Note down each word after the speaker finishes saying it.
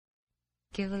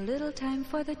Give a little time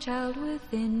for the child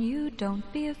within you. Don't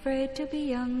be afraid to be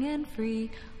young and free.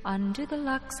 Undo the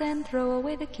locks and throw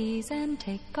away the keys and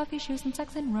take off your shoes and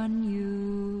socks and run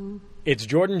you. It's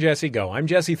Jordan Jesse Go. I'm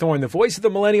Jesse Thorne, the voice of the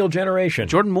millennial generation.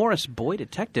 Jordan Morris, boy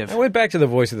detective. I went back to the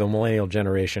voice of the millennial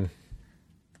generation.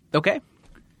 Okay.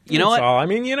 You know what? All. I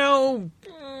mean,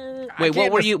 Wait,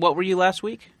 what were you last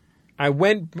week? I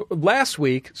went last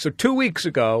week, so 2 weeks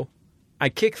ago, I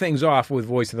kicked things off with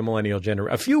voice of the millennial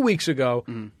generation. A few weeks ago,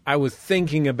 I was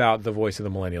thinking about the voice of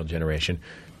the millennial generation.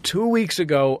 2 weeks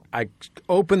ago, I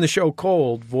opened the show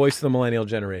cold, voice of the millennial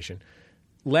generation.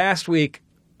 Last week,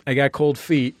 I got cold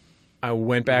feet. I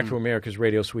went back to America's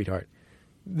Radio Sweetheart.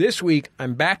 This week,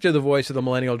 I'm back to the voice of the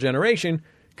millennial generation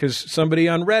because somebody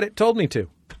on Reddit told me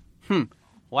to.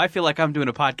 Well, I feel like I'm doing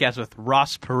a podcast with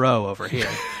Ross Perot over here.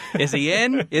 Is he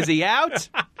in? Is he out?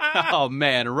 Oh,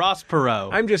 man, Ross Perot.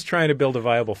 I'm just trying to build a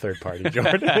viable third party,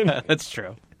 Jordan. That's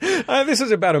true. This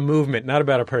is about a movement, not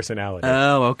about a personality.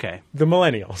 Oh, okay. The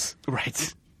millennials.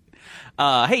 Right.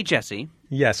 Hey, Jesse.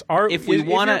 Yes. If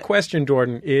your question,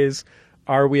 Jordan, is,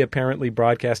 are we apparently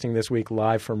broadcasting this week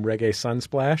live from Reggae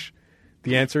Sunsplash?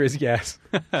 The answer is yes.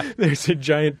 There's a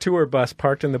giant tour bus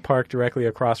parked in the park directly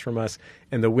across from us,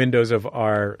 and the windows of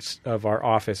our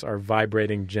office are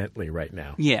vibrating gently right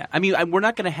now. Yeah. I mean, we're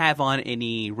not going to have on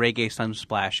any Reggae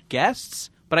Sunsplash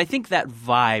guests, but I think that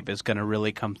vibe is going to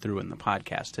really come through in the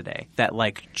podcast today. That,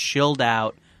 chilled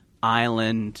out,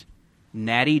 island,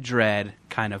 Natty Dread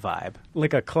kind of vibe.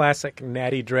 Like a classic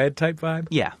Natty Dread type vibe?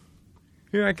 Yeah.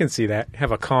 Yeah, I can see that.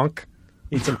 Have a conch.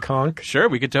 Eat some conch. Sure,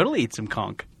 we could totally eat some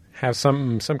conch. Have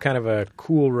some kind of a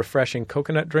cool, refreshing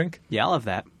coconut drink. Yeah, I love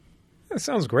that. That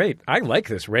sounds great. I like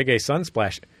this Reggae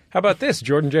Sunsplash. How about this,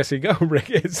 Jordan Jesse Go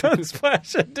Reggae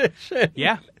Sunsplash edition?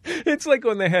 Yeah. It's like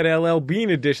when they had LL Bean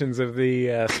editions of the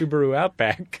Subaru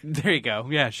Outback. There you go.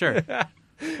 Yeah, sure.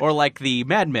 Or like the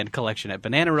Mad Men collection at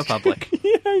Banana Republic.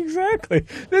 Yeah, exactly.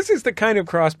 This is the kind of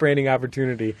cross-branding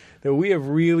opportunity that we have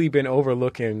really been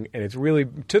overlooking, and it's really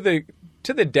to the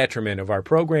detriment of our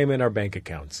program and our bank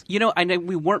accounts. I know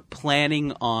we weren't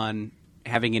planning on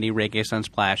having any Reggae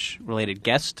Sunsplash-related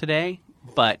guests today,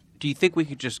 but do you think we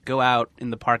could just go out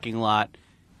in the parking lot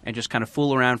and just kind of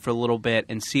fool around for a little bit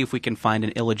and see if we can find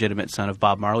an illegitimate son of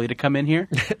Bob Marley to come in here?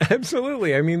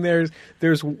 Absolutely. I mean,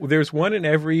 there's one in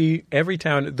every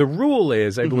town. The rule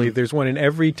is, I believe, there's one in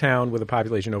every town with a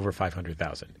population over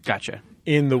 500,000. Gotcha.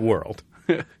 In the world.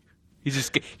 He's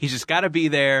just got to be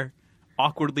there,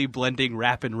 awkwardly blending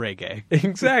rap and reggae.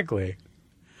 Exactly.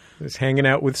 Just hanging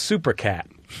out with Super Cat.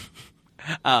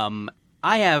 I'd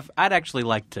actually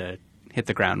like to hit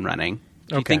the ground running.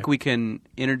 Do you think we can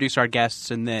introduce our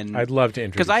guests and then... I'd love to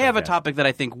introduce because I have a topic that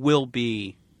I think will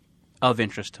be of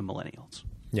interest to millennials.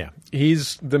 Yeah.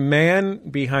 He's the man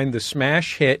behind the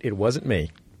smash hit, It Wasn't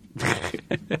Me.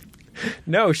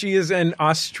 No, she is an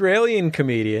Australian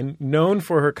comedian known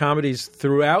for her comedies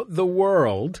throughout the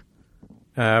world,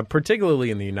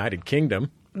 particularly in the United Kingdom.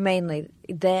 Mainly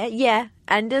there, yeah.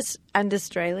 And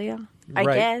Australia, I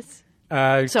guess.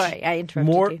 Sorry, I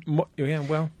interrupted you. Yeah,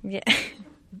 well... Yeah.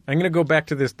 I'm going to go back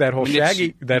to this. That whole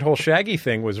Shaggy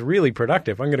thing was really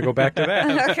productive. I'm going to go back to that.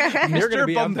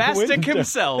 Mr. Bombastic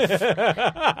himself.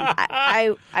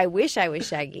 I wish I was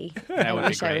Shaggy. I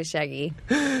wish I was Shaggy.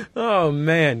 Oh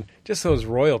man, just those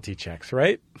royalty checks,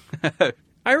 right? Can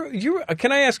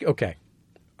I ask? Okay,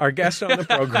 our guest on the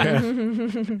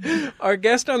program.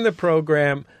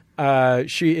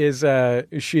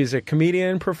 She's a comedian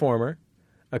and performer,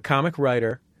 a comic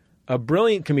writer, a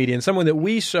brilliant comedian, someone that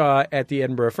we saw at the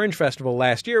Edinburgh Fringe Festival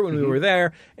last year when we were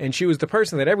there, and she was the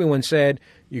person that everyone said,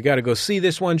 you got to go see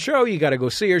this one show, you got to go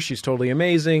see her, she's totally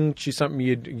amazing, she's something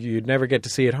you'd never get to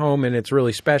see at home, and it's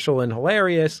really special and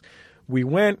hilarious. We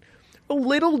went a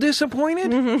little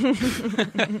disappointed,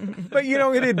 but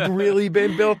it had really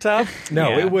been built up. No,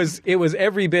 yeah. It was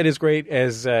every bit as great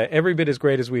as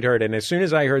we'd heard, and as soon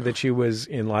as I heard that she was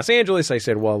in Los Angeles, I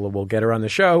said, well, we'll get her on the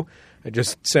show. I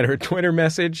just sent her a Twitter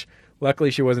message.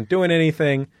 Luckily, she wasn't doing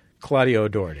anything. Claudia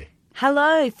O'Doherty.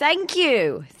 Hello. Thank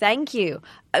you.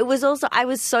 I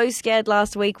was so scared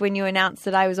last week when you announced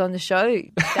that I was on the show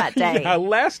that day. Yeah,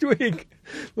 last week,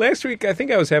 I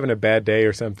think I was having a bad day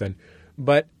or something.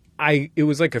 But it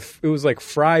was like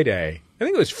Friday. I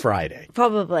think it was Friday.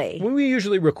 Probably. When we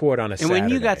usually record on a Saturday. And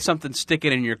when you got something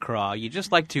sticking in your craw, you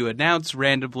just like to announce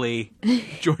randomly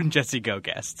Jordan Jesse Go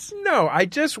guests. No, I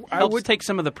would take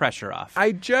some of the pressure off.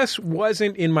 I just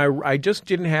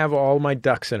didn't have all my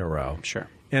ducks in a row. Sure.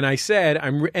 And I said,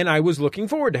 I was looking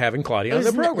forward to having Claudia on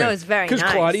the program. No, it was very nice.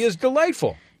 Because Claudia is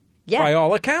delightful. Yeah. By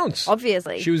all accounts.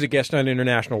 Obviously. She was a guest on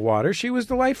International Water. She was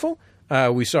delightful.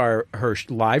 We saw her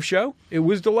live show. It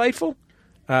was delightful.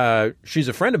 She's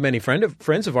a friend of many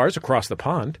friends of ours across the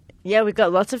pond. Yeah, we've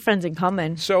got lots of friends in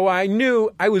common. So I knew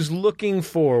I was looking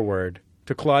forward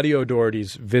to Claudia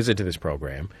O'Doherty's visit to this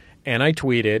program, and I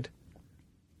tweeted,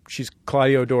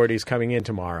 Claudia O'Doherty's coming in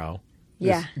tomorrow.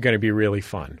 Yeah. It's going to be really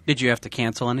fun. Did you have to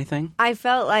cancel anything? I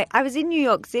felt like I was in New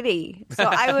York City, so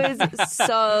I was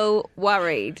so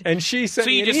worried. And she sent So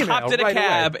me you an just email hopped in a right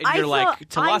cab away. and you're like,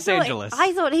 to Los Angeles.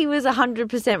 I thought he was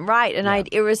 100% right, and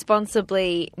I'd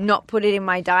irresponsibly not put it in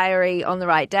my diary on the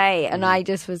right day, and I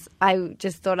just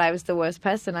thought I was the worst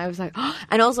person. I was like, oh,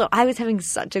 and also I was having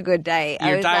such a good day. I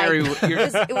Your was diary... like,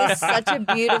 it was such a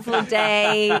beautiful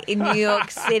day in New York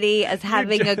City as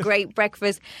having a great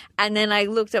breakfast, and then I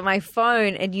looked at my phone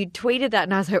and you tweeted that,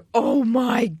 and I was like, oh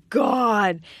my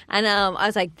God. And I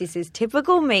was like, this is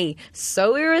typical me.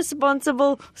 So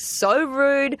irresponsible, so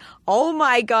rude. Oh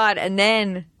my God. And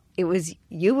then it was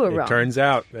you were wrong. It turns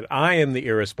out that I am the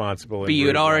irresponsible. But you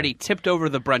had rude one. already tipped over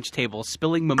the brunch table,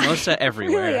 spilling mimosa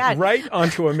everywhere. Really had. Right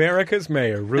onto America's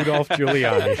mayor, Rudolph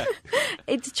Giuliani.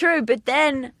 It's true. But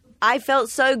then I felt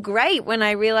so great when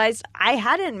I realized I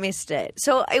hadn't missed it.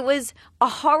 So it was a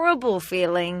horrible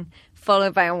feeling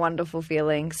followed by a wonderful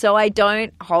feeling. So I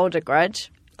don't hold a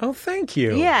grudge. Oh, thank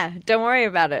you. Yeah, don't worry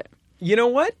about it. You know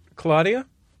what, Claudia?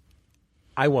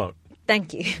 I won't.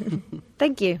 Thank you.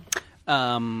 Thank you.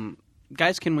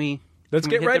 Guys, can we... Let's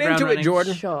can we get hit right the ground into it, running?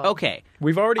 Jordan. Sure. Okay.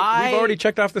 We've already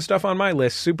checked off the stuff on my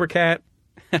list. Super Cat,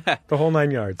 the whole 9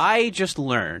 yards. I just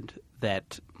learned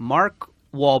that Mark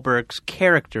Wahlberg's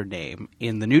character name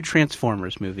in the new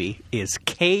Transformers movie is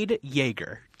Cade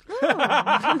Yeager.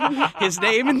 His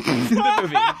name in the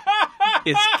movie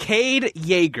is Cade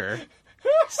Yeager.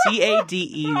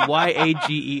 Cadeyeager.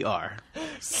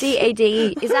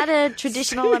 Cade. Is that a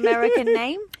traditional American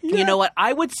name? You know what?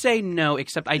 I would say no,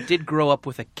 except I did grow up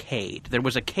with a Cade. There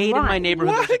was a Cade in my Right.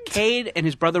 neighborhood. There was What? a Cade, and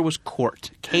his brother was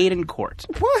Court. Cade and Court.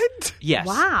 What? Yes.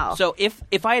 Wow. So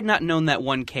if I had not known that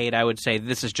one Cade, I would say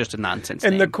this is just a nonsense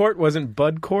And the name. court wasn't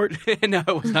Bud Court? No,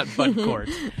 it was not Bud Court.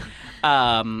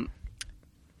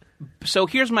 So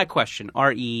here's my question.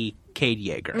 R.E. Cade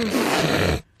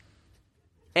Yeager.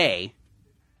 A,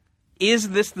 is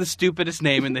this the stupidest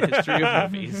name in the history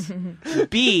of movies?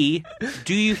 B,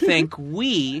 do you think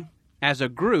we, as a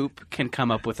group, can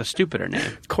come up with a stupider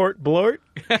name? Court Blort?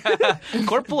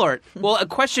 Court Blort. Well,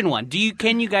 question one.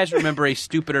 Can you guys remember a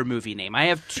stupider movie name? I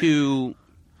have two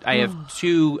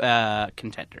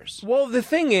contenders. Well, the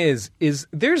thing is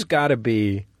there's got to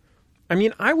be... I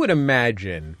mean, I would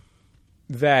imagine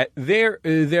that there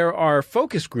are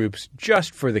focus groups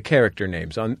just for the character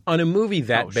names on a movie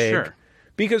that big. Sure.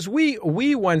 Because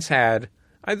we once had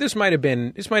this might have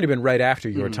been right after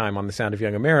your time on The Sound of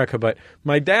Young America, but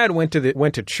my dad went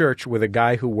to church with a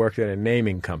guy who worked at a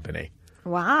naming company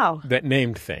Wow. that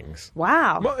named things.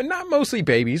 Wow. Not mostly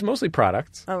babies, mostly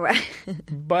products. All right.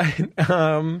 But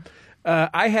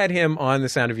I had him on The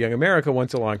Sound of Young America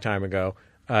once a long time ago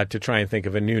to try and think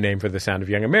of a new name for The Sound of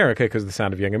Young America because The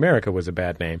Sound of Young America was a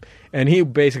bad name. And he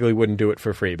basically wouldn't do it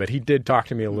for free, but he did talk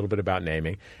to me a little bit about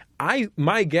naming.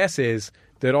 My guess is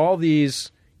that all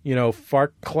these,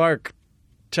 Fark Clark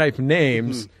type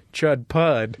names, Chud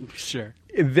Pud, Sure.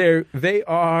 they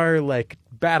are like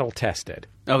battle tested.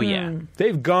 Oh, yeah.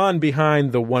 They've gone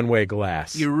behind the one-way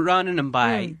glass. You're running them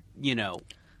by,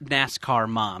 NASCAR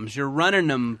moms. You're running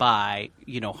them by,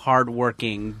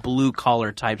 hardworking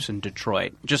blue-collar types in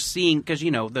Detroit. Just seeing, because,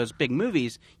 those big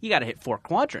movies, you got to hit 4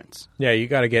 quadrants. Yeah, you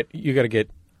got to get.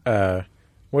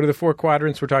 What are the 4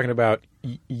 quadrants we're talking about?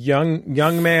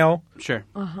 Young male, Sure.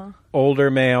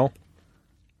 older male,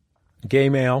 gay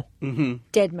male,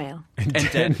 Dead male. And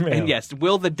dead dead. male. And yes,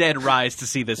 will the dead rise to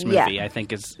see this movie? Yeah. I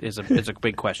think is a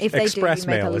big question. If they Express do, you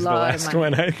make male a is the lot last of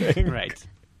money. one, I think. Right.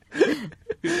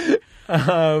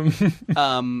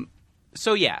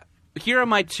 So yeah, here are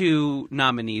my 2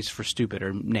 nominees for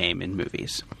stupider name in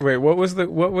movies. Wait, what was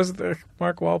the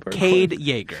Mark Wahlberg? Cade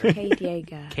Yeager. Cade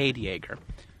Yeager. Cade Yeager.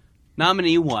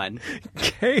 Nominee 1.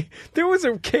 Cade. There was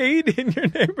a Cade in your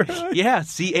neighborhood. Yeah,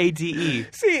 Cade.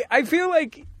 See, I feel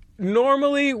like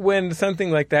normally when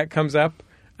something like that comes up,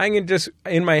 I can just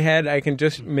in my head I can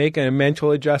just make a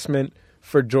mental adjustment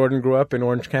for Jordan grew up in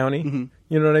Orange County. Mm-hmm.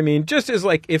 You know what I mean? Just as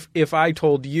like if I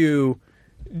told you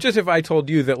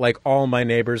that like all my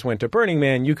neighbors went to Burning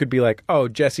Man, you could be like, "Oh,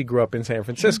 Jesse grew up in San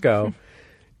Francisco."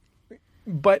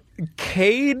 But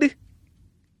Cade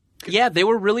Yeah, they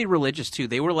were really religious too.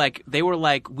 They were like,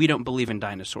 we don't believe in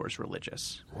dinosaurs.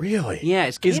 Religious. Really? Yeah.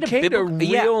 Is Cade a real?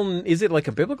 Yeah. Is it like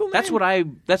a biblical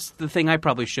name? That's the thing I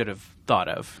probably should have thought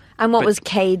of. And what was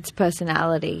Cade's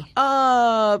personality?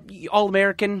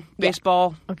 All-American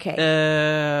baseball.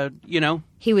 Okay.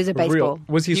 He was a baseball. Real.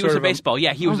 Was he? He was a baseball.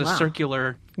 Yeah, he was a wow.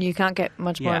 circular. You can't get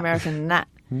much more Yeah. American than that.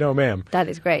 No, ma'am. That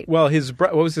is great. Well,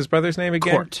 what was his brother's name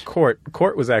again? Court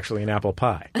was actually an apple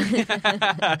pie.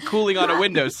 Cooling on a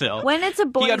windowsill. When it's a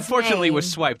boy's He unfortunately name,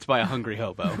 was swiped by a hungry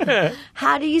hobo.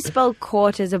 how do you spell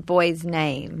Court as a boy's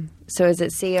name? So is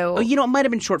it C-O? Oh, it might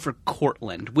have been short for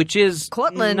Cortland, which is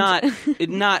Cortland.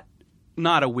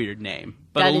 not a weird name,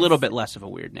 but That a is- little bit less of a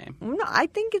weird name. No, I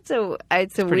think it's a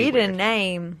pretty weirder weird.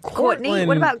 name. Courtney. Cortland-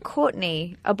 What about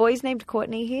Courtney? A boy's named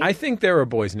Courtney here? I think there are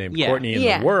boys named Yeah. Courtney in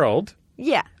Yeah. the world.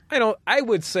 yeah. I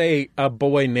would say a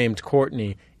boy named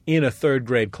Courtney in a third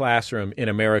grade classroom in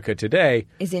America today,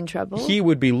 Is in trouble. he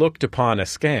would be looked upon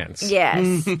askance.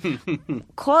 Yes.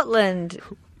 Cortland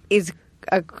is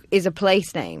a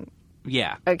place name.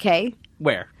 Yeah. Okay.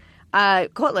 Where?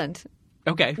 Cortland.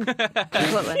 Okay.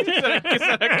 Cortland. Is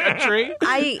that a country?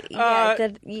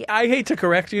 I hate to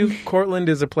correct you. Cortland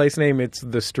is a place name. It's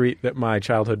the street that my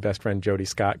childhood best friend Jody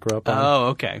Scott grew up on. Oh,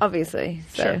 okay. Obviously.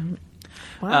 So. Sure.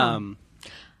 Wow.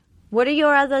 What are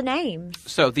your other names?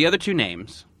 So the other two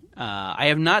names, I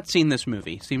have not seen this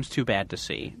movie. Seems too bad to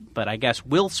see. But I guess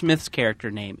Will Smith's character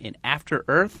name in After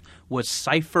Earth was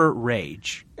Cypher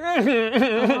Rage.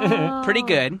 Pretty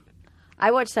good.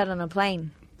 I watched that on a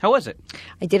plane. How was it?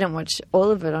 I didn't watch all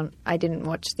of it I didn't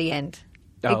watch the end.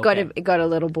 Oh, It got a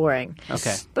little boring.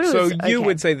 Okay. But it So was you okay.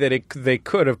 would say that they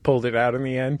could have pulled it out in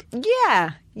the end?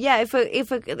 Yeah. Yeah,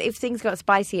 if things got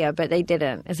spicier, but they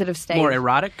didn't. It sort of stayed More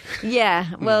erotic? Yeah,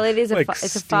 well, it is Like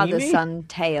it's a father-son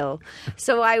tale,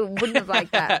 so I wouldn't have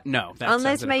liked that. No, that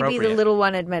unless sounds maybe the inappropriate. little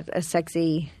one had met a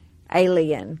sexy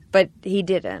alien, but he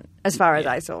didn't, as far as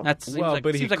I saw. That seems Well, like,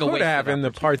 but he seems like a could wasted have in the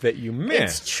opportunity. part that you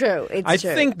missed. It's true. It's I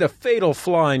true. think the fatal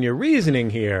flaw in your reasoning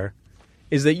here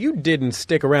is that you didn't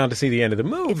stick around to see the end of the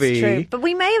movie. it's true. But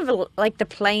we may have, like, the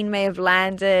plane may have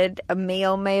landed, a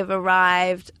meal may have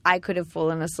arrived. I could have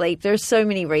fallen asleep. There's so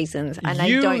many reasons, and I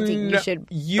don't think you should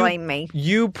blame me.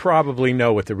 You probably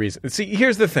know what the reason. See,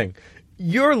 here's the thing: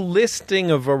 you're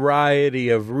listing a variety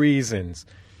of reasons.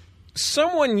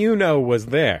 Someone you know was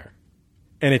there,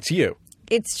 and it's you.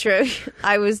 It's true.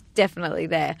 I was definitely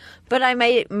there, but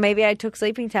maybe I took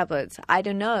sleeping tablets. I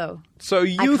don't know. So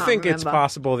you can't think it's remember.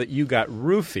 possible that you got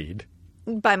roofied,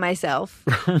 By myself.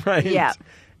 right? Yeah.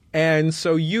 And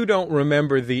so you don't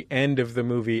remember the end of the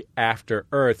movie After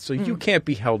Earth, so Mm. you can't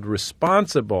be held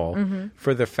responsible Mm-hmm.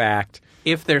 for the fact.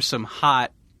 If there's some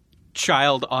hot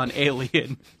child on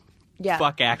alien Yeah.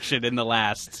 fuck action in the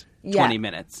last Yeah. 20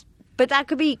 minutes. But that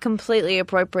could be completely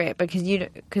appropriate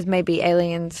because maybe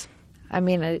aliens, are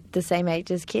the same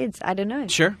age as kids. I don't know.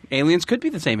 Sure. Aliens could be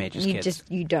the same age as kids.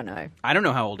 You don't know. I don't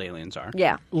know how old aliens are.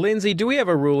 Yeah. Lindsay, do we have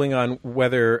a ruling on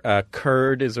whether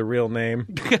Curd is a real name?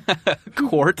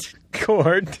 Court.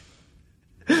 Cord.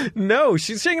 No,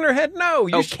 she's shaking her head. No.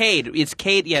 Oh, Cade. It's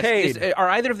Cade. Yes. Cade. Are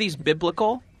either of these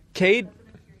biblical? Cade.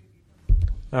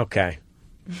 Okay.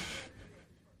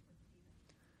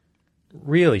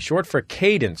 Really short for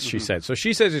cadence, she said. So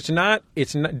she says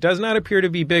does not appear to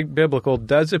be biblical.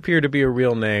 Does appear to be a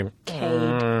real name. Cade.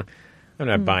 I'm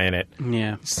not buying it.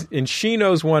 Yeah. And she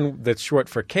knows one that's short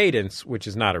for cadence, which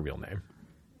is not a real name.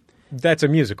 That's a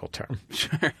musical term.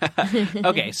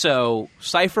 Okay, so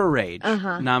Cypher Rage,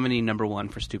 nominee number 1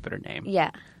 for stupider name.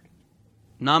 Yeah.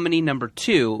 Nominee number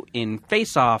 2 in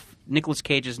Face Off, Nicolas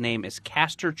Cage's name is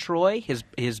Castor Troy.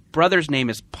 His brother's name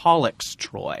is Pollux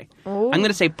Troy. I'm going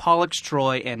to say Pollux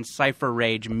Troy and Cypher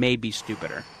Rage may be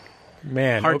stupider.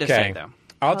 Man, Hard okay. to say, though.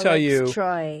 I'll tell Alex you,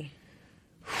 Troy.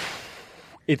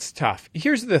 it's tough.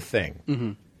 Here's the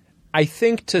thing. I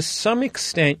think to some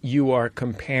extent you are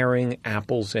comparing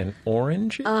apples and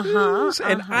oranges,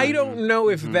 and I don't know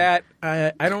if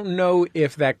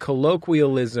that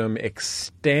colloquialism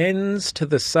extends to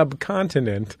the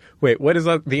subcontinent. Wait, what is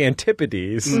the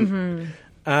Antipodes,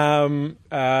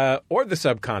 or the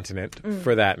subcontinent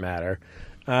for that matter?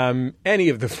 Any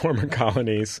of the former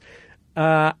colonies.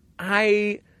 I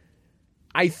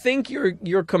think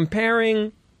you're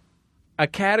comparing a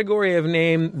category of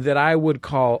name that I would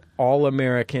call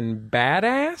all-American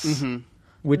badass,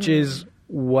 which is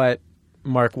what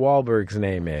Mark Wahlberg's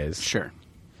name is. Sure.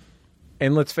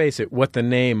 And let's face it, what the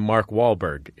name Mark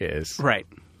Wahlberg is. Right.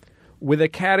 With a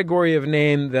category of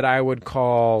name that I would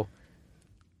call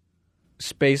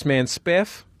Spaceman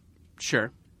Spiff,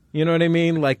 Sure. You know what I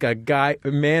mean? Like a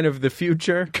man of the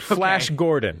future. Flash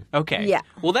Gordon. Okay. Yeah.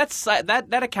 Well,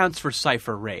 that accounts for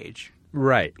Cypher Rage.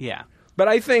 Right. Yeah. But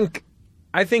I think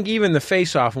even the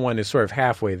Face-Off one is sort of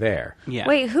halfway there. Yeah.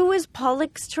 Wait, who was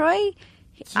Pollux Troy?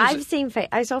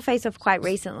 I saw Face Off quite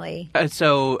recently.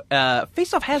 So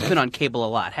Face Off has been on cable a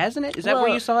lot, hasn't it? Is that where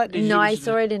you saw it? I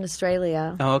saw it in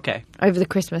Australia. Oh, okay. Over the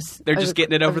Christmas. They're just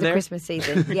getting it over there? The Christmas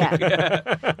season, yeah.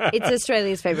 It's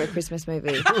Australia's favourite Christmas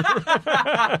movie.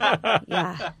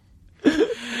 Yeah.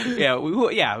 Yeah.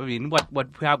 I mean,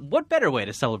 what better way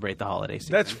to celebrate the holiday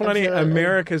season? That's funny. Absolutely.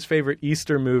 America's favorite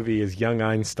Easter movie is Young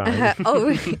Einstein.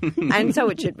 And so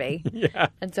it should be. Yeah.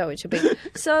 And so it should be.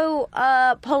 So,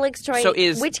 Pollux Troy,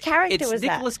 which character was it's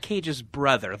Nicolas Cage's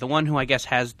brother, the one who I guess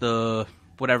has the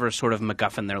whatever sort of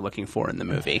MacGuffin they're looking for in the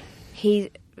movie.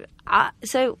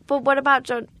 But what about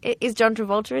John? Is John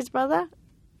Travolta his brother?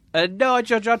 No,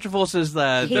 John Travolta is He's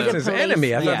That's his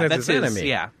enemy. I thought that's his enemy.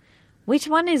 Yeah. Which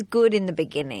one is good in the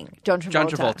beginning? John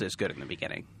Travolta is good in the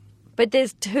beginning. But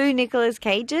there's two Nicolas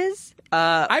Cages?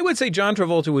 I would say John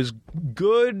Travolta was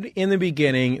good in the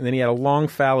beginning, and then he had a long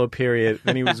fallow period.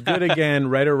 Then he was good again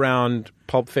right around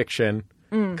Pulp Fiction.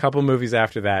 A couple movies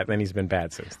after that, then he's been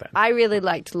bad since then. I really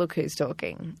liked Look Who's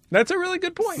Talking. That's a really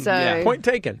good point. So- Point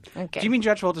taken. Okay. Do you mean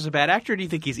John Travolta's a bad actor, or do you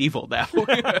think he's evil now?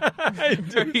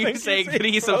 Are you saying that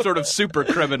he's some sort of super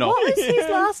criminal? What was his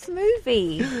last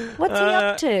movie? What's he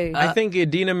up to? I think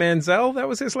Idina Menzel, that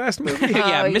was his last movie.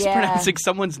 Yeah, Oh, mispronouncing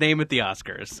someone's name at the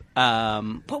Oscars.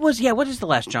 What is the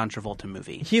last John Travolta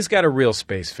movie? He's got a real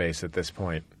space face at this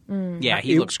point. Yeah,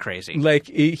 he looks crazy. Like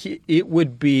it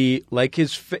would be like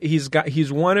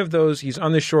he's one of those. He's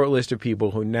on the short list of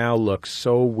people who now look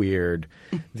so weird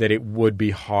that it would be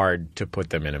hard to put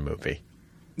them in a movie.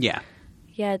 Yeah.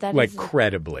 Yeah, that Like is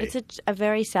credibly. It's a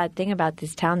very sad thing about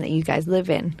this town that you guys live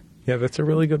in. Yeah, that's a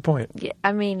really good point. Yeah,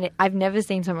 I mean, I've never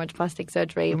seen so much plastic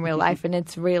surgery in real life, and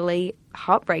it's really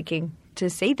heartbreaking to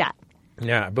see that.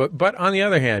 Yeah, but on the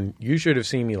other hand, you should have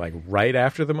seen me like right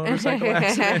after the motorcycle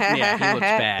accident.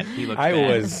 Yeah, he looks bad. I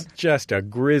was just a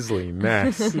grisly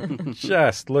mess.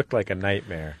 Just looked like a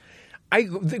nightmare.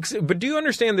 But do you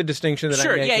understand the distinction that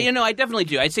Sure, I'm making? I definitely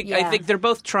do. I think they're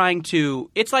both trying to.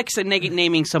 It's like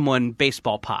naming someone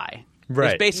baseball pie.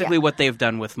 Right. It's basically what they've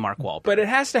done with Mark Wahlberg. But it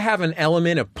has to have an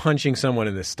element of punching someone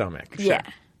in the stomach. Yeah.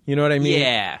 You know what I mean?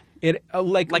 Yeah. It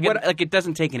Like it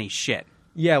doesn't take any shit.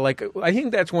 Yeah, like I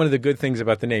think that's one of the good things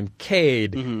about the name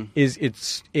Cade is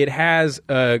it has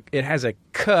a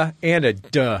k and a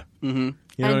duh. Mm-hmm.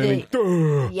 You know what I mean?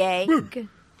 Yag.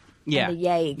 Yeah. And a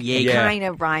yag. Yag. It kind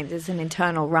of rhymes. It's an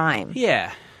internal rhyme.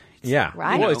 Yeah. Yeah.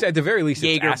 Right? Well, it's, at the very least,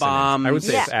 it's Yeager assonant. bombs. I would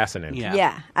say Yeah. it's assonant. Yeah.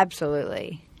 Yeah,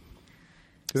 absolutely.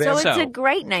 They So have- it's a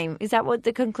great name. Is that what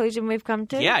the conclusion we've come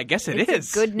to? Yeah, I guess it's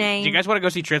It's a good name. Do you guys want to go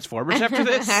see Transformers after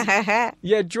this?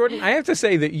 Yeah, Jordan, I have to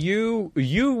say that you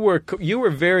were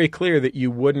very clear that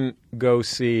you wouldn't go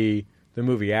see the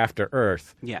movie After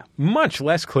Earth. Yeah. Much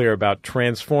less clear about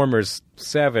Transformers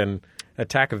 7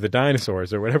 Attack of the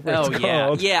Dinosaurs or whatever it's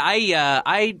called. Yeah,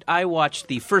 I watched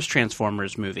the first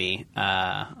Transformers movie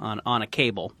on a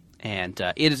cable. And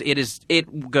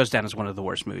it goes down as one of the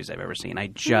worst movies I've ever seen. I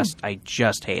just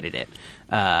hated it.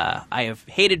 I have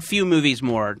hated few movies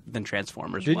more than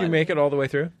Transformers. Did you make it all the way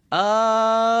through?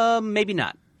 Maybe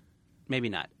not. Maybe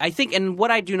not. I think, and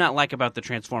what I do not like about the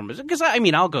Transformers, because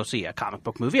I'll go see a comic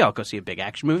book movie, I'll go see a big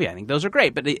action movie. I think those are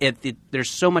great, but there's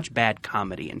so much bad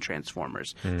comedy in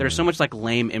Transformers. There's so much like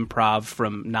lame improv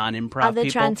from non-improv Are the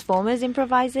people. Transformers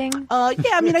improvising?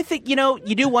 Yeah, I think you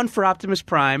do one for Optimus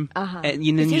Prime, and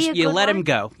Is he a you good let one? him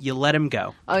go. You let him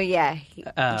go. Oh, yeah.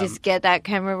 Just get that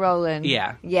camera rolling.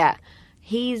 Yeah. Yeah.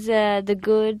 He's the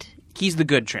good He's the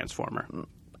good Transformer. alien.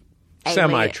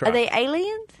 Semi-truck. Are they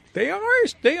aliens? They are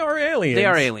aliens. They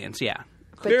are aliens, yeah.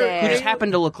 But They're- Who they're just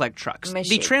happen to look like trucks. The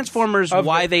Machines. Transformers, Of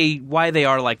why they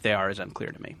are like they are is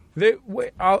unclear to me.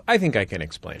 I think I can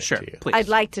explain it Sure, to you. please. I'd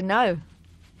like to know.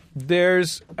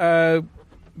 There's a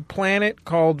planet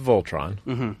called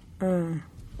Voltron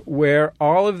where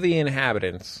all of the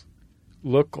inhabitants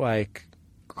look like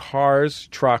cars,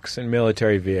 trucks, and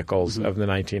military vehicles of the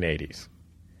 1980s.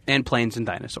 And planes and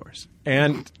dinosaurs.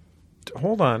 And,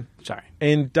 hold on, Sorry.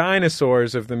 and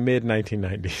dinosaurs of the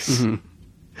mid-1990s.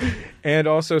 And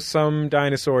also some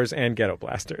dinosaurs and ghetto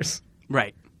blasters,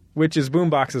 Right. which is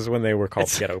boomboxes when they were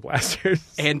called ghetto blasters.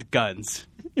 And guns.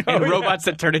 Oh, And yeah. robots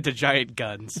that turn into giant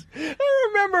guns. I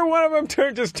remember one of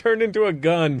them just turned into a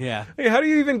gun. Yeah. Hey, how do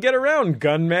you even get around,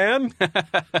 gun man?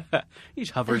 He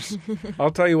hovers.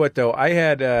 I'll tell you what, though. I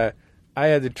had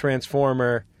the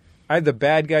Transformer. I had the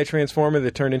bad guy Transformer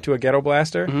that turned into a ghetto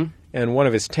blaster, and one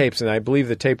of his tapes, and I believe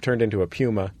the tape turned into a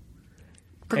Puma.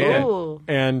 Cool.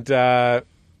 And that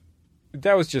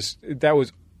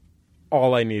was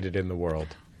all I needed in the world.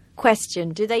 Question: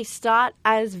 do they start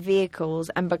as vehicles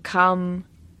and become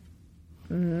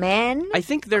men? I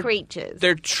think creatures.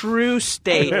 Their true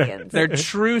state. Aliens. Their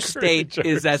true state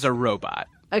is as a robot,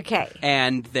 Okay.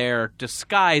 and their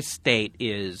disguised state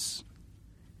is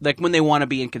like when they want to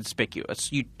be inconspicuous.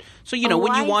 When you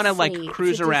I want to see.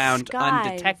 cruise To around disguise.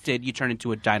 undetected, you turn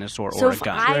into a dinosaur So or a if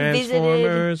gun. I visited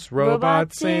Transformers,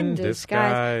 robots in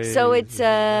disguise. So it's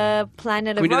a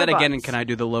planet Can we of do robots. that again? And can I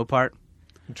do the low part?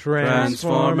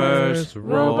 Transformers,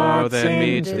 robots that in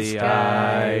meets the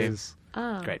disguise.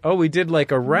 Great. Oh, we did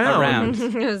like a round.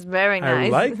 It was very I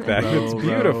nice. like that. It's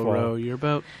beautiful. Row your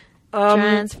boat.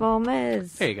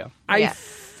 Transformers. There you go.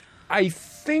 I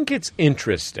think it's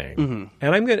interesting,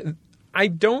 and I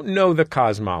don't know the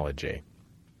cosmology,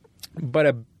 but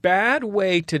a bad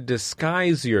way to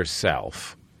disguise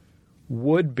yourself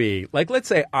would be, like, let's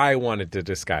say I wanted to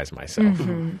disguise myself.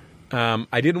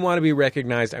 I didn't want to be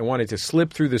recognized. I wanted to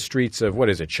slip through the streets of, what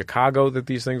is it, Chicago that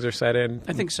these things are set in?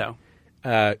 I think so.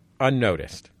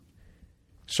 Unnoticed.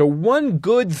 So one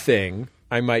good thing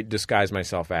I might disguise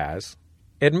myself as,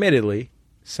 admittedly,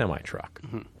 semi-truck.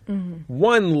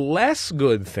 One less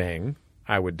good thing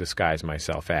I would disguise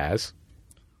myself as,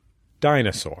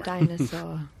 dinosaur.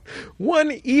 Dinosaur.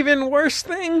 One even worse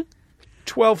thing,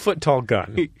 12-foot tall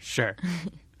gun. Sure.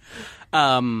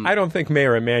 I don't think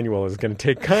Mayor Emanuel is going to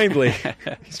take kindly.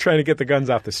 He's trying to get the guns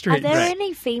off the Are street. there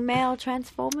any female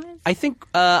Transformers? I think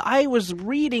I was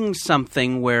reading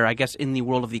something where I guess in the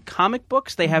world of the comic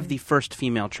books, they have the first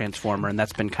female Transformer, and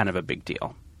that's been kind of a big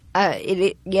deal.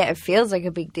 It feels like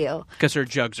a big deal. Because her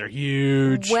jugs are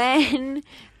huge. When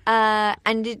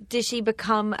does she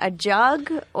become a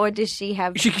jug, or does she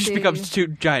have? She just becomes two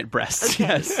giant breasts. Okay.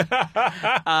 Yes.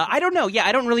 I don't know. Yeah,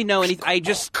 I don't really know anything. I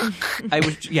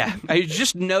was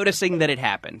just noticing that it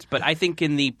happened. But I think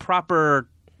in the proper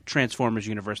Transformers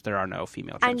universe, there are no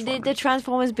female And Transformers. did the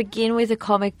Transformers begin with a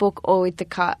comic book, or with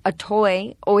a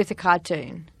toy, or with a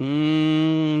cartoon?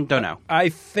 Don't know. I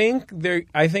think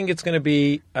it's going to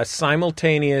be a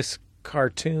simultaneous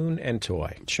cartoon and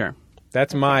toy. Sure.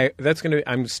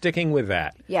 I'm sticking with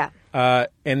that. Yeah.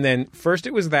 And then first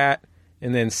it was that,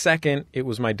 and then second it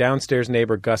was my downstairs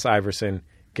neighbor Gus Iverson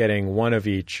getting one of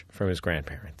each from his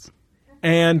grandparents.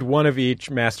 And one of each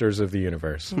Masters of the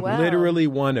Universe. Wow. Literally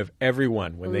one of every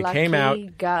one. When they came out,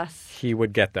 Gus. he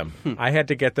would get them. I had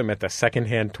to get them at the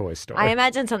secondhand toy store. I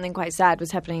imagine something quite sad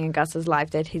was happening in Gus's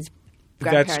life, that his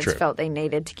That's grandparents true. felt they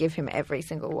needed to give him every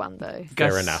single one, though.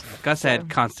 Fair enough. Gus had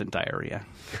constant diarrhea.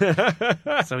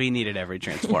 So he needed every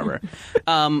Transformer.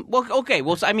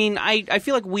 I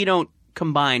feel like we don't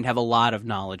combined have a lot of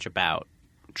knowledge about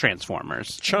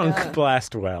Transformers. Chunk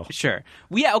Blastwell. Sure.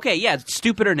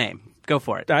 Stupider name. Go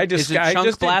for it. Is it Chunk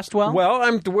Blastwell? Well,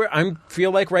 I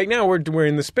feel like right now we're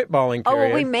in the spitballing Oh,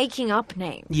 period. are we making up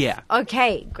names? Yeah.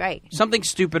 Okay, great. Something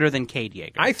stupider than Cade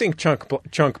Yeager. I think Chunk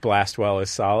Blastwell is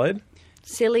solid.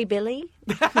 Silly Billy?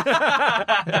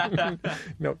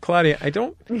 No, Claudia,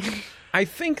 I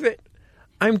think that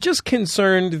I'm just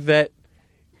concerned that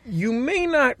you may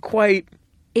not quite.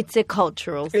 It's a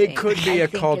cultural thing. It could be I a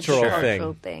think cultural it's a thing.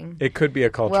 cultural thing. It could be a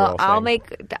cultural Well, thing.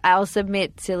 I'll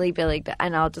submit Silly Billy,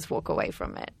 and I'll just walk away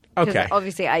from it. 'Cause Okay.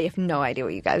 obviously, I have no idea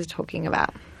what you guys are talking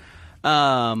about.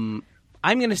 I'm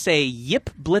going to say Yip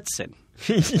Blitzen.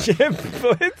 Yip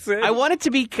Blitzen. I want it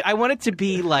to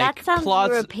be like That sounds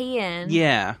European.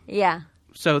 Yeah. Yeah.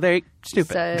 So they're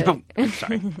stupid. So- No,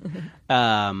 sorry.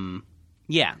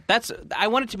 Yeah, I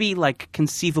want it to be like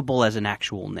conceivable as an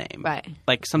actual name. Right.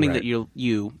 Like something Right. that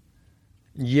you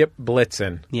Yip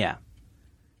Blitzen. yeah.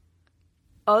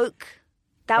 Oak.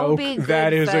 That would be a good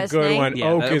That is a first good name. one. Yeah,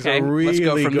 Oak is okay. a Let's really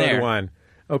go from good there. one.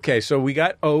 Okay, so we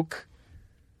got Oak.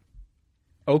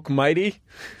 Oak Mighty.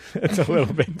 That's a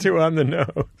little bit too on the nose.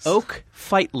 Oak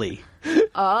Fightly.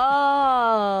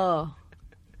 Oh.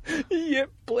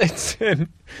 Yip Blitzen.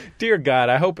 Dear God,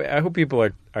 I hope people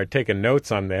are taking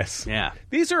notes on this. Yeah.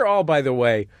 These are all, by the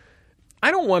way, I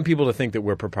don't want people to think that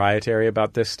we're proprietary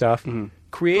about this stuff. Mm-hmm.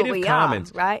 Creative But we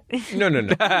Commons. are, right? No.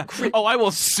 Oh, I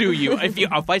will sue you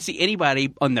if I see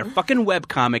anybody on their fucking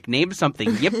webcomic name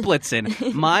something Yip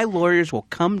Blitzen. My lawyers will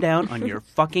come down on your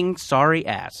fucking sorry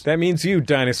ass. That means you,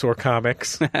 Dinosaur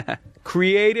Comics.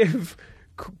 Creative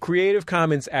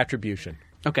Commons attribution.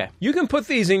 Okay. You can put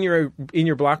these in your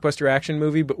blockbuster action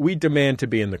movie, but we demand to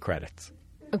be in the credits.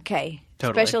 Okay.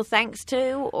 Totally. Special thanks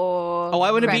to, or Oh,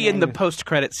 I want to be in the credit?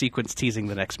 post-credit sequence teasing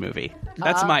the next movie.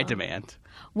 That's my demand.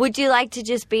 Would you like to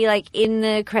just be like in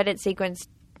the credit sequence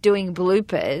doing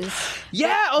bloopers.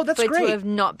 Yeah, oh, that's but great. to have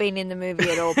not been in the movie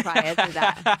at all prior to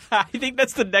that. I think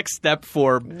that's the next step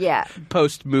for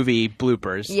post-movie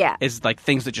bloopers. Yeah. Is like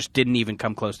things that just didn't even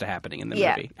come close to happening in the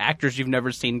movie. Actors you've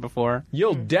never seen before.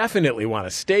 You'll definitely want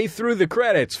to stay through the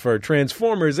credits for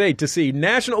Transformers 8 to see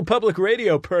National Public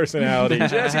Radio personality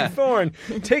Jesse Thorne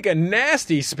take a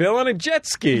nasty spill on a jet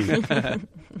ski.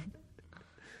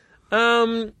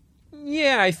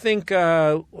 Yeah, I think,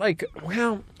 I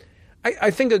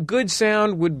think a good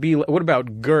sound would be, what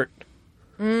about Gort?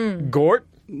 Gort?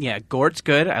 Yeah, Gort's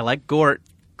good. I like Gort.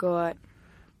 Gort.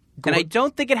 And I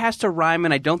don't think it has to rhyme,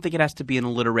 and I don't think it has to be an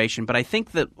alliteration, but I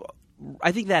think that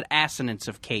assonance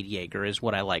of Cade Yeager is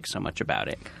what I like so much about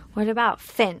it. What about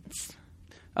Fence?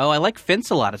 Oh, I like Vince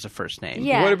a lot as a first name.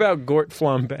 Yeah. What about Gort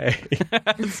Flambe?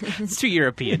 It's too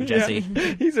European, Jesse.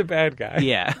 Yeah, he's a bad guy.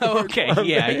 Yeah. Oh, okay.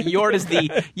 Yeah. Yort is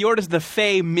the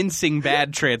fey mincing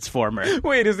bad transformer.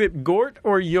 Wait, is it Gort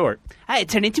or Yort? I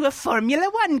turn into a Formula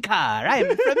One car.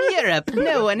 I'm from Europe.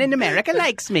 No one in America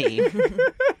likes me.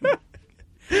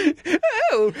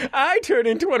 Oh, I turn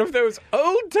into one of those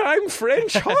old-time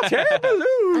French hot air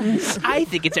balloons. I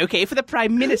think it's okay for the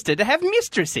Prime Minister to have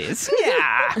mistresses.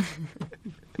 Yeah.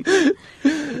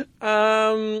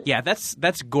 Yeah, that's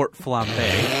Gort Flambe.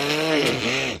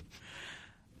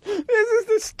 This is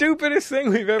the stupidest thing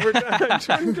we've ever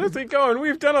done. Jesse Cohen,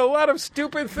 we've done a lot of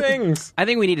stupid things. I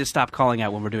think we need to stop calling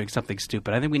out when we're doing something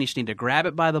stupid. I think we just need to grab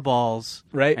it by the balls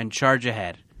and charge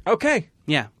ahead. Okay.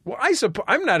 Yeah. Well,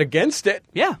 I'm not against it.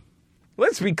 Yeah.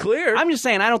 Let's be clear. I'm just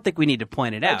saying I don't think we need to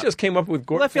point it out. I just came up with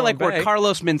Gort Well, I feel like Flambe. we're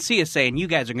Carlos Mencia saying you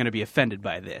guys are going to be offended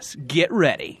by this. Get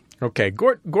ready. Okay,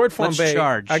 Gort Flambe. Let's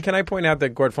charge. Can I point out that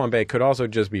Gort Flambe could also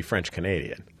just be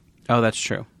French-Canadian? Oh, that's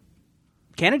true.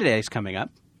 Canada Day is coming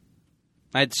up.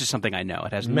 It's just something I know.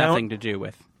 It has nothing to do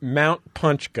with... Mount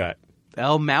Punchgut.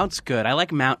 Oh, Mount's good. I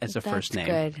like Mount as a first name.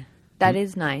 That's good. That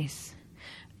is nice.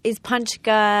 Is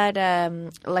Punchgut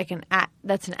like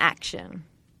that's an action?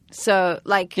 So,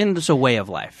 like... And it's a way of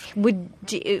life.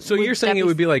 So you're saying it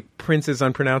would be like Prince's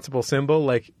unpronounceable symbol?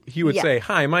 Like, he would say,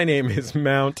 hi, my name is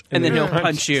Mount. And then he'll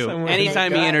punch you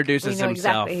anytime he introduces we know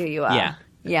himself. Exactly who you are. Yeah.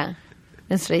 Yeah.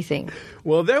 That's what I think.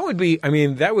 Well, that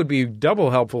would be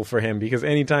double helpful for him because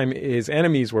anytime his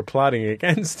enemies were plotting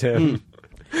against him...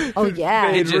 Oh,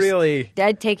 yeah.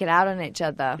 They'd take it out on each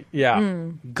other. Yeah.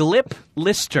 Glip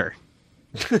Lister.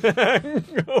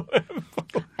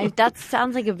 That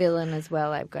sounds like a villain as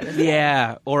well, I've got to say.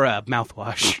 Yeah, or a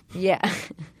mouthwash. Yeah.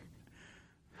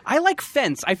 I like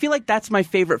Fence. I feel like that's my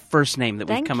favorite first name that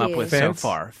we've come up with so Fence?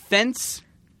 far. Fence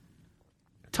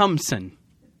Thompson.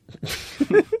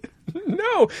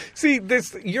 No. See,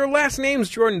 your last names,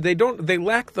 Jordan, they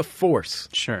lack the force.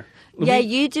 Sure. Yeah,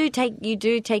 you do take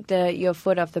your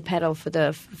foot off the pedal for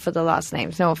the last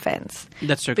names. No offense.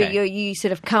 That's okay. But you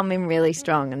sort of come in really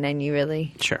strong, and then you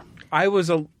really sure. I was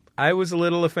a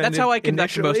little offended. That's how I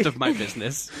conduct initially. most of my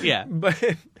business. Yeah, but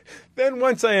then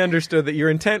once I understood that your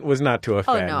intent was not to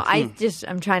offend. Oh no,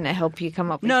 I'm trying to help you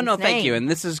come up with no, this thank name. you, and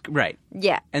this is right.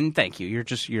 Yeah, and thank you.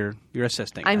 You're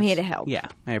assisting. I'm us. here to help. Yeah,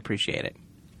 I appreciate it.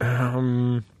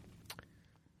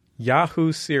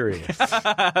 Yahoo Serious.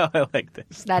 I like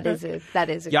this. That is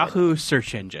a Yahoo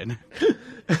search engine.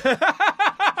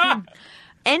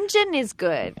 Engine is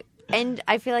good. And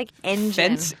I feel like engine.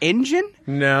 Fence engine?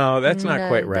 No, that's not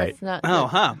quite right. That's not, Oh,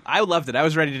 huh. I loved it. I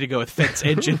was ready to go with fence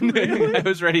engine. I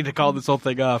was ready to call this whole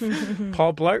thing off.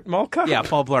 Paul Blart Mall Cop? Yeah,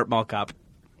 Paul Blart Mall Cop.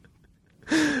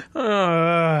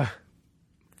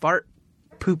 Fart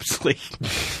poop sleep.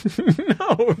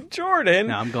 No, Jordan.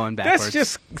 No, I'm going backwards. That's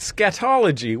just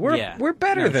scatology. We're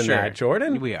better than that,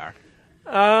 Jordan. We are.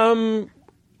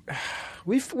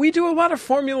 We do a lot of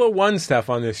Formula One stuff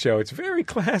on this show. It's very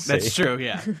classy. That's true,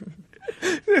 yeah.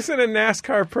 This isn't a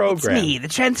NASCAR program. It's me, the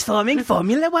transforming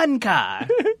Formula One car.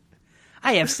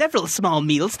 I have several small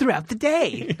meals throughout the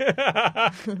day.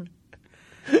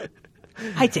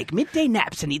 I take midday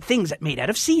naps and eat things made out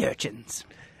of sea urchins.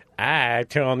 I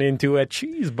turn into a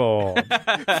cheese ball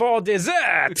for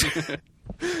dessert.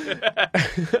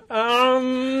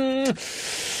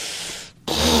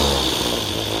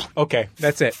 Okay,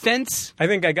 that's it. Fence. I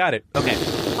think I got it. Okay.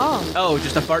 Oh,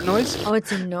 just a fart noise? Oh,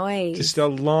 it's a noise. Just a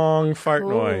long fart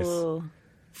noise. Ooh.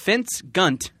 Fence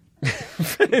gunt.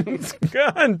 Fence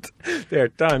gunt. They're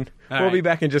done. All We'll right. be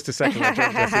back in just a second. Let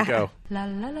Jesse go. La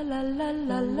la la la la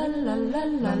la la la la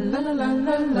la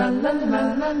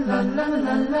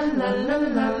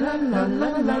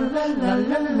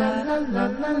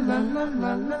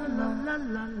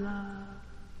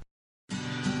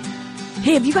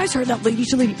Hey, have you guys heard that Lady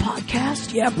to Lady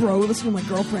podcast? Yeah, bro, listen to my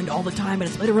girlfriend all the time, and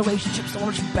it's made a relationship so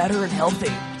much better and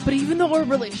healthy. But even though our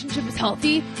relationship is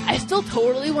healthy, I still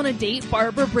totally want to date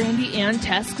Barbara, Brandy, and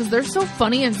Tess because they're so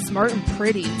funny and smart and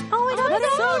pretty. Oh my God,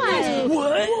 that's so nice.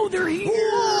 What? Whoa, they're here!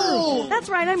 Whoa. That's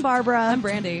right, I'm Barbara. I'm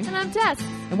Brandy. And I'm Tess.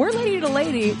 And we're Lady to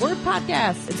Lady. We're a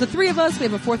podcast. It's the three of us. We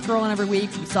have a fourth girl on every week.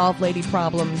 We solve lady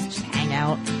problems. Just hang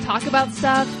out. Talk about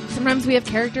stuff. Sometimes we have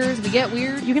characters. We get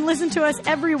weird. You can listen to us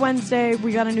every Wednesday.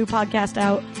 We got a new podcast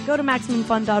out. Go to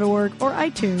MaximumFun.org or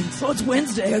iTunes. Oh, it's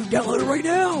Wednesday. I can download it right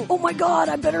now. Oh my God,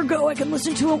 I better go. I can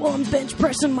listen to it while I'm bench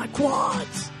pressing my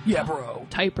quads. Yeah, bro.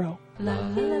 Tight, bro.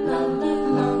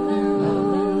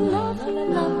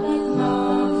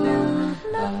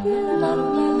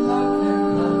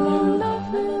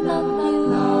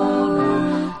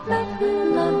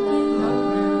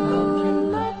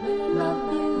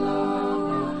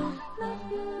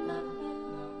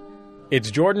 It's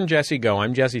Jordan Jesse Go.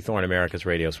 I'm Jesse Thorne, America's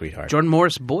radio sweetheart. Jordan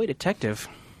Morris, boy detective.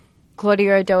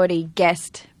 Claudia O'Doherty,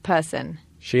 guest person.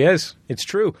 She is. It's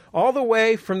true. All the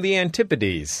way from the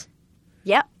Antipodes.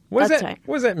 Yep. What that's does right.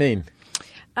 What does that mean?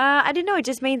 I don't know. It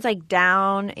just means like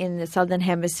down in the southern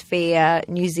hemisphere.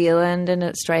 New Zealand and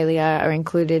Australia are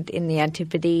included in the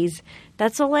Antipodes.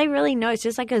 That's all I really know. It's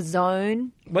just like a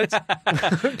zone. Let's.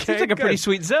 Okay, Seems like a pretty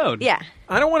sweet zone. Yeah.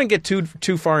 I don't want to get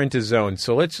too far into zones,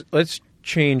 so let's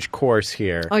change course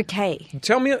here. Okay.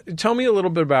 Tell me a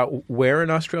little bit about where in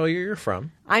Australia you're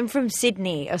from. I'm from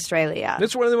Sydney, Australia.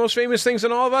 That's one of the most famous things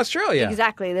in all of Australia.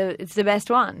 Exactly. It's the best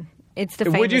one. It's the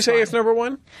famous Would you say one. it's number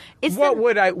one? It's what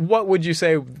the- would you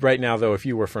say right now though if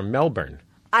you were from Melbourne?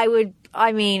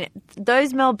 I mean,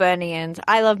 those Melburnians,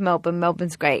 I love Melbourne.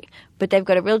 Melbourne's great. But they've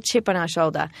got a real chip on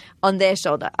their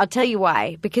shoulder. I'll tell you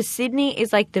why. Because Sydney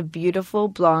is like the beautiful,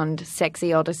 blonde,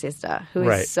 sexy older sister who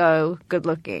Right. is so good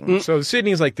looking. So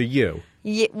Sydney's like the you.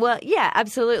 Yeah, well, yeah,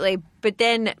 absolutely. But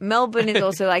then Melbourne is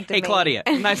also like the Hey, Claudia,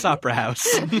 nice opera house.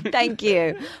 Thank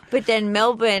you. But then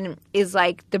Melbourne is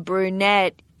like the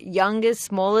brunette, younger,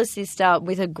 smaller sister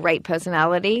with a great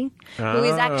personality who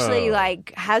is actually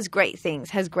like has great things,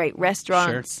 has great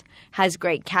restaurants, has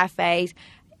great cafes,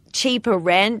 cheaper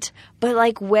rent. But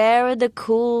like, where are the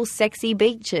cool, sexy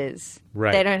beaches?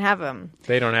 Right. They don't have them.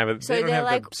 They don't have it. So they don't they're have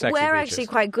like, the sexy we're beaches. actually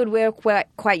quite good. We're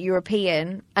quite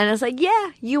European. And it's like, yeah,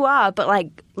 you are. But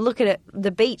like, look at it. The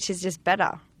beach is just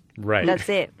better. Right. That's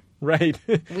it. Right.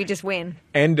 We just win.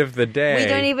 End of the day. We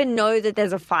don't even know that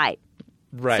there's a fight.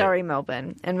 Right. Sorry,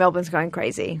 Melbourne. And Melbourne's going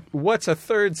crazy. What's a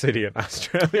third city in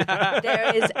Australia?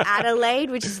 There is Adelaide,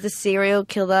 which is the serial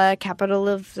killer capital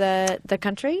of the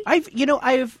country.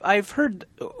 I've heard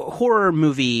horror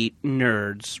movie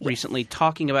nerds recently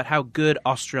talking about how good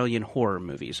Australian horror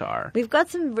movies are. We've got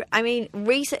some,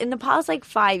 recent in the past like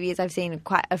 5 years, I've seen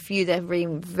quite a few that have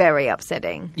been very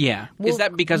upsetting. Yeah. Is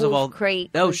that because of all... Wolf Creek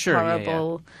Oh, was sure. Yeah, yeah.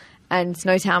 horrible, and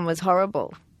Snowtown was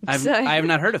horrible. I have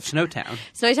not heard of Snowtown.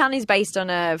 Snowtown is based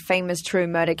on a famous true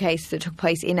murder case that took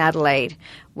place in Adelaide,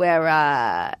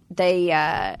 where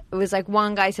it was like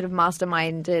one guy sort of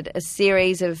masterminded a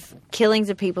series of killings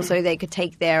of people so they could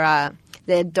take their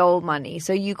dole money.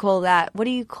 So you call that, what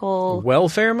do you call?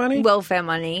 Welfare money? Welfare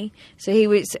money. So he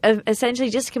was essentially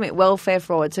just to commit welfare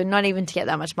fraud, so not even to get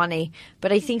that much money.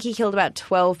 But I think he killed about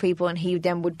 12 people, and he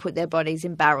then would put their bodies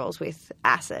in barrels with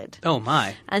acid. Oh,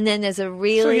 my. And then there's a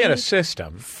really So he had a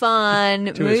system. fun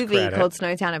his movie credit. called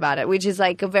Snowtown about it, which is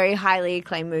like a very highly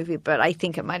acclaimed movie, but I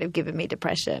think it might have given me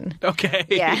depression. Okay.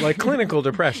 Yeah. Like clinical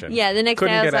depression. Yeah, the next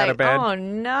Couldn't day I was get out like, of bed. oh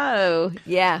no.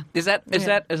 Yeah. Is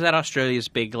that Australia's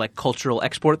big like cultural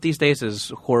export these days? Is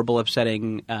horrible,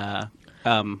 upsetting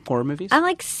horror movies? And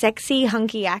like sexy,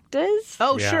 hunky actors.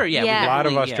 Oh, Yeah. sure, yeah. Yeah. we A lot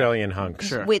of definitely- Australian hunks.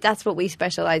 Sure. That's what we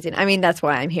specialize in. I mean, that's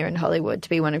why I'm here in Hollywood, to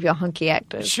be one of your hunky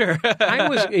actors. Sure. I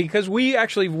was because we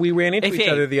ran into each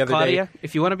other the other Claudia, day.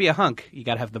 if you want to be a hunk, you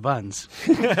got to have the buns.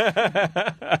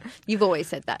 You've always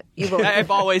said that. You've always.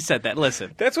 I've always said that.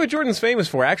 Listen. That's what Jordan's famous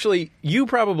for. Actually, you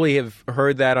probably have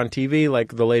heard that on TV.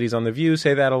 Like the ladies on The View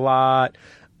say that a lot.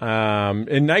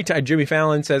 In nighttime, Jimmy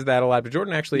Fallon says that a lot. But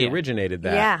Jordan actually originated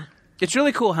that. Yeah. It's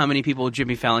really cool how many people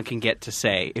Jimmy Fallon can get to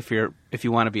say, if you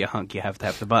want to be a hunk, you have to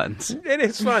have the buttons. It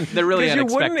is fun. They're really because you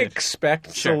wouldn't unexpected.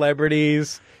 expect Sure.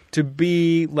 celebrities to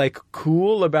be like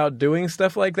cool about doing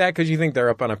stuff like that because you think they're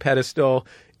up on a pedestal.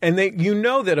 And you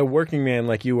know that a working man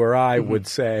like you or I would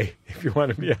say, if you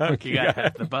want to be a hunk, You got to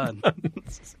have the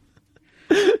buns.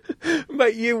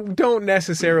 But you don't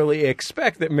necessarily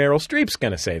expect that Meryl Streep's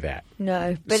going to say that.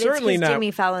 No, but Certainly it's not. because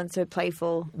Jimmy Fallon's so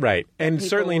playful. Right. And people-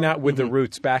 certainly not with the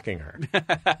Roots backing her.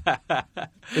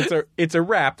 It's a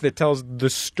rap that tells the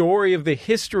story of the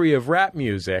history of rap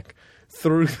music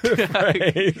through the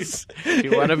phrase,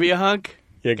 You want to be a hunk?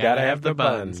 you got to have the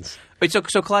buns. Wait, so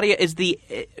Claudia, is the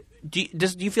Do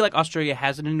you feel like Australia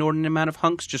has an inordinate amount of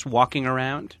hunks just walking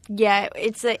around? Yeah,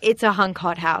 it's a hunk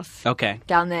hothouse Okay.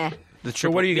 down there.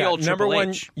 So what do you got? Number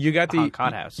one, you got the hunk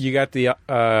hothouse. You got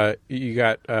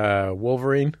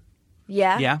Wolverine.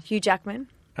 Yeah. Hugh Jackman.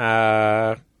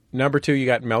 Number two, you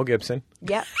got Mel Gibson.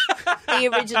 Yep. The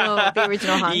original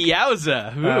hunk.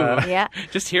 Yowza. Ooh. Yeah.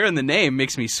 Just hearing the name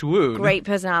makes me swoon. Great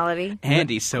personality.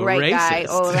 Andy's so Great racist. guy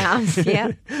all around.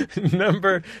 Yeah.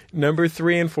 Number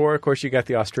 3 and 4, of course, you got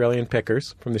the Australian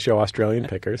Pickers from the show Australian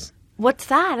Pickers. What's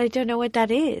that? I don't know what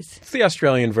that is. It's the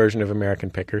Australian version of American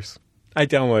Pickers. I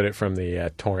downloaded it from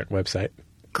the torrent website.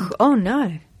 Oh,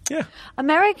 no. Yeah.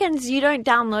 Americans, you don't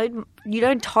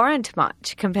torrent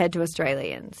much compared to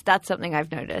Australians. That's something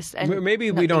I've noticed. And maybe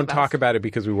we don't talk about it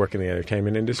because we work in the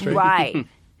entertainment industry. Right.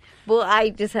 Well,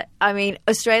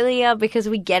 Australia, because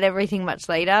we get everything much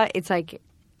later, it's like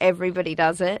everybody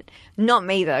does it. Not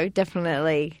me, though.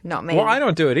 Definitely not me. Well, I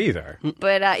don't do it either.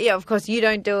 But, yeah, of course, you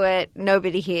don't do it.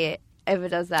 Nobody here ever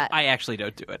does that. I actually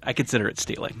don't do it. I consider it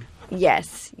stealing.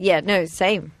 Yes. Yeah, no,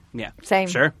 same. Yeah. Same.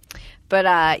 Sure. But,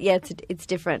 yeah, it's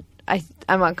different.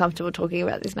 I'm uncomfortable talking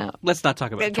about this now. Let's not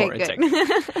talk about torrenting.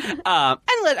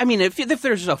 Good. If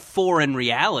there's a foreign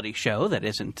reality show that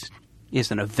isn't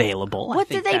available, What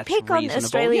do they pick on the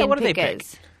Australian what do they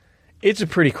Pickers? pick? It's a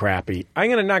pretty crappy.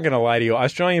 not gonna lie to you.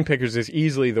 Australian Pickers is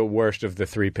easily the worst of the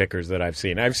 3 pickers that I've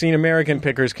seen. I've seen American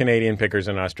Pickers, Canadian Pickers,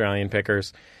 and Australian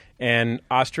Pickers, and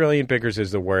Australian Pickers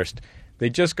is the worst. They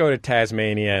just go to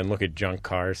Tasmania and look at junk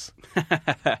cars.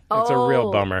 It's a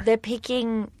real bummer. They're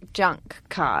picking junk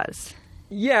cars.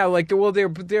 Yeah,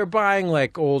 they're buying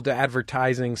like old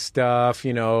advertising stuff,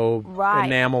 Right.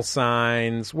 enamel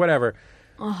signs, whatever.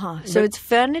 So it's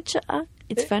furniture.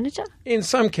 It's furniture. In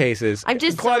some cases, I'm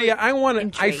just Claudia. so I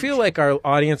intrigued. feel like our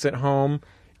audience at home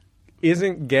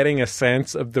isn't getting a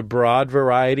sense of the broad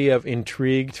variety of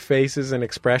intrigued faces and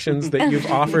expressions that you've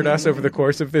offered us over the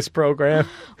course of this program.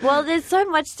 Well, there's so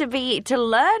much to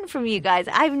learn from you guys.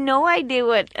 I have no idea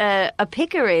what a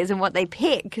picker is and what they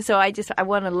pick, so I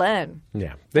want to learn.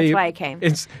 Yeah, That's why I came.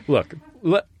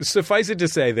 Suffice it to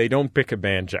say, they don't pick a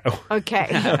banjo.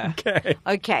 Okay.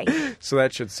 Okay. So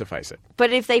that should suffice it.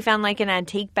 But if they found like an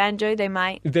antique banjo, they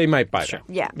might. They might buy that.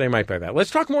 Yeah. They might buy that. Let's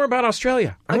talk more about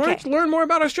Australia. I want to learn more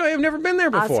about Australia. I've never been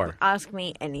there before. Ask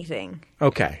me anything.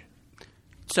 Okay.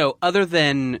 So other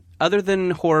than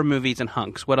horror movies and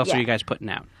hunks, what else are you guys putting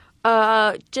out?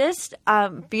 Just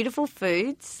beautiful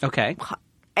foods. Okay.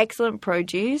 Excellent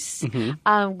produce,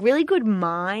 really good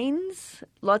mines,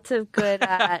 lots of good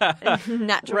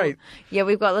natural. Right. Yeah,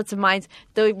 we've got lots of mines.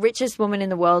 The richest woman in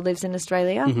the world lives in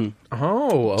Australia.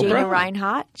 Oh, Gina Oprah?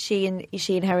 Reinhardt. She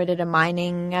inherited a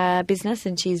mining business,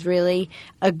 and she's really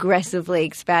aggressively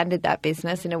expanded that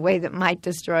business in a way that might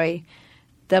destroy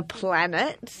the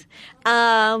planet.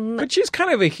 But she's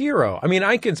kind of a hero. I mean,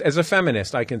 as a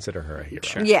feminist, I consider her a hero.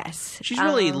 Sure. Yes, She's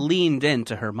really leaned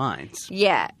into her mines.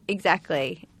 Yeah,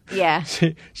 exactly. Yeah.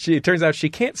 It turns out she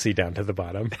can't see down to the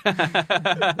bottom.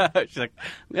 She's like,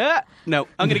 no,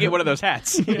 I'm going to get one of those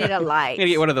hats. You need a light. I'm going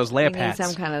to get one of those lamp You need hats.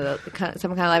 some kind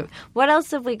of light. What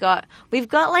else have we got? We've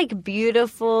got like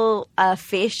beautiful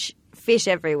fish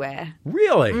everywhere.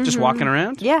 Really? Just walking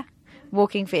around? Yeah,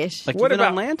 walking fish. Like What even about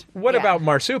on land? What Yeah. about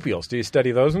marsupials? Do you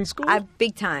study those in school?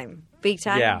 Big time.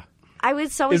 Yeah. I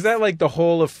was so. Is that like the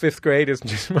whole of 5th grade is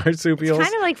just marsupials?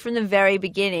 Kind of like from the very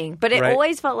beginning, but it Right.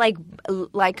 always felt like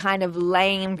kind of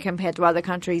lame compared to other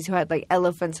countries who had like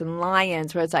elephants and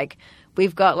lions, where it's like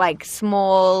we've got like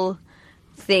small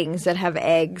things that have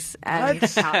eggs and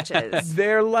pouches.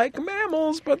 They're like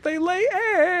mammals, but they lay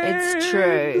eggs. It's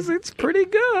true. It's pretty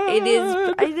good.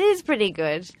 It is pretty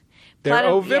good. They're Part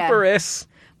of- oviparous.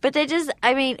 But they're just,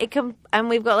 and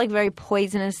we've got like very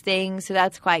poisonous things, so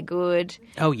that's quite good.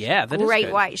 Oh yeah, that is Great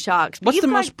good. white sharks. But What's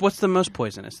the most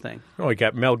poisonous thing? Oh, we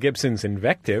got Mel Gibson's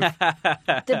invective.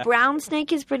 The brown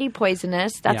snake is pretty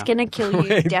poisonous. That's Yeah. going to kill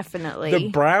you, definitely. The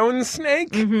brown snake?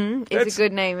 It's a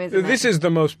good name, isn't it? This is the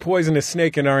most poisonous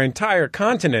snake in our entire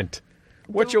continent.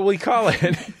 What shall we call it?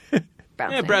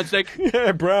 brown Yeah, snake. brown steak.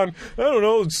 Yeah, brown. I don't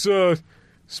know.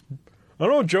 I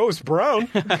don't know, Joe. It's brown.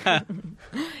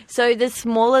 So the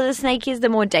smaller the snake is, the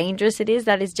more dangerous it is.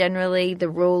 That is generally the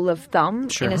rule of thumb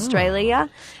in Australia.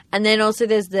 And then also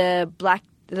there's the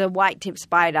white-tip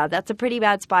spider. That's a pretty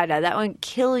bad spider. That won't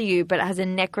kill you, but it has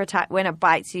when it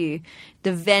bites you,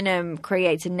 the venom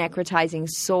creates a necrotizing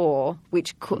sore,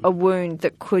 a wound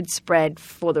that could spread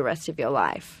for the rest of your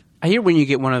life. I hear when you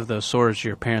get one of those sores,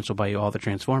 your parents will buy you all the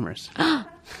Transformers.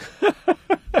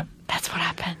 That's what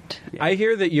happened. I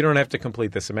hear that you don't have to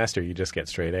complete the semester. You just get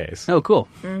straight A's. Oh, cool.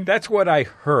 That's what I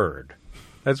heard.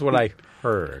 That's what I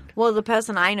heard. Well, the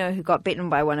person I know who got bitten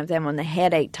by one of them on the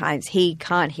head 8 times, he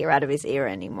can't hear out of his ear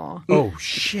anymore. Oh,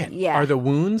 shit. Yeah. Are the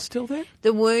wounds still there?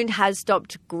 The wound has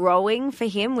stopped growing for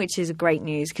him, which is great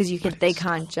news because they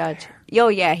can't judge. Oh,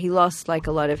 yeah, he lost like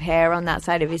a lot of hair on that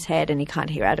side of his head and he can't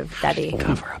hear out of that ear.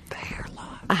 Cover up the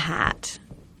hairline. A hat.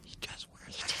 He just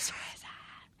wears a hat.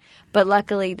 But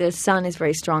luckily the sun is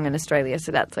very strong in Australia,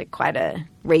 so that's like quite a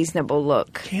reasonable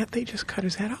look. Can't they just cut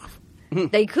his head off?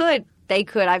 They could. They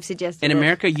could. I've suggested In it.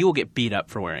 America, you will get beat up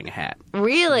for wearing a hat.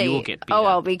 Really? You will get beat Oh, up.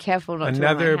 I'll be careful not to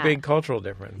Another wear my hat. big cultural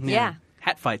difference. Yeah.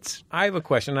 Hat fights. I have a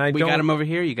question. We got them over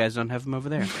here. You guys don't have them over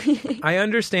there. I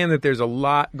understand that there's a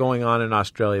lot going on in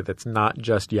Australia that's not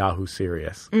just Yahoo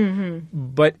Serious. Mm-hmm.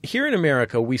 But here in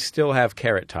America, we still have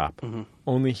Carrot Top. Mm-hmm.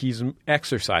 Only he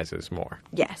exercises more.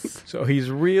 Yes. So he's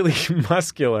really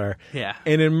muscular. Yeah.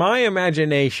 And in my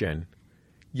imagination,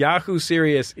 Yahoo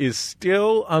Serious is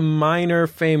still a minor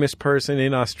famous person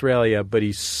in Australia, but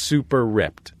he's super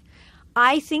ripped.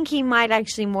 I think he might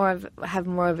actually have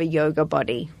more of a yoga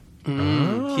body.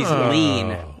 He's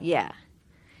lean. Yeah.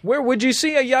 Where would you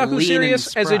see a Yahoo Lean Serious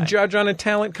and as a spry. judge on a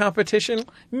talent competition?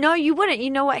 No, you wouldn't.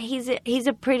 You know what? He's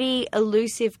a pretty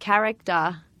elusive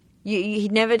character. He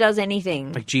never does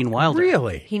anything. Like Gene Wilder.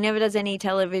 Really? He never does any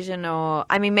television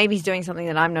maybe he's doing something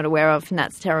that I'm not aware of, and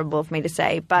that's terrible for me to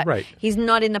say. But Right. He's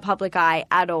not in the public eye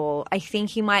at all. I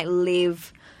think he might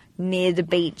live near the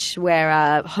beach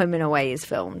where Home and Away is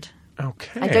filmed.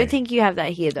 Okay. I don't think you have that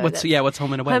here, though. What's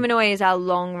Home and Away? Home and Away is our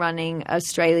long-running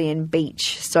Australian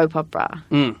beach soap opera.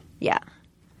 Yeah.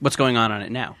 What's going on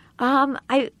it now?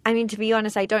 I mean, to be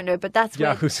honest, I don't know, but that's where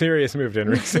Yahoo Serious moved in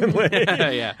recently.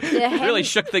 Yeah. Really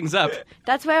shook things up.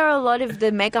 that's where a lot of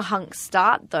the mega hunks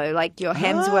start, though. Like your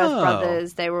Hemsworth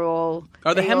brothers, they were all.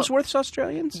 Are the they all- Hemsworths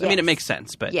Australians? I mean, it makes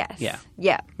sense, but Yes.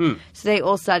 yeah. So they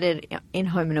all started in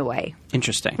Home and Away.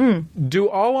 Interesting. Do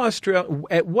all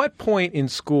at what point in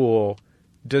school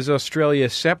does Australia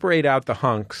separate out the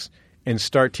hunks and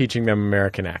start teaching them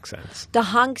American accents? The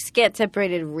hunks get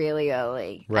separated really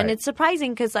early. Right. And it's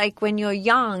surprising because, like, when you're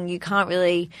young, you can't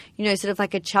really, sort of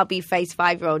like a chubby-faced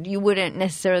 5-year-old, you wouldn't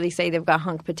necessarily say they've got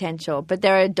hunk potential. But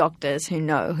there are doctors who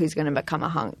know who's going to become a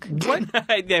hunk.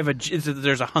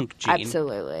 There's a hunk gene.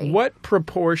 Absolutely. What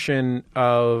proportion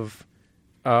of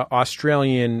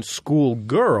Australian school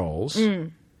girls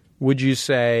would you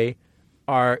say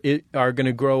are going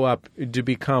to grow up to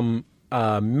become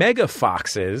mega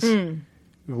foxes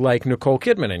like Nicole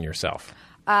Kidman and yourself?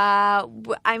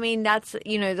 I mean, that's,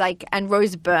 and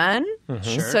Rose Byrne.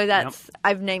 Sure. So that's,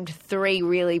 I've named 3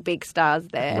 really big stars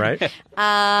there. Right?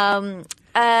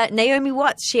 Naomi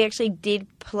Watts, she actually did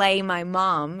play my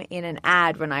mom in an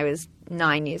ad when I was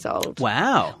 9 years old.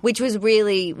 Wow. Which was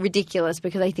really ridiculous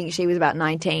because I think she was about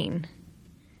 19.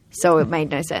 So it made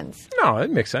no sense. No, that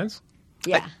makes sense.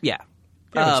 Yeah. Yeah.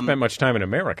 You haven't spent much time in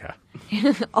America.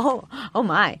 Oh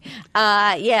my.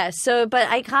 Yeah. So, but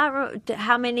I can't remember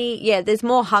how many. Yeah, there's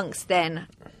more hunks than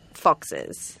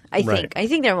foxes. I Right. think. I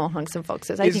think there are more hunks than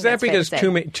foxes. I Is think that that's fair to because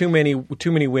say.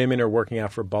 too many women are working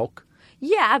out for bulk?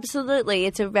 Yeah, absolutely.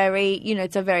 It's a very,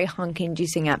 it's a very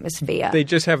hunk-inducing atmosphere. They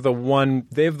just have the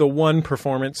one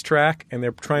performance track, and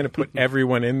they're trying to put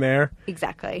everyone in there.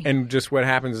 Exactly. And just what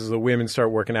happens is the women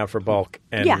start working out for bulk.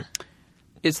 And Yeah.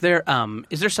 Is there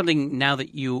something now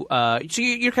that you so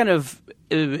you're kind of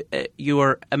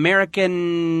you're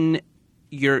American,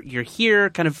 you're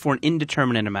here kind of for an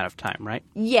indeterminate amount of time, right?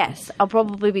 Yes, I'll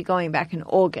probably be going back in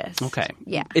August. Okay.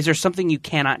 Yeah. Is there something you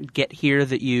cannot get here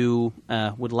that you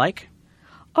would like?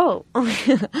 Oh.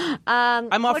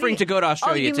 I'm offering to go to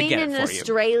Australia you to mean get it an for you.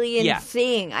 Australian Yeah.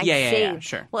 thing? I Yeah, see. yeah,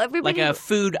 sure. Well, everybody like a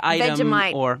food item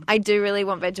Vegemite. or I do really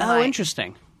want Vegemite. oh,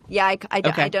 interesting. Yeah, Okay.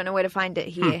 I don't know where to find it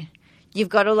here. You've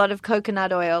got a lot of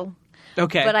coconut oil,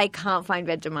 Okay, but I can't find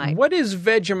Vegemite. what is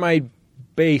Vegemite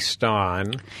based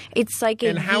on, It's like a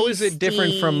and how is it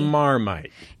different from yeasty-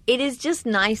 Marmite? It is just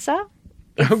nicer.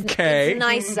 Okay. It's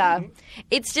nicer.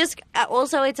 It's just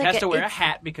also it's it like has to wear a it's-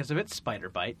 hat because of its spider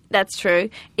bite. That's true.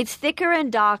 It's thicker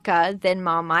and darker than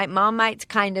Marmite. Marmite's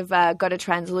kind of got a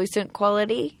translucent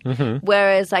quality,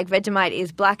 whereas like Vegemite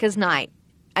is black as night,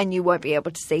 and you won't be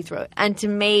able to see through it. And to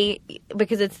me,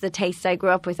 because it's the taste I grew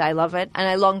up with, I love it, and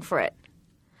I long for it.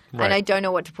 Right. And I don't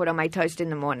know what to put on my toast in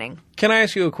the morning. Can I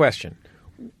ask you a question?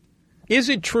 Is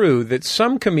it true that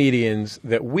some comedians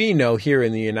that we know here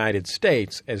in the United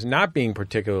States as not being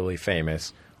particularly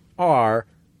famous are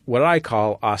what I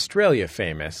call Australia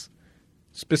famous?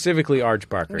 Specifically Arj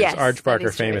Barker. Yes, Is Arj Barker that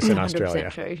is true. famous in 100%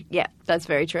 Australia? True. Yeah, that's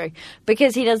very true.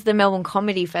 Because he does the Melbourne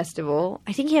Comedy Festival.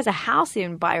 I think he has a house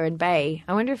in Byron Bay.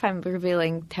 I wonder if I'm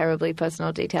revealing terribly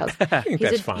personal details. I think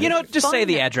that's fine. You know, just say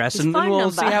the address and then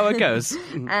we'll see how it goes.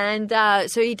 And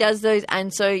so he does those,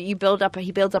 and so he builds up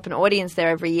an audience there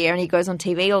every year, and he goes on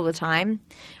TV all the time.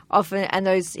 Often, and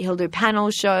he'll do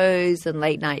panel shows and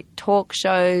late night talk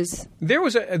shows. There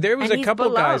was a couple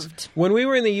guys when we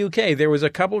were in the UK. There was a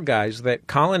couple guys that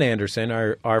Colin Anderson,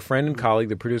 our friend and colleague,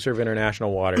 the producer of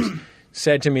International Waters,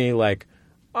 said to me like,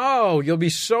 "Oh, you'll be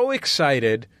so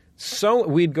excited." So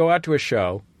we'd go out to a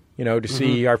show, to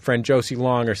see our friend Josie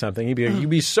Long or something. He'd be like, "You'd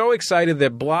be so excited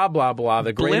that blah blah blah,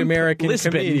 the great American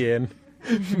comedian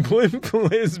Blimp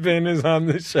Lisbon is on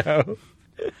the show."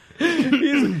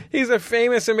 He's a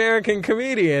famous American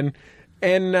comedian,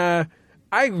 and I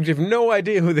have no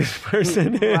idea who this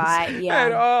person is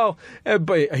at all.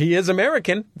 But he is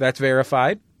American. That's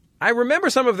verified. I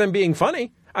remember some of them being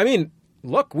funny. I mean,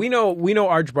 look, we know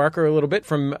Arj Barker a little bit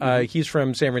from he's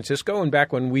from San Francisco, and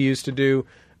back when we used to do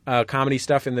comedy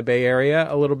stuff in the Bay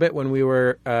Area a little bit when we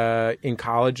were in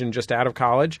college and just out of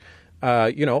college.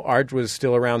 Arj was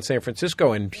still around San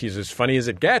Francisco, and he's as funny as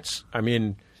it gets. I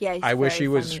mean. Yeah, I wish he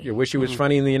was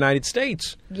funny in the United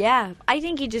States. Yeah, I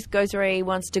think he just goes where he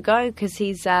wants to go because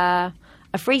he's a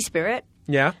free spirit.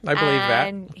 Yeah, I believe that.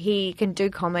 And he can do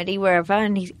comedy wherever.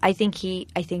 And I think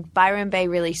Byron Bay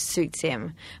really suits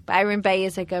him. Byron Bay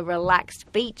is like a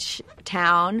relaxed beach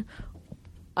town.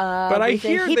 But I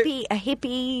hear a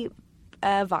hippie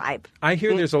vibe. I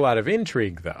hear there's a lot of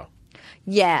intrigue, though.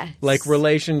 Yeah. Like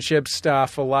relationship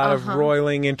stuff, a lot of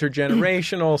roiling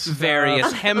intergenerational stuff.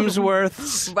 Various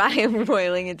Hemsworths. Ryan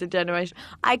roiling intergenerational.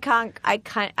 I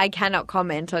cannot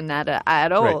comment on that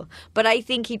at all. Right. But I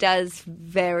think he does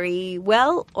very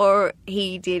well, or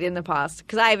he did in the past,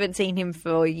 because I haven't seen him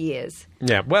for years.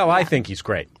 Yeah, well, I think he's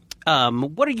great.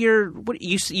 What are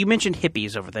you mentioned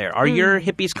hippies over there. Are your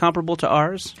hippies comparable to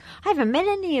ours? I haven't met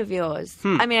any of yours.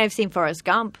 I mean, I've seen Forrest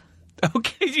Gump.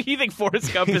 Okay, do you think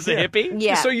Forrest Gump is a hippie?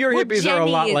 Yeah. So your hippies are a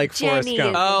lot like Forrest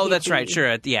Gump. Oh, that's right.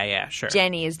 Sure. Yeah, sure.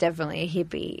 Jenny is definitely a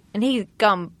hippie. And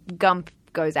Gump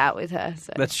goes out with her.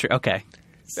 So. That's true. Okay.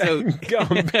 So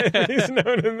Gump is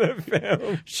known in the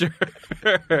film. Sure.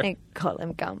 They call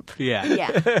him Gump. Yeah.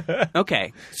 Yeah.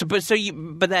 Okay. But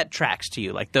that tracks to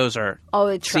you. Like those are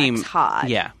it tracks hard.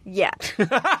 Yeah. Yeah.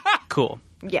 Cool.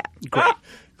 Yeah. Great.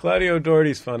 Claudia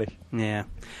O'Doherty's funny. Yeah.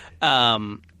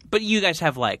 But you guys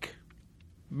have like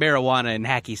marijuana and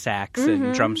hacky sacks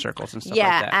and drum circles and stuff like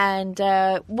that. Yeah,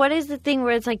 and what is the thing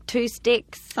where it's like 2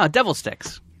 sticks? Oh, devil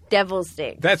sticks. Devil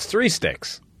sticks. That's 3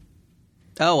 sticks.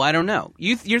 Oh, I don't know.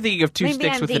 You're thinking of 2 Maybe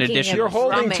sticks I'm with an thinking addition. You're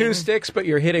holding drumming. 2 sticks, but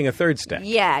you're hitting a 3rd stick.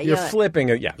 Yeah. You're flipping.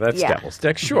 That's devil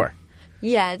stick. Sure.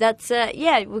 Yeah, that's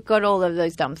we've got all of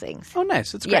those dumb things. Oh,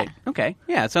 nice. That's great. Yeah. Okay.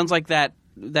 Yeah, it sounds like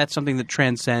that's something that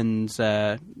transcends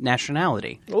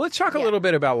nationality. Well, let's talk a little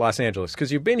bit about Los Angeles,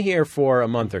 because you've been here for a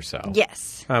month or so.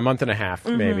 Yes. A month and a half,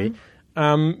 maybe.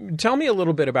 Tell me a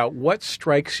little bit about what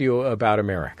strikes you about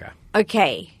America.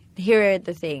 Okay, here are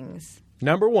the things.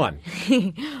 Number 1.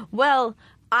 Well,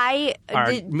 Our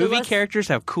movie characters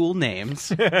have cool names.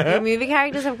 The movie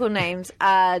characters have cool names.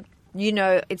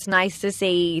 It's nice to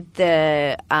see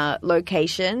the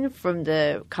location from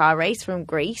the car race from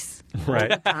Greece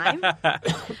Right. all the time.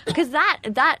 Because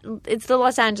that it's the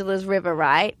Los Angeles River,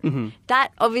 right? Mm-hmm.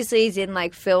 That obviously is in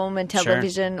like film and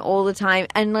television all the time,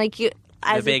 and like you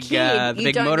as the big, a kid, the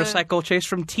big motorcycle chase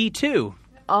from T2.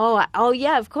 Oh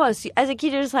yeah, of course. As a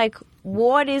kid, you're just like,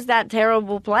 what is that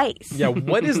terrible place? Yeah,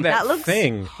 what is that, that looks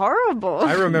thing? Horrible.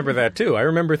 I remember that too. I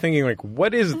remember thinking like,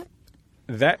 what is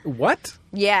that? What?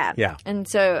 Yeah. Yeah. And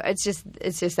so it's just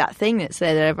that thing that's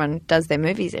there that everyone does their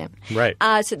movies in. Right.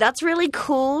 So that's really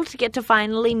cool to get to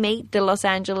finally meet the Los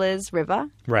Angeles River.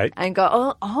 Right. And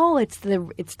go, oh, it's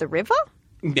the river?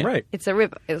 Yeah. Right. It's a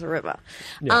river. It's a river.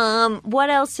 Yeah. What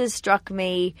else has struck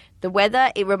me? The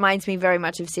weather. It reminds me very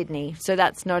much of Sydney, so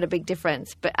that's not a big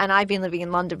difference. And I've been living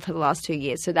in London for the last 2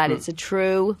 years, so that is a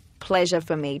true pleasure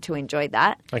for me to enjoy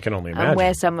that. I can only imagine. And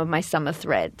wear some of my summer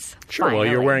threads. Sure. Finally.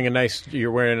 Well, you're wearing a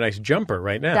nice jumper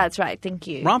right now. That's right. Thank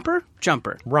you. Romper?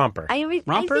 Jumper. Romper. I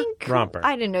think Romper.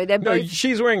 I don't know. They're No, both.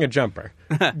 she's wearing a jumper,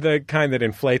 the kind that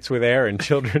inflates with air and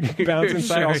children bounce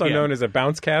inside, Sure, also yeah. known as a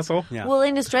bounce castle. Yeah. Well,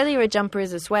 in Australia, a jumper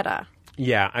is a sweater.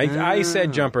 Yeah, I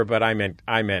said jumper, but I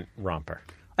meant romper.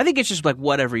 I think it's just like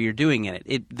whatever you're doing in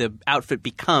it. The outfit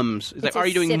becomes. Like, It's a are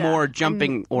you doing sitter. more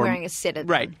jumping I'm or wearing a sitter?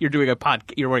 Right. You're doing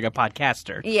You're wearing a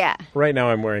podcaster. Yeah. Right now,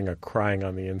 I'm wearing a crying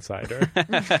on the insider.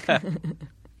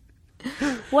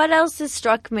 What else has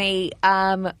struck me?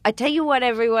 I tell you what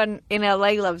everyone in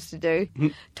LA loves to do.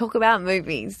 Talk about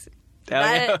movies.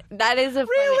 That is a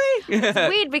Really? It's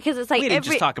weird because it's like We didn't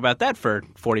just talk about that for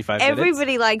 45 minutes.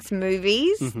 everybody likes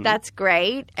movies. That's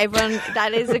great.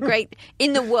 That is a great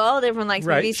in the world. Everyone likes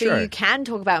Right, movies, sure. so you can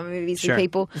talk about movies Sure. with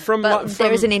people. From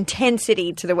there is an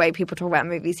intensity to the way people talk about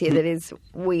movies here that is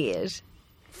weird.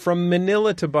 From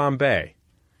Manila to Bombay,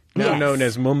 now Yes. known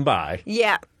as Mumbai,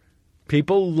 Yeah,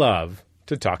 people love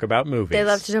to talk about movies. they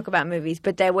love to talk about movies,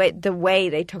 but the way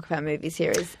they talk about movies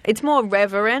here is it's more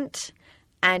reverent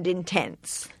and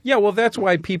intense. Yeah, well, that's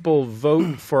why people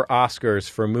vote for Oscars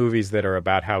for movies that are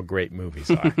about how great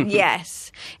movies are.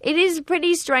 Yes. It is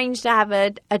pretty strange to have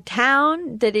a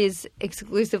town that is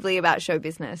exclusively about show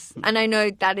business. And I know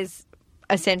that is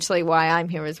essentially why I'm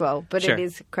here as well, but Sure. it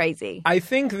is crazy. I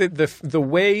think that the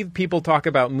way people talk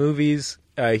about movies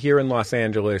here in Los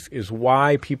Angeles is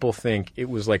why people think it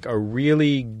was like a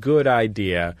really good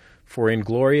idea for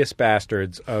Inglourious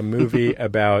Bastards, a movie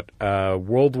about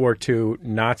World War II,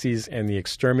 Nazis, and the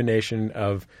extermination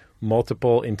of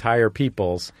multiple entire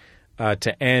peoples,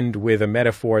 to end with a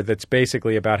metaphor that's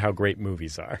basically about how great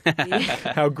movies are,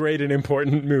 how great and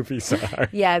important movies are.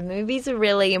 Yeah, movies are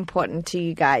really important to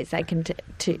you guys. I can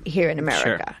to here in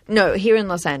America. No, here in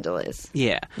Los Angeles.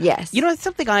 Yeah. Yes. You know,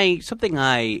 something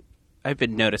I've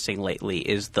been noticing lately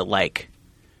is the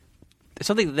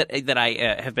something that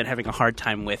I have been having a hard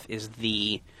time with is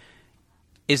the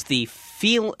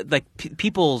feel like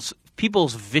people's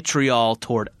vitriol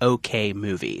toward okay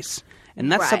movies. And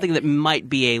that's Right. something that might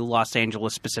be a Los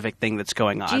Angeles specific thing that's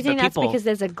going on. Do you think But that's because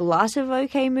there's a glut of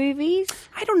okay movies?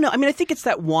 I don't know. I mean, I think it's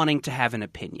that wanting to have an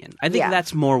opinion. I think Yeah.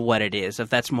 that's more what it is. If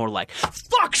that's more like,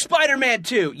 fuck Spider-Man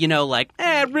 2. You know, like,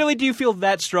 really, do you feel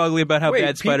that strongly about how Wait,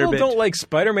 bad people Spider-Man don't like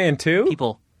Spider-Man 2?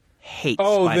 People hate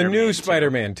Oh, Spider-Man the new 2.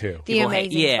 Spider-Man 2. The People hate-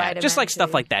 Amazing yeah, Spider-Man just like stuff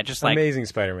 2. like that. Just like Amazing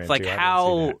Spider-Man 2. like I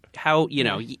haven't how seen you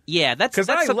know, yeah, that's because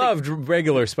I something- loved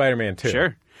regular Spider-Man 2.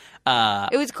 Sure.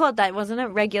 It was called that, wasn't it?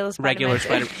 Regular Spider-Man. Regular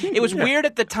Spider-Man. It was weird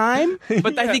at the time,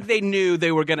 but I think they knew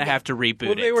they were going to have to reboot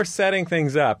Well, it. they were setting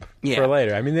things up Yeah. for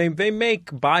later. I mean, they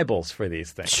make Bibles for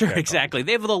these things. Sure, exactly.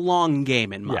 They have the long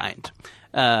game in mind.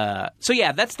 So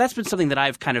yeah, that's been something that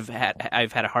I've kind of had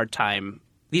a hard time.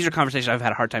 These are conversations I've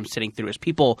had a hard time sitting through. Is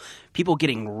people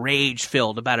getting rage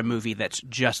filled about a movie that's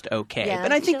just okay. Yeah,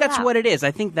 and I think chill that's out. what it is. I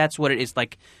think that's what it is.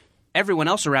 Like everyone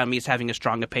else around me is having a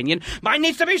strong opinion. Mine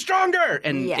needs to be stronger,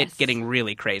 and Yes. it's getting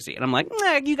really crazy. And I'm like,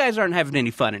 you guys aren't having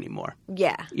any fun anymore.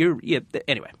 Yeah.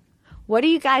 Anyway, What do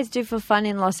you guys do for fun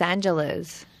in Los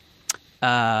Angeles?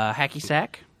 hacky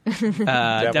sack,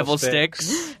 devil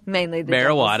sticks. Mainly the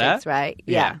Marijuana. devil sticks, right?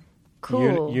 Yeah.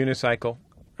 Cool. Unicycle.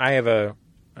 I have a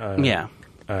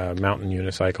mountain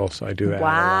unicycle, so I do that a lot.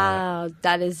 Wow,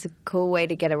 that is a cool way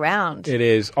to get around. It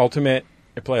is ultimate.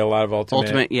 I play a lot of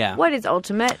Ultimate, yeah. What is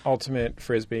ultimate? Ultimate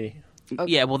frisbee.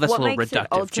 Yeah, well, that's What a little makes it reductive,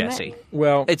 ultimate? Jesse.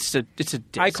 Well, It's a disc.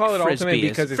 I call it Frisbee ultimate is-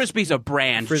 because it's- Frisbee's a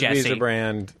brand, frisbee's Jesse. a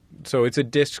brand, so it's a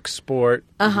disc sport.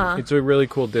 It's a really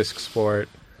cool disc sport.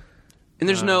 And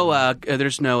there's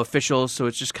no officials, so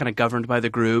it's just kind of governed by the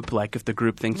group. Like if the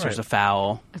group thinks there's Right. a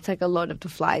foul, It's like a Lord of the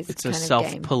Flies it's kind a of game.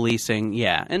 self-policing.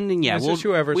 Yeah, and then It's just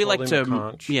whoever's we like holding to the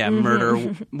conch.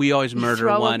 murder. We always murder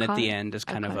Throw a one at conch- the end as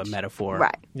kind of a conch. metaphor.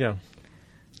 Right. Yeah.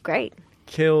 Great.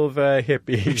 Kill the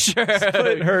hippie.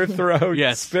 Split her throat.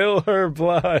 Yes. Spill her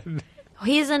blood.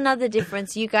 Here's another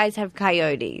difference. You guys have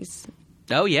coyotes.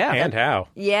 Oh yeah. And how?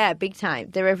 Yeah, big time.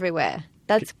 They're everywhere.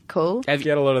 That's cool. Have you-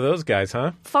 Get a load of those guys,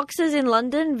 huh? Foxes in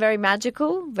London, very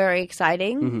magical, very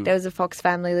exciting. There was a fox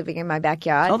family living in my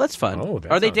backyard. oh, that's fun. Oh,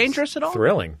 that Are they sounds dangerous at all?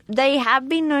 Thrilling. They have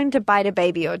been known to bite a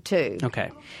baby or two. Okay.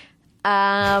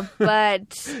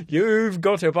 But You've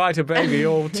got to bite a baby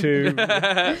or two.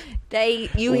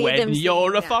 you hear them When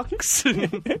you're a singing fox.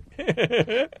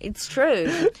 that. It's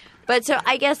true. But so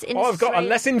I guess in I've got a Australia,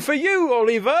 lesson for you,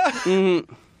 Oliver.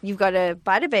 you've got to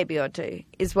bite a baby or two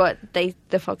is what the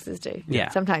foxes do. Yeah.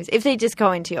 Sometimes if they just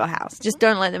go into your house, just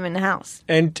don't let them in the house.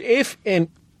 And if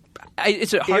It's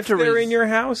hard if to they're res- in your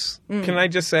house, can I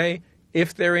just say,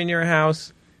 if they're in your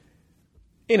house,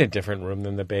 in a different room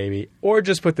than the baby, or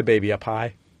just put the baby up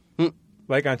high,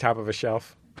 like on top of a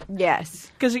shelf. Yes.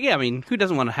 Because yeah, I mean, who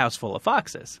doesn't want a house full of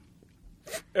foxes?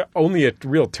 Only a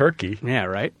real turkey, Yeah,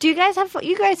 right. Do you guys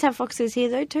have foxes here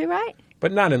though too, right?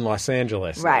 but not in Los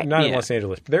Angeles. Right. Not in Yeah. Los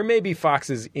Angeles. There may be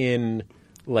foxes in,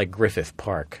 like, Griffith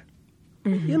Park.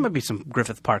 Yeah, there might be some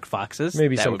Griffith Park foxes.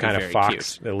 Maybe That some would be kind of very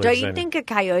fox cute. that lives Don't you in. think a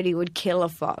coyote would kill a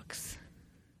fox?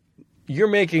 You're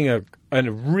making a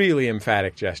really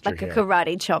emphatic gesture Like a here.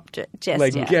 karate chop gesture.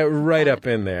 Like, get right up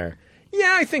in there.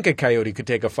 Yeah, I think a coyote could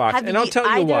take a fox, and I'll tell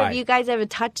you either why. Have you guys ever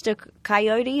touched a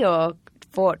coyote or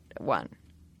fought one?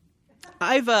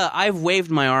 I've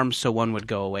waved my arms so one would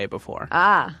go away before.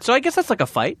 Ah. So I guess that's like a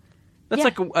fight. That's Yeah.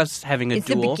 like us having a It's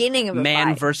the duel. beginning of a man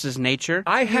fight. versus nature.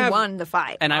 You won the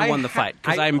fight. And I won the fight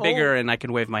because I I'm bigger own- and I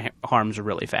can wave my arms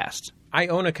really fast. I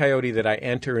own a coyote that I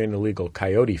enter in illegal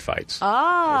coyote fights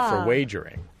Ah. for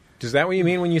wagering. Is that what you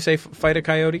mean when you say fight a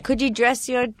coyote? Could you dress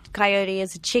your coyote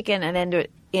as a chicken and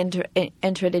enter it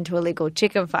into illegal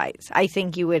chicken fights? I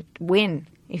think you would win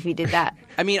if you did that.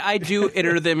 I mean, I do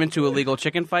enter them into illegal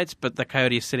chicken fights, but the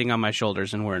coyote is sitting on my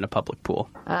shoulders and we're in a public pool.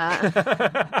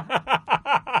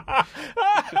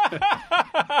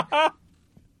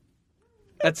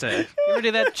 That's it. You ever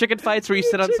do that? Chicken fights where you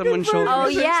sit on someone's shoulders? Oh,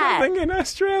 Was there yeah. something in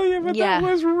Australia, but Yeah.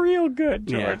 that was real good,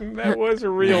 Jordan. That was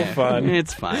real fun.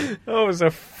 It's fine. That was a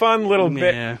fun little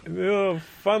bit. Yeah. Oh,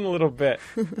 fun little bit.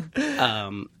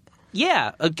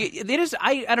 Yeah, it is.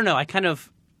 I don't know.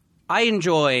 I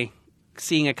enjoy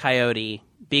seeing a coyote,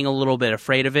 being a little bit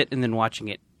afraid of it, and then watching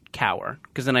it cower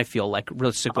because then I feel like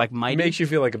really like mighty. Makes you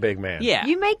feel like a big man. Yeah.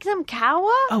 You make them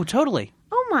cower? Oh, totally.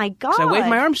 Oh, my God. 'Cause I wave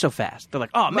my arms so fast. They're like,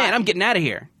 "Oh man, I'm getting out of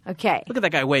here." Okay. Look at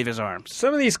that guy wave his arms.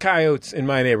 Some of these coyotes in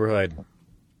my neighborhood,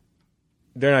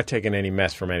 they're not taking any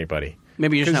mess from anybody.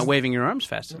 Maybe you're just not waving your arms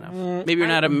fast enough. Maybe you're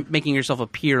not making yourself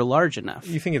appear large enough.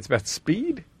 You think it's about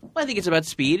speed? Well, I think it's about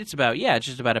speed. It's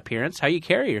just about appearance, how you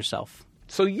carry yourself.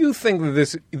 So you think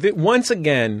that once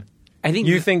again, I think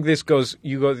think this goes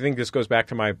back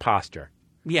to my posture.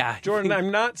 Yeah, Jordan,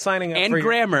 I'm not signing up and for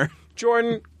grammar.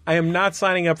 Jordan, I am not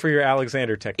signing up for your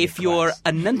Alexander technique. If your class.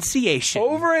 enunciation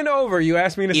Over and over, you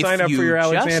asked me to sign up for your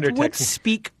Alexander if you would technique.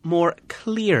 speak more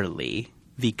clearly,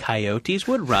 the coyotes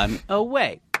would run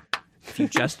away. If you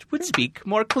just would speak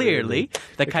more clearly,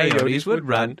 the coyotes would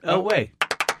run away.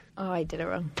 Oh, I did it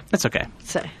wrong. That's okay.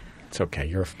 So, It's okay.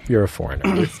 You're a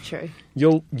foreigner. it's true.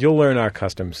 You'll learn our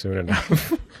customs soon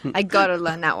enough. I got to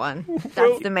learn that one.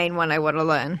 That's the main one I want to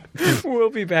learn. We'll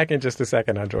be back in just a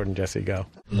second on Jordan Jesse Go.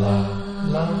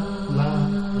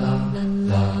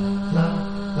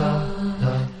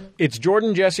 It's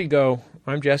Jordan Jesse Go.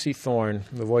 I'm Jesse Thorne,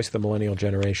 the voice of the millennial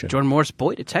generation. Jordan Morse,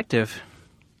 boy detective.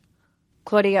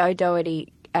 Claudia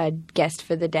O'Doherty, guest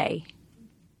for the day.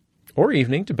 Or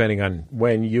evening, depending on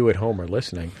when you at home are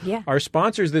listening. Yeah. Our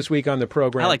sponsors this week on the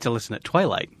program. I like to listen at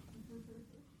twilight.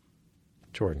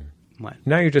 Jordan, What?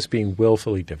 now you're just being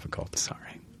willfully difficult.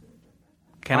 Sorry.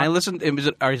 Can I listen?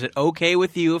 Is it okay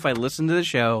with you if I listen to the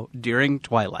show during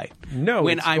twilight? No,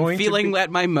 when it's I'm going to feeling be-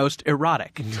 at my most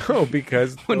erotic. No,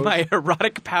 because When my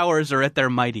erotic powers are at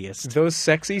their mightiest. those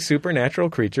sexy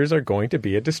supernatural creatures are going to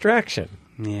be a distraction.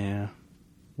 Yeah.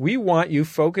 We want you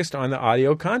focused on the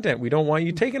audio content. We don't want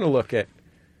you taking a look at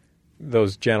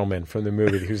those gentlemen from the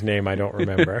movie whose name I don't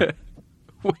remember.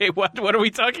 Wait, what? What are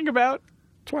we talking about?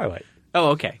 Twilight. Oh,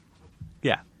 okay.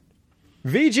 Yeah.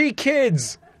 VG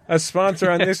Kids, a sponsor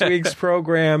on this week's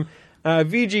program.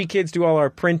 VG Kids do all our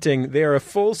printing. They are a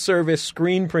full-service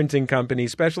screen printing company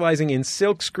specializing in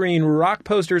silk screen, rock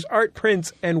posters, art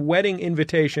prints, and wedding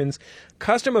invitations,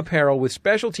 custom apparel with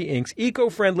specialty inks,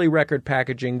 eco-friendly record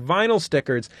packaging, vinyl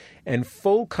stickers, and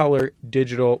full-color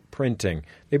digital printing.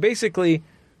 They basically,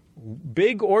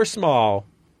 big or small,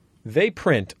 they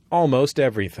print almost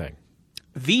everything.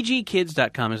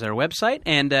 VGkids.com is their website,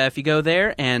 and if you go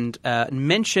there and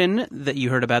mention that you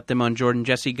heard about them on Jordan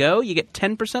Jesse Go, you get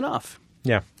 10% off.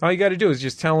 Yeah, all you got to do is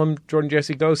just tell them Jordan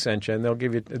Jesse Go sent you, and they'll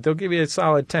give you a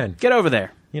solid 10. Get over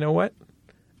there. You know what?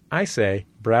 I say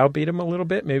browbeat them a little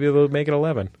bit. Maybe they'll make it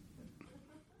 11.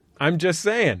 I'm just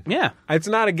saying. Yeah. It's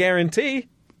not a guarantee.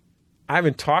 I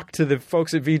haven't talked to the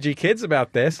folks at VG Kids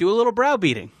about this, Do a little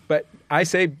browbeating. but I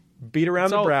say beat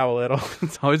around the brow a little.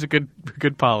 It's always a good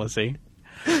policy.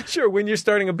 Sure, when you're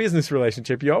starting a business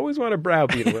relationship, you always want to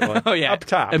browbeat a little Oh, yeah. up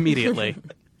top. Immediately.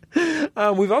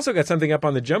 We've also got something up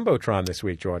on the Jumbotron this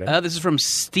week, Jordan. This is from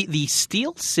the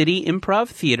Steel City Improv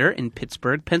Theater in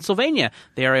Pittsburgh, Pennsylvania.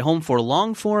 They are a home for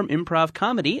long-form improv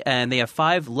comedy, and they have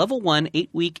 5 Level 1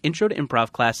 8-week Intro to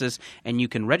Improv classes, and you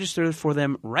can register for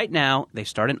them right now. They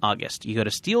start in August. You go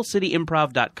to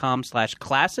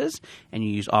steelcityimprov.com/classes, and you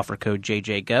use offer code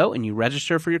JJGO, and you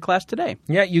register for your class today.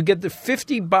 Yeah, you get the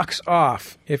 $50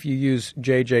 off if you use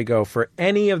JJGO for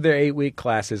any of their 8-week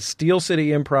classes. Steel City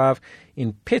Improv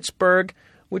in Pittsburgh,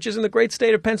 which is in the great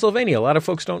state of Pennsylvania. A lot of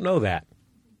folks don't know that.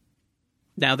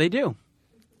 Now they do.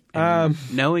 And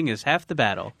knowing is half the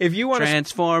battle. If you want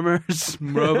Transformers,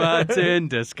 robots in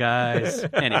disguise.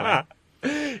 Anyway.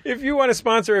 If you want to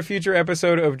sponsor a future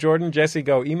episode of Jordan Jesse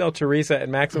Go, email Teresa at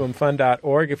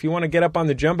MaximumFun.org. If you want to get up on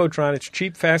the Jumbotron, it's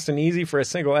cheap, fast, and easy for a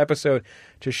single episode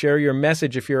to share your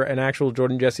message. If you're an actual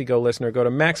Jordan Jesse Go listener, go to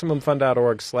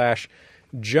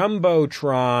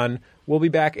MaximumFun.org/Jumbotron. We'll be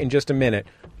back in just a minute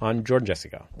on Jordan Jesse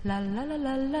Go. La la la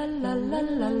la la la la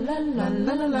la la.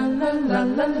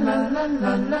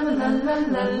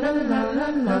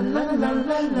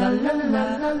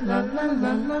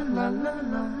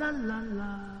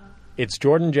 It's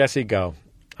Jordan Jesse Go.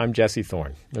 I'm Jesse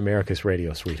Thorne, America's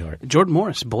radio sweetheart. Jordan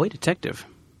Morris, boy detective.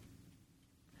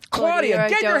 Claudia,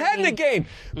 get your head in the game.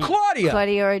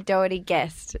 Claudia or a Doherty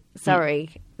guest. Sorry.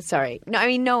 No, I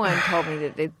mean, no one told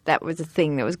me that was a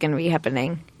thing that was going to be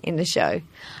happening in the show.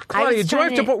 Claudia, do I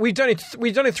have to? We've done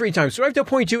it 3 times. Do I have to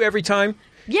appoint you every time?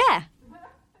 Yeah.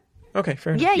 Okay,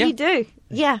 fair enough. Yeah, you do.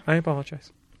 Yeah. I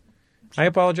apologize. I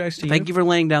apologize to you. Thank you for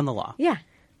laying down the law. Yeah.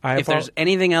 If there's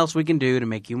anything else we can do to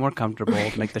make you more comfortable,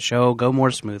 to make the show go more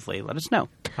smoothly, let us know.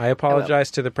 I apologize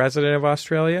to the president of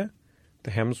Australia, the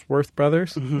Hemsworth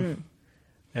brothers, and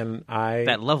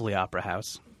that lovely opera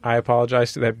house. I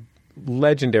apologize to that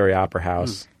legendary opera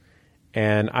house,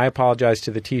 and I apologize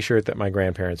to the T-shirt that my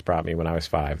grandparents brought me when I was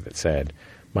 5 that said,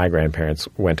 "My grandparents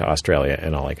went to Australia,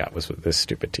 and all I got was this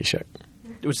stupid T-shirt."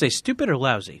 It would say stupid or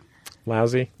lousy?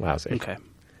 Lousy. Okay.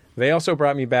 They also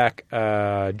brought me back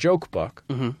a joke book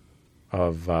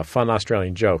of fun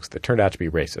Australian jokes that turned out to be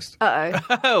racist.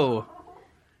 Oh.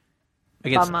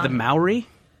 Against the Maori?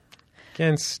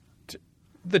 Against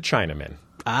the Chinamen.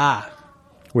 Ah.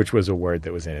 Which was a word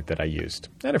that was in it that I used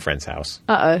at a friend's house.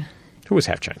 Uh-oh. Who was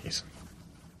half Chinese.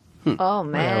 Oh,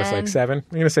 man. I was like 7. I'm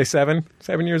going to say 7.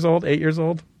 7 years old, 8 years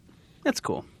old. That's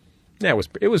cool. Yeah,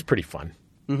 it was pretty fun.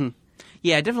 Mm-hmm.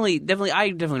 Yeah, definitely.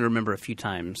 I definitely remember a few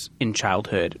times in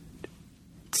childhood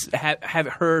have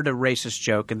heard a racist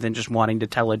joke and then just wanting to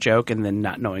tell a joke and then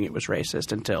not knowing it was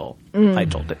racist until I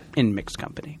told it in mixed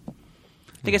company. I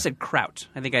think I said kraut.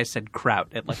 I think I said kraut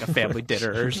at like a family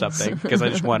dinner or something because I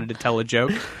just wanted to tell a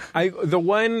joke.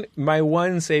 My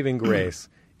one saving grace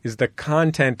is the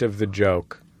content of the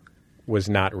joke was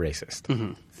not racist.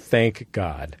 Mm-hmm. Thank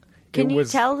God. Can you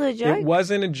tell the joke? It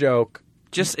wasn't a joke.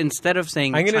 Just instead of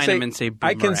saying Chinaman, say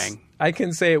boomerang. I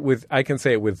can say it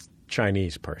with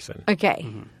Chinese person. Okay.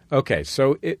 Mm-hmm. Okay.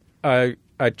 So a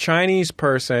Chinese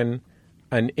person,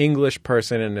 an English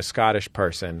person, and a Scottish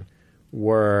person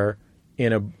were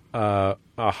in a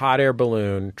hot air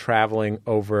balloon traveling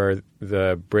over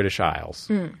the British Isles.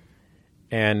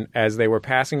 And as they were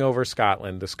passing over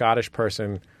Scotland, the Scottish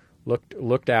person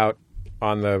looked out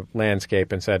on the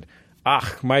landscape and said,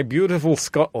 "Ah, my beautiful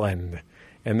Scotland."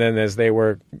 And then as they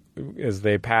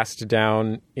passed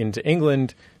down into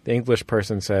England, the English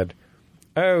person said,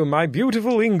 "Oh, my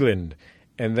beautiful England."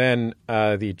 And then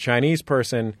the Chinese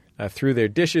person threw their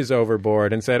dishes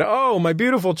overboard and said, "Oh, my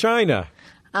beautiful China."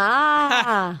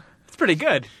 Ah. It's pretty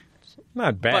good.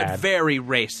 Not bad. But very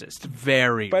racist.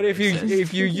 Very But racist.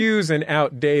 if you use an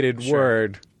outdated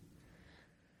word.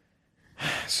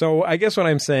 So I guess what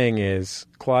I'm saying is,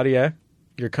 Claudia,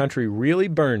 your country really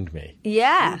burned me.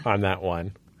 Yeah. On that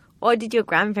one. Or did your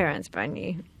grandparents burn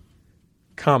you?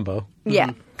 Combo.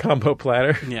 Yeah. Combo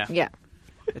platter. Yeah. Yeah.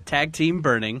 A tag team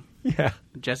burning. Yeah.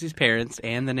 Jesse's parents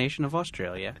and the nation of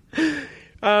Australia.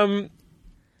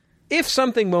 If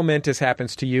something momentous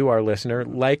happens to you, our listener,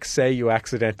 like, say, you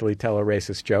accidentally tell a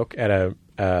racist joke at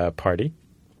a party,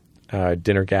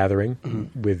 dinner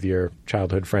gathering with your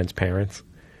childhood friend's parents,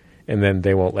 and then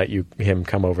they won't let him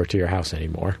come over to your house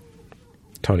anymore.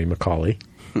 Tony McCauley.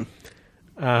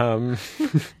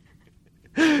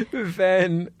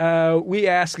 Then we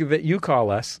ask that you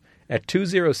call us at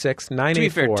 206-984. To be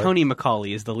fair, Tony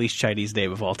McCauley is the least Chinese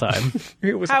name of all time.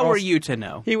 How are you to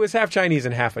know? He was half Chinese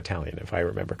and half Italian, if I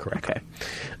remember correctly.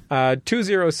 Okay.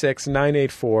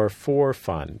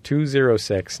 206-984-4FUN.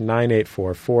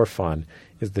 206-984-4FUN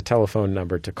is the telephone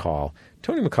number to call.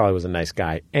 Tony McCauley was a nice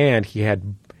guy, and he had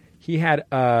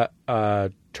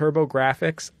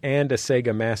TurboGrafx and a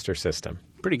Sega Master System.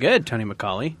 Pretty good, Tony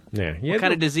McCauley. Yeah. What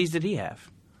kind of disease did he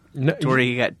have? No, to where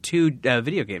he got 2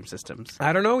 video game systems.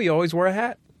 I don't know. He always wore a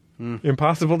hat.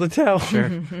 Impossible to tell.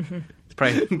 Sure. It's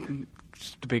probably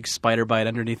just a big spider bite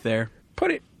underneath there.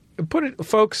 Put it,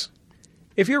 folks,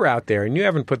 if you're out there and you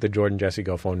haven't put the Jordan Jesse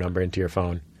Go phone number into your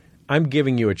phone, I'm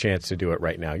giving you a chance to do it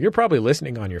right now. You're probably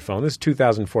listening on your phone. This is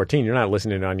 2014. You're not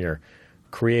listening on your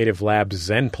Creative Labs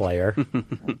Zen player.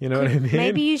 You know what I mean?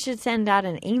 Maybe you should send out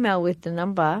an email with the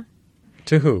number.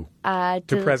 To who? to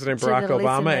President to Barack the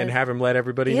Obama and listeners. have him let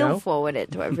everybody He'll know? forward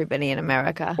it to everybody in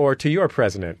America. Or to your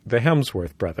president, the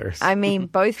Helmsworth brothers. I mean,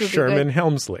 both would Sherman be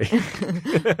Helmsley.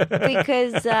 good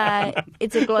because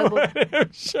it's a global.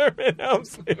 Sherman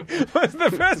Helmsley was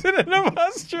the president of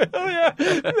Australia.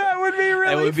 That would be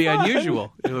really It would be fun.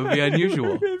 unusual. It would be unusual.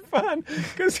 It would be fun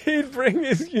because he'd bring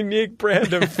his unique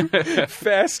brand of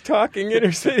fast-talking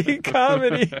inner-city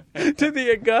comedy to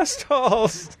the august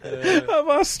halls of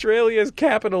Australia's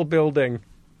Capitol building.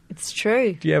 It's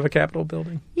true. Do you have a Capitol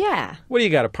building? Yeah. What do you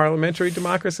got, a parliamentary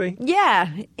democracy? Yeah.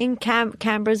 In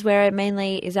Canberra's where it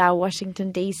mainly is our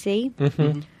Washington, D.C.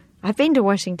 Mm-hmm. I've been to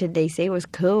Washington, D.C. It was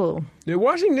cool. Yeah,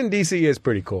 Washington, D.C. is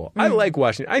pretty cool. I like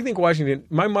Washington. I think Washington,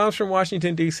 my mom's from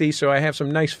Washington, D.C., so I have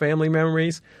some nice family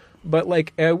memories. But,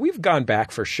 we've gone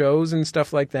back for shows and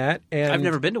stuff like that. And I've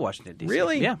never been to Washington, D.C.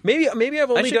 Really? Yeah. Maybe I've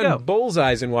only should done go.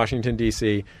 bullseyes in Washington,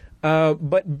 D.C.,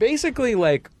 but basically,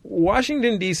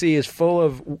 Washington, D.C. is full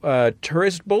of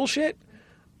tourist bullshit,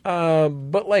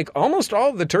 but, almost all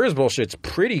of the tourist bullshit's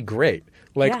pretty great.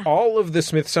 Yeah. All of the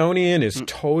Smithsonian is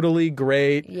totally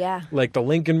great. Yeah. The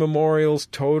Lincoln Memorial's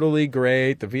totally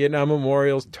great. The Vietnam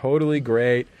Memorial's totally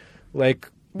great.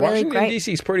 Washington, great.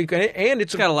 D.C. is pretty good. And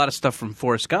It's got a lot of stuff from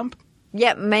Forrest Gump.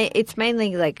 Yeah, it's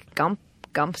mainly Gump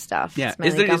stuff. Yeah. It's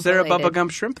mainly Is there a Bubba Gump-related.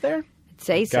 Gump shrimp there? I'd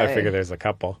say so. Gotta figure there's a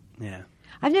couple. Yeah.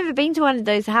 I've never been to one of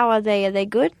those. How are they? Are they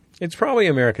good? It's probably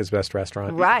America's best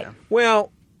restaurant. Right.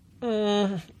 Well,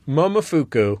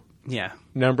 Momofuku, Yeah.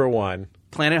 number 1.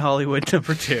 Planet Hollywood,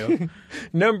 number 2.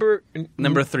 Number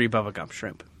 3, Bubba Gump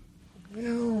shrimp.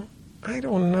 Well, I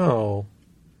don't know.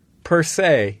 Per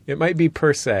se. It might be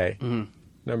per se. Mm-hmm.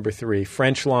 Number 3.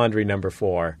 French Laundry, number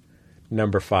 4.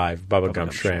 Number 5, Bubba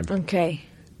Gump Shrimp. Okay.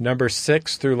 Number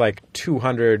 6 through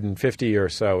 250 or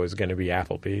so is going to be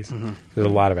Applebee's. Mm-hmm. There's a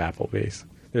lot of Applebee's.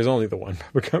 There's only the one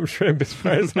Bubba Gump Shrimp as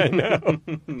far as I know.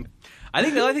 I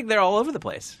think they're all over the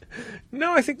place.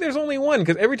 No, I think there's only one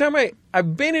because every time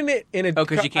I've been in it in a. Oh,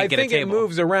 'cause you can't I get a think table. it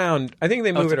moves around. I think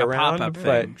they move it's it like a around, pop-up but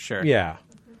thing, sure. yeah,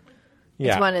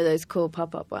 yeah. It's one of those cool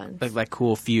pop-up ones. Like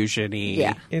cool fusion-y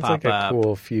Yeah. It's pop-up. like a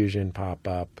cool fusion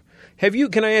pop-up.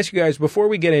 Can I ask you guys, before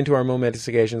we get into our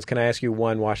momentifications, can I ask you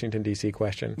one Washington, D.C.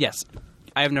 question? Yes.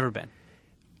 I have never been.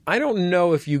 I don't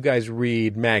know if you guys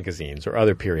read magazines or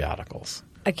other periodicals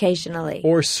Occasionally.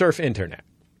 or surf internet,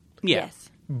 Yeah. Yes.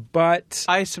 but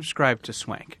I subscribe to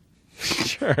Swank.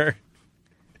 sure.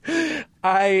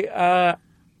 I've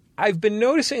been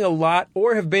noticing a lot,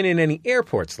 or have been in any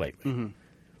airports lately. Mm-hmm.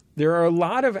 There are a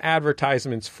lot of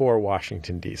advertisements for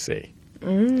Washington, D.C.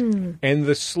 And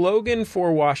the slogan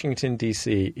for Washington,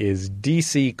 D.C. is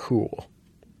DC Cool.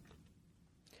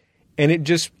 And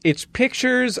it's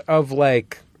pictures of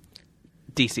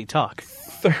DC Talk.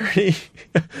 30.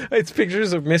 It's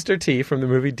pictures of Mr. T from the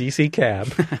movie DC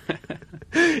Cab.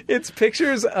 It's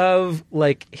pictures of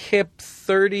hip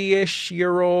 30-ish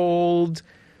year old,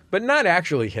 but not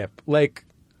actually hip.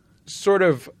 Sort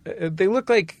of, they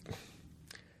look like,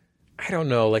 I don't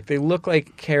know, they look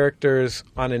like characters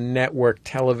on a network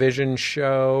television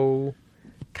show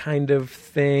kind of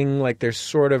thing. They're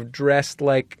sort of dressed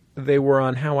like they were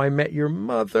on How I Met Your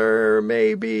Mother,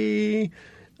 maybe.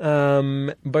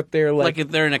 But they're Like if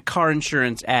they're in a car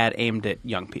insurance ad aimed at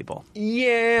young people.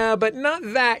 yeah, but not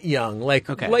that young.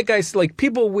 Okay.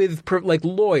 People with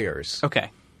lawyers. Okay.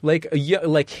 Like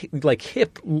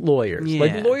hip lawyers. Yeah.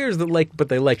 Like lawyers but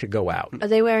they like to go out. Are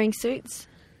they wearing suits?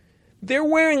 They're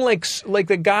wearing like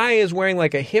the guy is wearing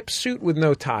a hip suit with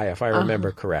no tie, if I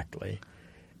remember correctly.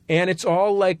 And it's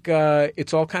all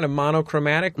it's all kind of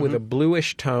monochromatic with a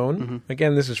bluish tone. Mm-hmm.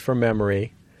 Again, this is from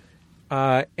memory.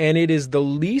 And it is the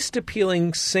least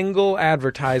appealing single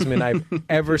advertisement I've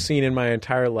ever seen in my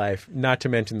entire life, not to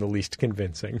mention the least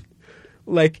convincing.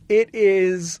 It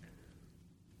is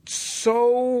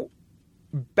so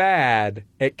bad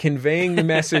at conveying the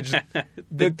message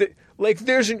that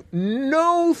there's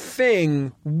no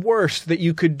thing worse that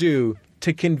you could do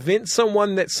to convince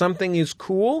someone that something is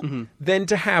cool than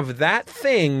to have that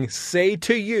thing say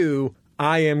to you,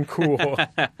 I am cool.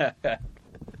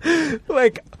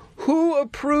 Who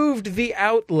approved the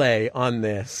outlay on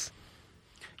this?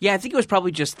 Yeah, I think it was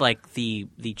probably just the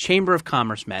Chamber of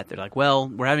Commerce met. They're like, well,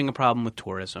 we're having a problem with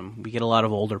tourism. We get a lot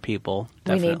of older people.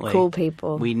 Definitely. We need cool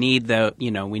people. We need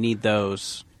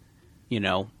those,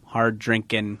 hard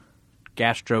drinking,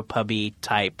 gastropubby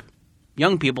type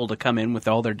young people to come in with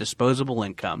all their disposable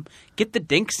income. Get the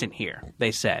dinks in here,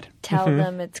 they said. Tell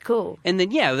them it's cool. And then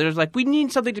there's we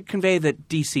need something to convey that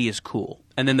DC is cool.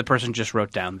 And then the person just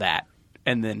wrote down that.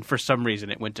 And then for some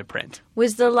reason it went to print.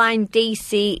 Was the line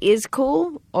DC is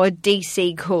cool or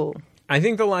DC cool? I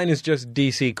think the line is just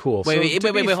DC cool. Wait,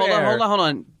 hold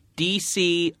on.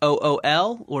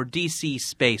 DCOOL or DC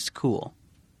space cool?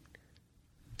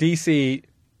 DC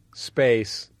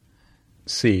space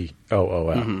COOL.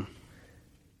 Mm-hmm.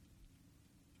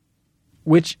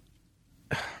 Which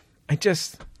I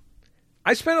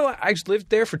spent a lot. I lived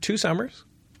there for 2 summers.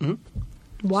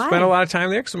 Why? Spent a lot of time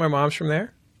there because my mom's from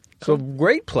there. So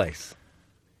great place.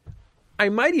 I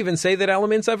might even say that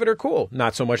elements of it are cool.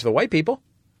 Not so much the white people.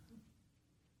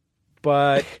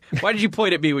 But Why did you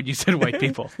point at me when you said white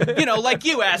people? Like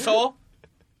you, asshole.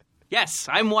 Yes,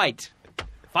 I'm white.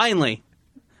 Finally.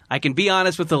 I can be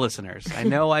honest with the listeners. I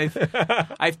know I've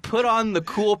put on the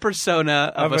cool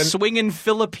persona of a swinging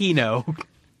Filipino.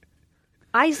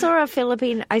 I saw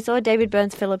a David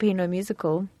Byrne's Filipino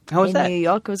musical. How was that? In New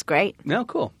York. It was great. No,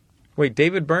 cool. wait,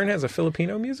 David Byrne has a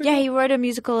Filipino musical? Yeah, he wrote a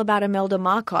musical about Imelda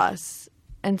Marcos.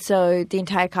 And so the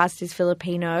entire cast is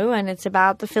Filipino, and it's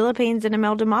about the Philippines and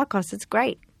Imelda Marcos. It's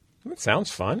great. It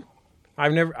sounds fun.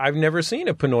 I've never seen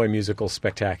a Pinoy musical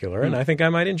spectacular, and I think I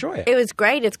might enjoy it. It was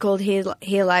great. It's called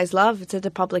Here Lies Love. It's at the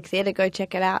Public Theatre. Go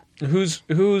check it out. Who's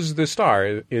the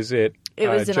star? Is it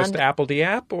just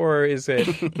Appledy-App, or is it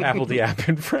Appledy-App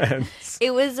and Friends? It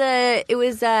was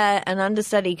an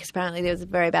understudy because apparently there was a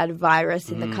very bad virus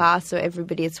in the cast, so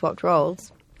everybody had swapped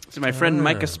roles. So my friend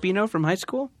Mike Espino from high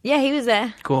school? Yeah, he was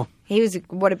there. Cool.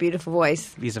 What a beautiful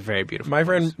voice. He's a very beautiful My voice.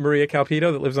 friend Maria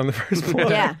Calpito that lives on the first floor.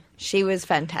 Yeah, she was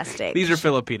fantastic. These are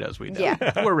Filipinos, we know. Yeah.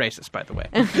 We're racist, by the way.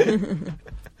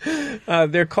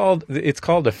 It's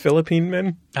called a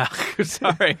Philippine-man.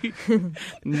 Sorry.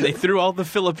 They threw all the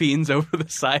Philippines over the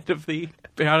side of the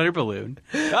hot air balloon.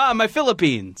 Ah, my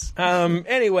Philippines.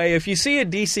 Anyway, if you see a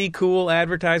DC Cool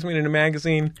advertisement in a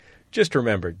magazine, just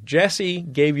remember, Jesse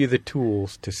gave you the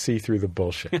tools to see through the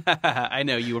bullshit. I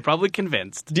know, you were probably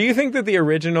convinced. Do you think the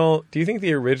original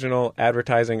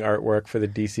advertising artwork for the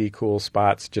DC Cool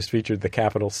spots just featured the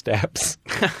Capitol steps?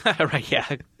 Right,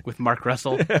 yeah. With Mark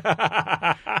Russell.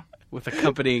 With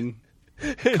accompanying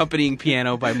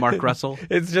piano by Mark Russell.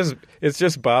 It's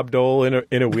just Bob Dole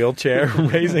in a wheelchair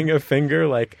raising a finger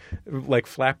like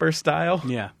flapper style.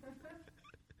 Yeah.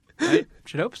 I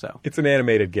should hope so. It's an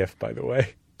animated GIF, by the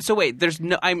way. So wait, there's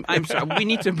no. I'm sorry. We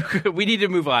need to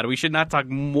move on. We should not talk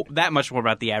that much more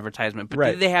about the advertisement. But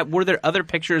right. Were there other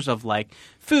pictures of like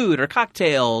food or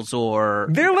cocktails or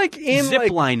they're like in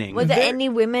zip lining? Were there any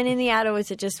women in the ad, or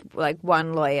was it just like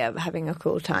one lawyer having a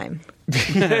cool time?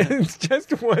 It's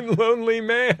just one lonely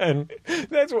man.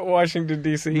 That's what Washington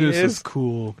D.C. This is.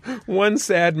 cool. One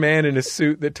sad man in a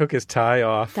suit that took his tie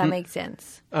off. That makes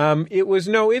sense.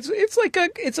 It's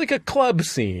like a club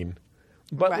scene.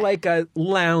 But Right. like a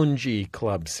loungy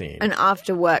club scene. An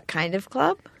after-work kind of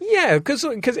club? Yeah, because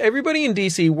everybody in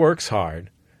D.C. works hard,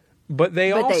 but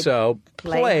they also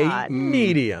play hard.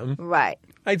 medium. Right.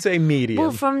 I'd say medium.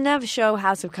 Well, from the show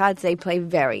House of Cards, they play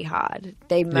very hard.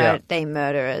 They murder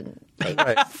and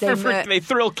They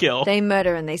thrill kill. they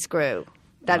murder and they screw.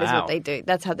 That is Wow. what they do.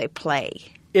 That's how they play.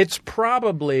 It's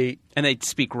probably... And they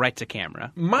speak right to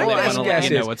camera. My They best wanna guess let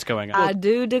you know is- what's going I on.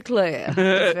 do declare.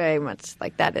 It's very much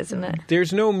like that, isn't it?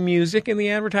 There's no music in the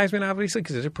advertisement, obviously,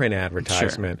 because it's a print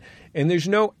advertisement. And there's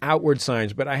no outward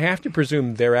signs, but I have to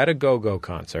presume they're at a go-go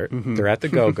concert. Mm-hmm. They're at the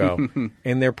go-go,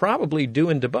 and they're probably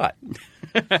doing debut.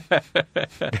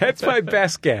 That's my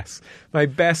best guess. My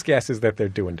best guess is that they're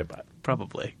doing debut.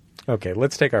 Probably. Okay,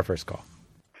 let's take our first call.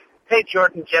 Hey,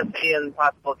 Jordan, Jesse, and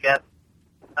possible guest.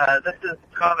 This is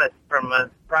Thomas from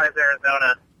Surprise,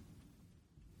 Arizona.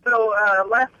 So,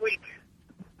 last week,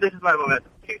 this is my moment.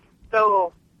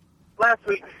 So, last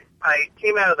week, I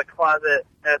came out of the closet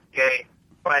as gay,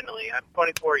 finally. I'm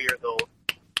 24 years old.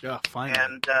 Yeah, fine.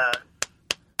 And,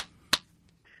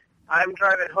 I'm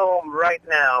driving home right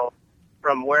now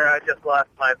from where I just lost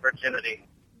my virginity.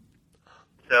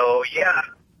 So, yeah,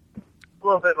 a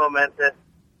little bit momentous.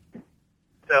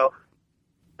 So,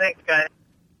 thanks, guys.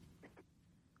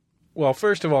 Well,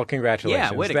 first of all,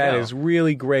 congratulations. Yeah, way to That go. is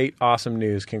really great, awesome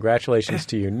news. Congratulations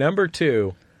to you. Number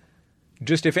two,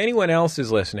 just if anyone else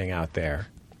is listening out there,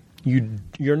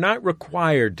 you're not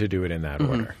required to do it in that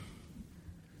order.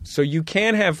 So you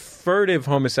can have furtive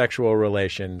homosexual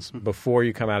relations before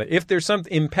you come out. If there's some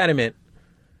impediment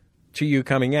to you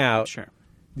coming out, Sure.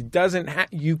 it doesn't.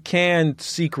 You can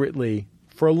secretly.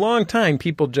 For a long time,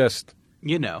 people just.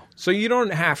 You know. So you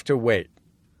don't have to wait.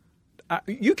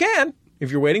 You can.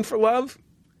 If you're waiting for love,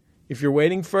 if you're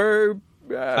waiting for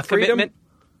A freedom,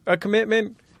 a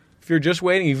commitment, if you're just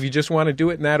waiting, if you just want to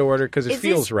do it in that order because it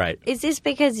feels right. Is this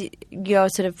because you're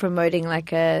sort of promoting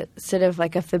like a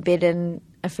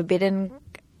forbidden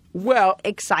Well,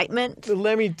 excitement?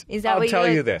 let me. Is that I'll what tell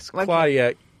you're- you this, Okay.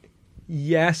 Claudia.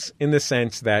 Yes, in the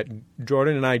sense that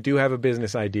Jordan and I do have a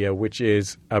business idea, which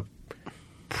is a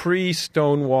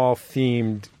pre-Stonewall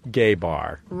themed gay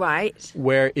bar, Right.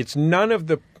 where it's none of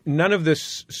the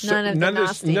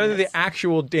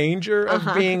actual danger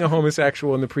of being a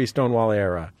homosexual in the pre-Stonewall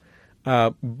era.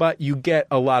 But you get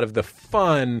a lot of the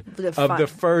fun of the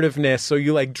furtiveness. So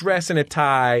you like dress in a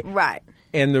tie, Right.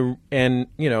 And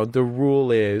the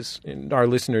rule is, and our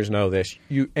listeners know this,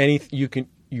 you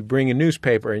bring a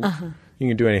newspaper and you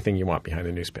can do anything you want behind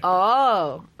the newspaper.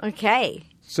 Oh, okay.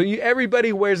 So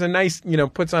everybody wears a nice,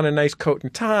 puts on a nice coat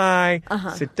and tie,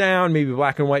 sit down, maybe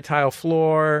black and white tile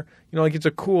floor. It's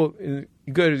a cool,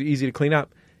 good, easy to clean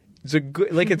up. It's a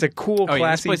good, it's a cool,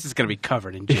 classy. This place is going to be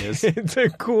covered in jizz. It's a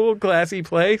cool, classy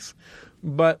place,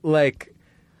 but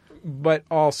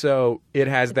also it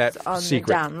has that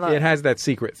secret. It has that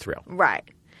secret thrill. Right.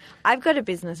 I've got a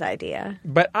business idea.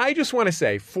 But I just want to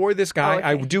say, for this guy,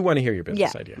 I do want to hear your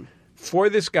business idea. For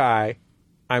this guy,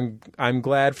 I'm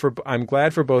glad for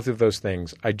both of those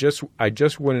things. I just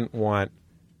wouldn't want.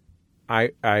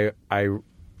 I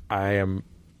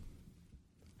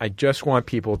just want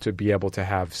people to be able to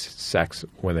have sex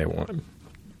when they want.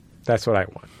 That's what I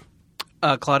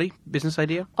want. Claudia, business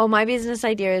idea? Oh, my business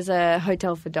idea is a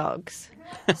hotel for dogs.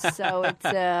 So it's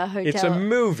a hotel. It's a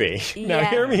movie. Now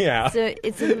hear me out. So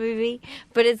it's a movie,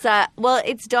 but it's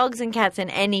it's dogs and cats and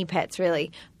any pets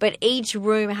really. But each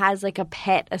room has like a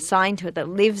pet assigned to it that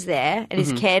lives there and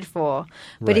is cared for.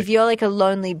 But if you're like a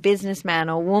lonely businessman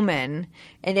or woman,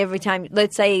 and every time,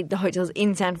 let's say the hotel's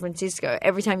in San Francisco,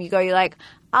 every time you go, you're like,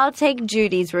 I'll take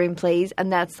Judy's room, please.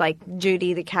 And that's like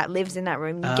Judy, the cat, lives in that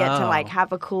room. You get to like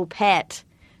have a cool pet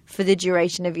for the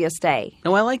duration of your stay.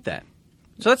 Oh, I like that.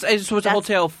 So it's a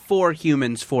hotel for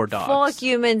humans, for dogs. For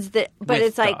humans, but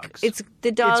it's like dogs. it's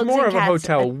the dogs. It's more and of a cats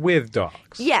hotel with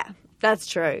dogs. Yeah, that's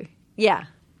true. Yeah.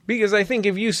 Because I think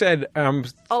if you said, I'm in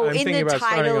thinking the about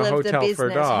starting title a of the hotel business, for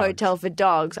dogs. hotel for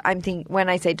dogs, when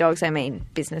I say dogs, I mean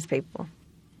business people.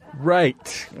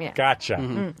 Right. Yeah.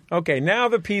 Gotcha. Okay, now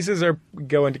the pieces are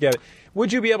going together.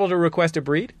 Would you be able to request a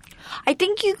breed? I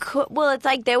think you could. Well, it's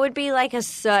like there would be like a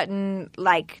certain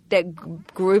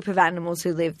group of animals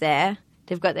who live there.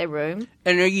 They've got their room.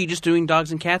 And are you just doing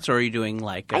dogs and cats, or are you doing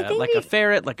like a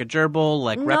ferret, like a gerbil,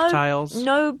 like reptiles?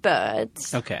 No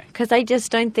birds. Okay. Because I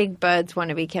just don't think birds want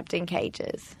to be kept in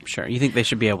cages. Sure. You think they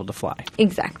should be able to fly?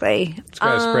 Exactly. It's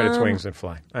got to spread its wings and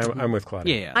fly. I'm with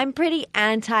Claudia. Yeah. I'm pretty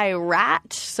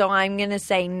anti-rat, so I'm going to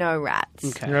say no rats.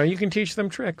 Okay. You can teach them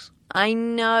tricks. I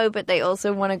know, but they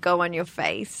also want to go on your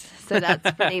face, so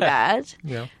that's pretty bad.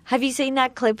 Yeah. Have you seen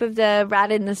that clip of the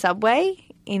rat in the subway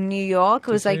in New York?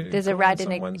 It was like there's a rat in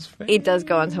it does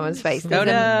go on someone's face.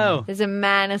 There's a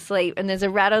man asleep, and there's a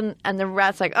rat on, and the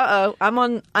rat's like, "Uh-oh, I'm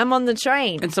on the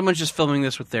train." And someone's just filming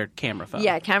this with their camera phone.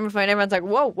 Yeah, camera phone. Everyone's like,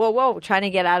 "Whoa, whoa, whoa!" trying to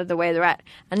get out of the way of the rat,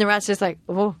 and the rat's just like,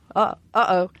 "Whoa,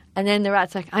 uh-oh," and then the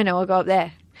rat's like, "I know, I'll go up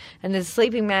there," and there's a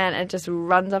sleeping man, and just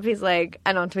runs up his leg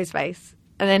and onto his face.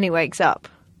 And then he wakes up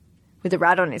with a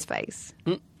rat on his face.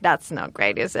 That's not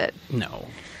great, is it? No.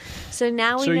 So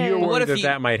now we know. So you're worried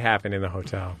that might happen in the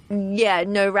hotel? Yeah,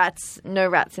 no rats in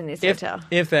this hotel.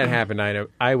 If that happened,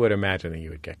 I would imagine that you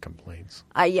would get complaints.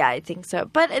 Yeah, I think so.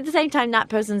 But at the same time, that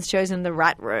person's chosen the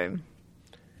rat room.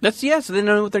 So they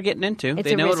know what they're getting into.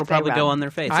 They know it'll probably go on their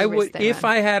face. I would, if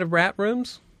I had rat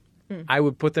rooms, I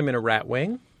would put them in a rat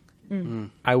wing.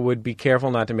 I would be careful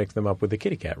not to mix them up with the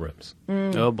kitty cat rooms.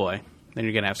 Oh boy. Then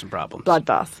you're going to have some problems.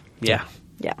 Bloodbath. Yeah.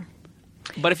 Yeah.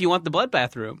 But if you want the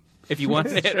bloodbath room, if you want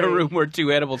a room where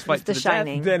two animals fight to the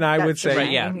Shining. Then I would say,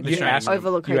 you asked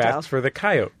for the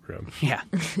coyote room. Yeah.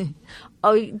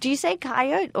 Oh, do you say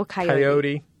coyote or coyote?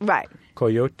 Coyote. Right.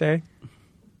 Coyote.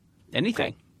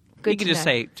 Anything. Good you could just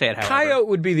say it however. Coyote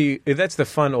would be that's the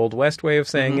fun Old West way of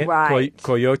saying it. Right.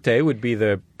 Coyote would be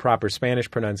the proper Spanish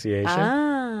pronunciation.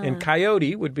 And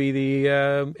coyote would be the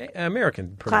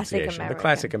American pronunciation. The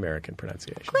classic American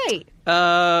pronunciation. Great.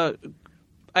 I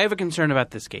have a concern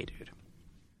about this gay dude.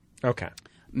 Okay.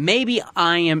 Maybe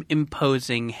I am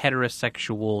imposing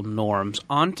heterosexual norms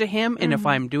onto him, and if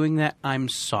I'm doing that, I'm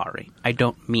sorry. I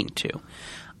don't mean to.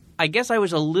 I guess I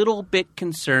was a little bit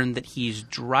concerned that he's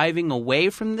driving away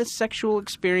from this sexual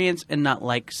experience and not,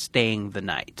 staying the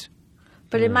night.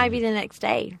 But it might be the next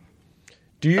day.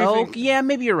 Do you think... yeah,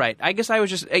 maybe you're right. I guess I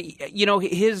was just,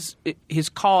 his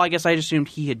call, I guess I just assumed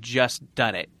he had just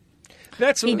done it.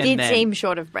 He did seem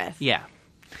short of breath. Yeah.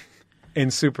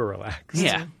 And super relaxed.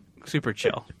 Yeah. Super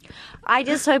chill. I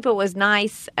just hope it was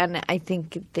nice, and I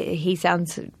think he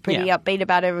sounds pretty upbeat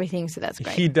about everything, so that's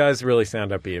great. He does really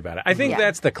sound upbeat about it. I think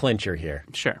that's the clincher here.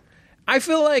 Sure. I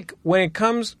feel like when it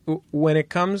comes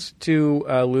to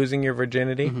losing your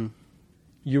virginity,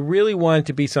 you really want it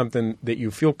to be something that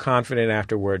you feel confident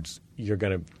afterwards you're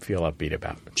going to feel upbeat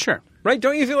about. Sure. Right?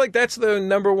 Don't you feel like that's the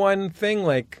number one thing?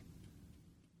 Like,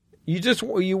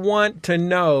 you want to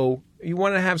know, you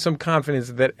want to have some confidence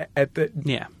that at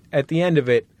the end of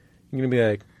it, you're going to be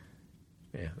like,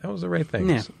 yeah, that was the right thing.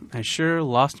 Yeah, I sure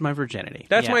lost my virginity.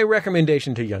 That's my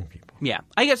recommendation to young people. Yeah.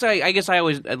 I guess I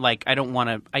always, like, I don't want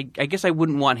to, I guess I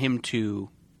wouldn't want him to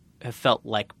have felt,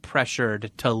 like,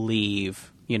 pressured to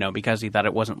leave, because he thought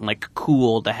it wasn't, like,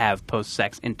 cool to have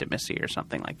post-sex intimacy or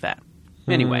something like that.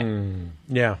 Anyway.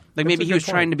 Yeah. Like, maybe he was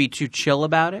trying to be too chill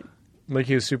about it. Like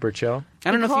he was super chill?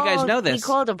 I don't know if you guys know this. He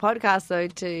called a podcast, though,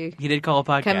 to He did call a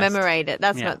podcast. commemorate it.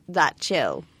 That's not that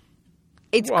chill.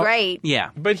 It's great.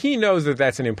 Yeah. But he knows that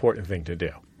that's an important thing to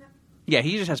do. Yeah,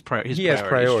 he just has his has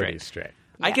priorities straight.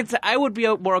 Yeah. I would be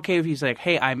more okay if he's like,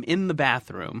 hey, I'm in the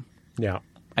bathroom. Yeah.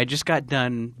 I just got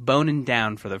done boning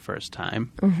down for the first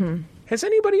time. Mm-hmm. Has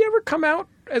anybody ever come out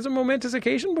as a momentous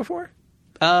occasion before?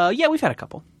 Yeah, we've had a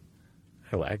couple.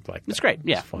 I like that. It's great.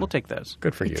 Yeah, we'll take those.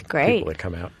 Good for you. It's great. People that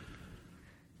come out.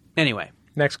 Anyway.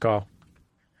 Next call.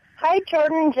 Hi,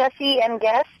 Jordan, Jesse, and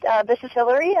guest. This is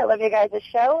Hillary. I love you guys'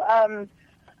 show.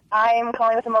 I'm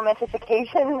calling with a momentous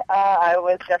occasion. I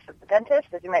was just at the dentist,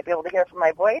 as you might be able to hear from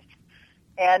my voice,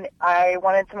 and I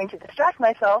wanted something to distract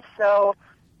myself, so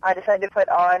I decided to put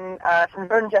on some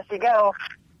Jordan, Jesse, Go,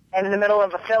 and in the middle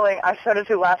of a filling, I started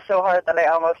to laugh so hard that I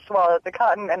almost swallowed the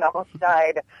cotton and almost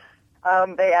died.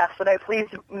 They asked that I please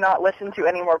not listen to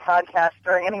any more podcasts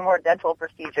during any more dental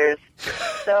procedures.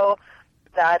 So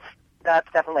that's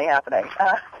definitely happening.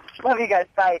 Love you guys.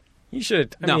 Bye. You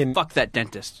should. Fuck that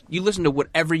dentist. You listen to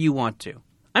whatever you want to.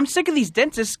 I'm sick of these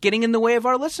dentists getting in the way of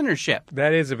our listenership.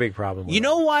 That is a big problem. You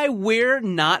know why we're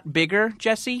not bigger,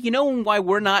 Jesse? You know why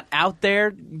we're not out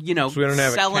there, So we don't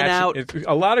have selling out?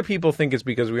 A lot of people think it's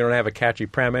because we don't have a catchy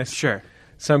premise. Sure.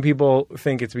 Some people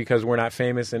think it's because we're not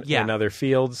famous in other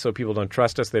fields, so people don't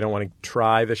trust us. They don't want to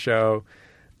try the show.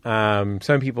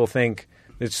 Some people think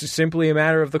it's simply a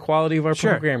matter of the quality of our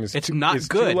program. It's not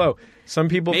good. Too low. Some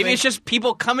people Maybe think, it's just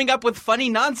people coming up with funny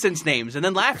nonsense names and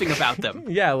then laughing about them.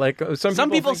 Yeah, like some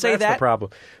people think say that's that. the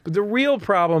problem. But the real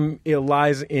problem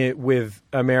lies with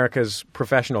America's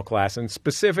professional class, and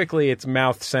specifically its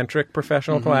mouth-centric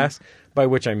professional class, by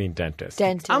which I mean dentists.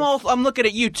 I'm looking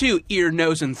at you too, ear,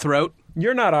 nose, and throat.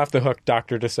 You're not off the hook,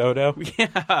 Dr. DeSoto.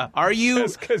 Yeah. Are you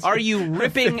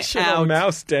ripping out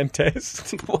mouse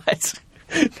dentist? What?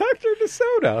 Dr.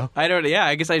 DeSoto.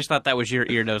 I guess I just thought that was your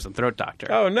ear, nose, and throat doctor.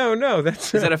 Oh, no.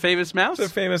 Is that a famous mouse?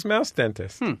 It's a famous mouse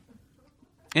dentist.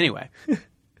 Anyway.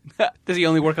 Does he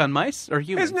only work on mice or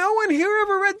humans? Has no one here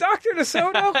ever read Dr.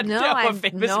 DeSoto? No, I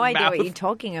have no idea what you're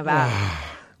talking about.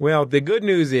 Well, the good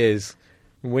news is,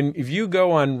 if you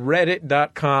go on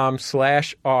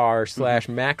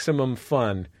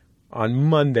reddit.com/r/maximum_fun on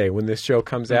Monday when this show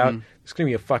comes out, there's going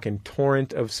to be a fucking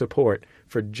torrent of support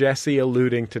for Jesse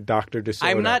alluding to Dr. DeSoto.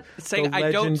 I'm not saying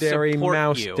I don't legendary support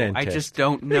mouse you. dentist. I just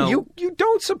don't know. You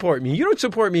don't support me. You don't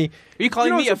support me. Are you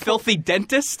calling me a filthy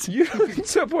dentist? You don't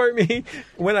support me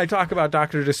when I talk about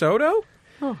Dr. DeSoto.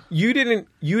 Oh. You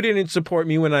didn't support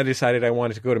me when I decided I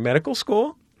wanted to go to medical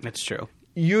school. That's true.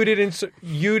 You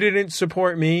didn't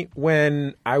support me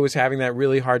when I was having that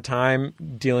really hard time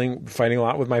fighting a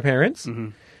lot with my parents.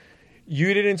 Mm-hmm.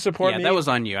 You didn't support me. Yeah, that was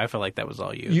on you. I feel like that was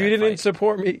all you. You didn't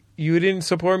support me. You didn't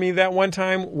support me that one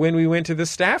time when we went to the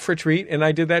staff retreat and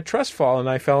I did that trust fall and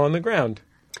I fell on the ground.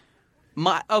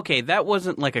 Okay, that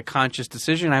wasn't like a conscious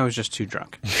decision. I was just too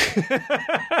drunk.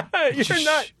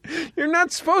 You're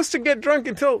not supposed to get drunk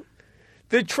until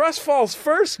the trust falls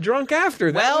first, drunk after.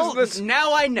 Now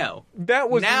I know. That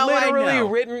was literally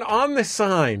written on the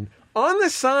sign. On the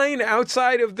sign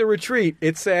outside of the retreat,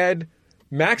 it said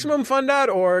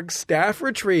MaximumFun.org staff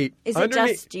retreat. Is it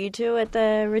just you two at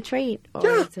the retreat? Or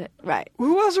yeah. Is it, right.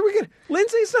 Who else are we going to...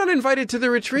 Lindsay's not invited to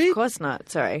the retreat. Of course not.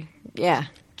 Sorry. Yeah.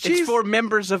 It's for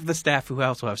members of the staff who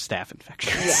also have staph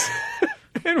infections. Yeah.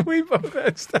 And we both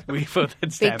had staph. We both had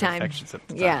staph infections at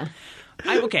the time. Yeah.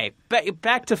 Okay,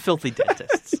 back to filthy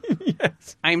dentists.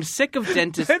 Yes. I'm sick of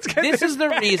dentists. This is the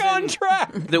reason on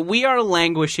track. that we are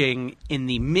languishing in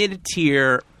the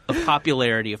mid-tier of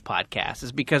popularity of podcasts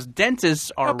is because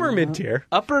dentists are upper mid-tier.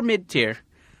 Upper mid-tier.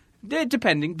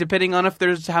 Depending on if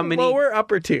there's how many lower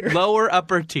upper tier. Lower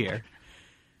upper tier.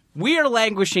 We are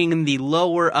languishing in the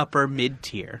lower upper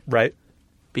mid-tier. Right.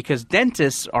 Because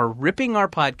dentists are ripping our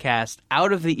podcast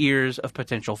out of the ears of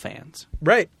potential fans.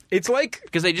 Right. It's like...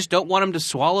 Because they just don't want them to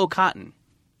swallow cotton.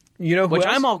 You know who Which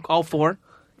else? I'm all for.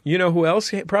 You know who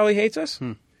else probably hates us?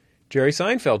 Jerry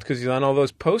Seinfeld, because he's on all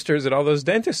those posters at all those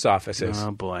dentists' offices.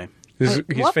 Oh, boy. He's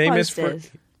famous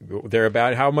posters? for... They're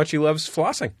about how much he loves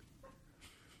flossing.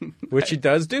 Which he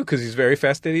does do because he's a very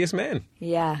fastidious man.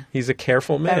 Yeah. He's a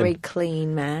careful man. Very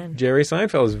clean man. Jerry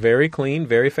Seinfeld is very clean,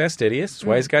 very fastidious. That's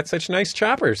why he's got such nice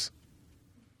choppers.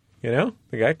 You know?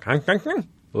 The guy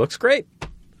looks great.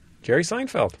 Jerry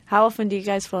Seinfeld. How often do you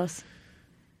guys floss?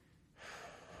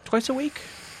 Twice a week.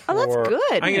 Oh, that's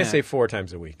good. I'm going to say 4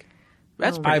 times a week.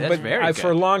 That's very good.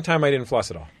 For a long time, I didn't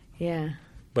floss at all. Yeah.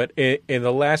 But in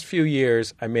the last few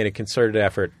years, I made a concerted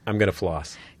effort. I'm going to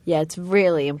floss. Yeah, it's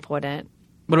really important.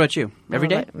 What about you? Every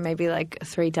day? Maybe like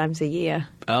 3 times a year.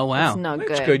 Oh, wow. It's not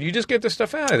That's good. You just get the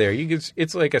stuff out of there.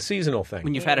 It's like a seasonal thing.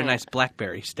 When you've had a nice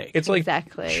blackberry steak. It's like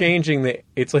changing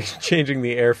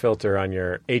the air filter on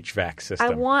your HVAC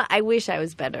system. I wish I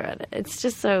was better at it. It's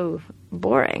just so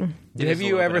boring. Have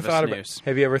you ever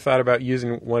thought about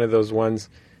using one of those ones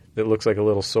that looks like a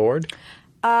little sword?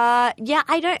 Yeah,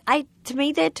 to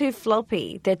me they're too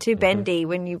floppy. They're too bendy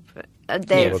when you a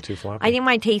little too floppy. I think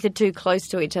my teeth are too close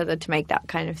to each other to make that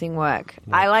kind of thing work.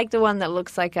 Yeah. I like the one that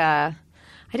looks like I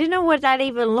don't know what that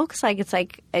even looks like.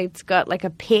 It's got like a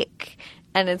pick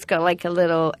and it's got like a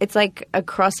little, it's like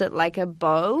across it like a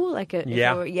bow. Like a,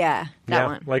 that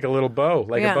one. Like a little bow,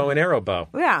 like a bow and arrow bow.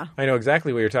 Yeah. I know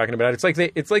exactly what you're talking about. It's like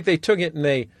they took it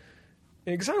and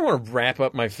because I don't want to wrap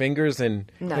up my fingers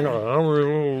and...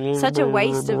 No. Such a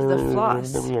waste of the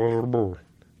floss.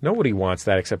 Nobody wants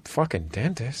that except fucking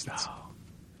dentists. Oh.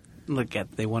 Look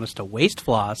they want us to waste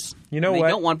floss. You know what? They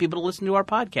don't want people to listen to our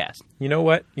podcast. You know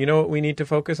what? You know what we need to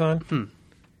focus on?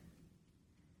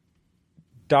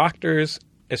 Doctors,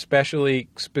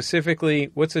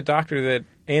 specifically, what's a doctor that...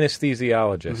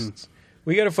 Anesthesiologists.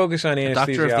 We got to focus on anesthesiologists.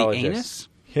 Doctor of the anus?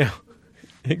 Yeah,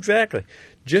 exactly.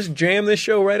 Just jam this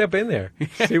show right up in there.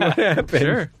 See what happens.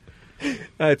 Sure.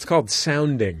 It's called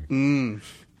sounding.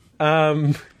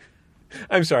 I'm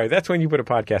sorry. That's when you put a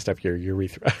podcast up your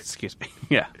urethra. Excuse me.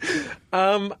 Yeah.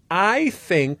 I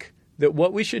think that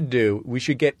what we should do, we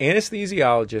should get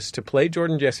anesthesiologists to play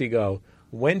Jordan Jesse Go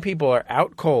when people are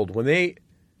out cold, when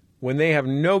they have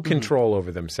no control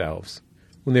over themselves,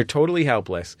 when they're totally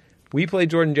helpless. We play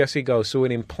Jordan Jesse Go so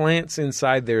it implants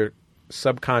inside their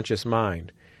subconscious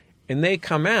mind. And they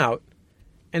come out,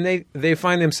 and they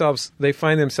find themselves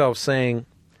saying,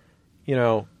 you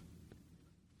know,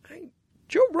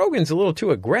 Joe Rogan's a little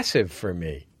too aggressive for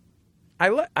me.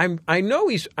 I know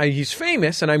he's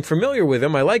famous, and I'm familiar with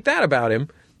him. I like that about him,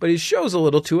 but his show's a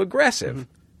little too aggressive.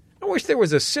 I wish there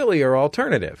was a sillier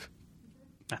alternative.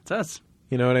 That's us.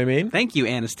 You know what I mean? Thank you,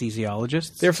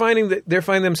 anesthesiologists. They're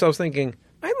finding themselves thinking,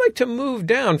 I'd like to move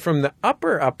down from the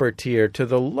upper tier to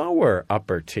the lower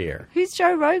upper tier. Who's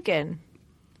Joe Rogan?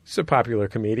 He's a popular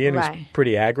comedian who's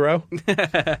pretty aggro.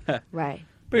 Right.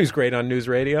 But he's great on news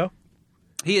radio.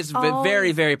 He is a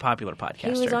very, very popular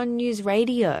podcaster. He was on news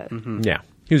radio. Mm-hmm. Yeah.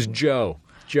 He was Joe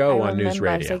on news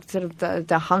radio. It's like sort of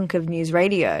the hunk of news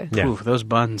radio. Yeah. Ooh, those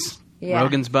buns. Yeah.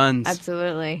 Rogan's buns.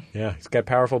 Absolutely. Yeah, he's got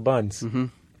powerful buns. Mm-hmm.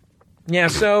 Yeah,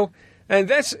 so and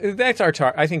that's our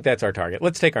target. I think that's our target.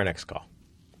 Let's take our next call.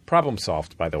 Problem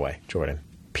solved, by the way, Jordan.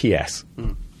 P.S.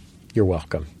 You're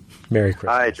welcome. Merry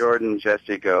Christmas. Hi, Jordan,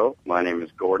 Jesse Go. My name is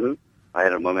Gordon. I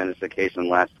had a momentous occasion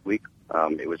last week.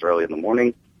 It was early in the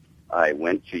morning. I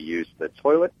went to use the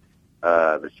toilet,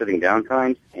 the sitting down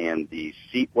kind, and the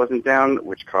seat wasn't down,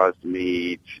 which caused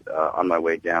me, on my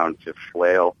way down, to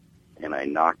flail, and I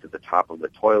knocked the top of the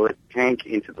toilet tank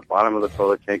into the bottom of the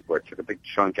toilet tank where it took a big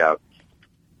chunk out.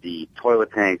 The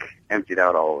toilet tank emptied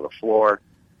out all over the floor.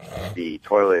 The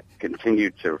toilet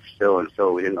continued to fill and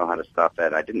fill. We didn't know how to stop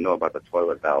that. I didn't know about the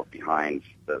toilet valve behind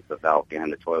the valve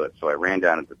behind the toilet, so I ran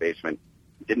down into the basement.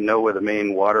 Didn't know where the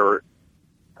main water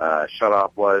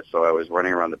shut-off was, so I was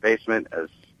running around the basement as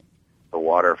the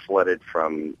water flooded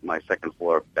from my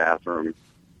second-floor bathroom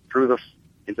through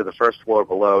into the first floor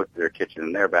below to their kitchen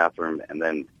and their bathroom, and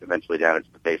then eventually down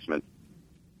into the basement.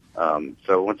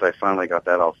 So once I finally got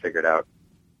that all figured out,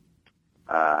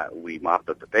 we mopped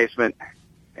up the basement,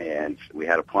 and we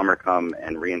had a plumber come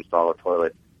and reinstall a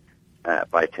toilet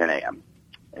by 10 a.m.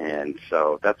 And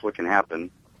so that's what can happen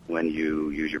when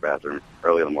you use your bathroom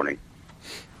early in the morning.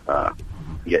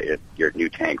 Get your new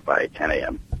tank by 10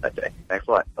 a.m. that day. Thanks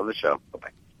a lot. Love the show.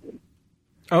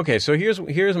 Bye-bye. Okay, so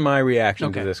here's my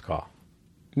reaction to this call.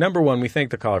 Number one, we thank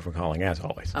the caller for calling, as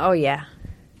always. Oh, yeah.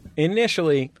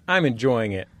 Initially, I'm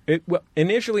enjoying it.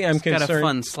 Initially, I'm concerned. It's got a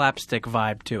fun slapstick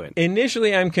vibe to it.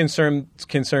 Initially, I'm concerned it's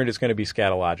going to be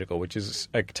scatological, which is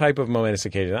a type of momentous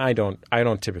occasion I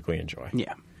don't typically enjoy.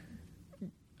 Yeah.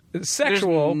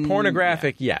 Sexual,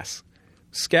 pornographic, yes.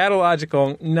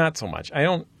 Scatological, not so much.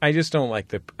 I just don't like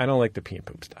the pee and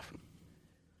poop stuff.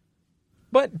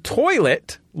 But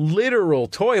toilet, literal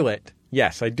toilet,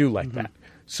 yes, I do like that.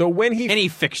 So when he Any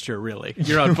fixture, really,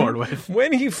 you're on board with.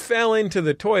 when he fell into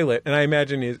the toilet, and I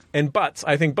imagine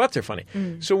I think butts are funny.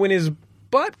 So when his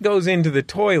butt goes into the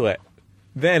toilet,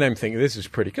 then I'm thinking this is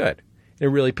pretty good. It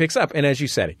really picks up, and as you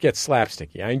said, it gets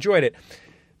slapsticky. I enjoyed it.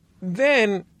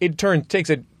 Then it takes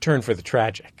a turn for the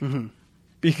tragic.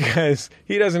 Because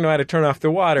he doesn't know how to turn off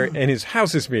the water, and his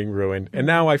house is being ruined. And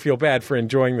now I feel bad for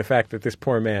enjoying the fact that this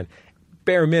poor man,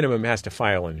 bare minimum, has to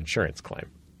file an insurance claim.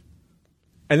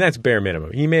 And that's bare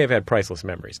minimum. He may have had priceless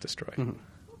memories destroyed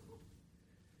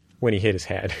when he hit his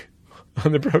head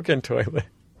on the broken toilet.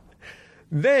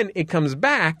 Then it comes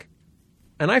back,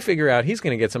 and I figure out he's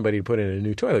going to get somebody to put in a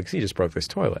new toilet because he just broke this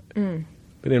toilet.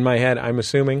 But in my head, I'm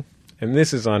assuming, and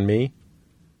this is on me,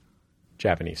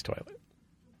 Japanese toilet.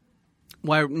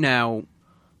 Why now?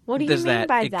 What do you does mean that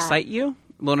by excite you?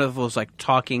 One of those like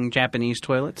talking Japanese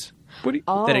toilets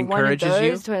that encourages one of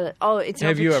you. those toilets. Oh, it's an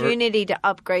Have you ever- opportunity to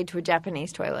upgrade to a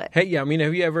Japanese toilet. Hey, yeah, I mean,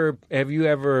 have you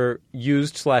ever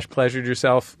used / pleasured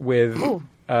yourself with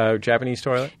a Japanese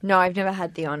toilet? No, I've never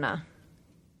had the honor.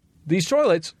 These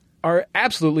toilets are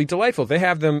absolutely delightful. They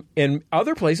have them in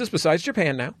other places besides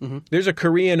Japan now. There's a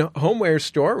Korean homeware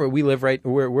store where we live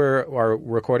we're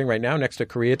recording right now next to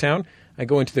Koreatown. I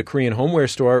go into the Korean homeware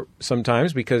store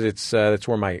sometimes because that's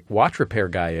where my watch repair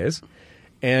guy is.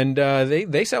 And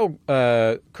they sell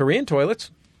Korean toilets,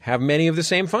 have many of the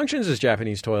same functions as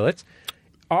Japanese toilets.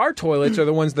 Our toilets are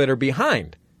the ones that are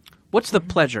behind. What's the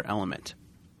pleasure element?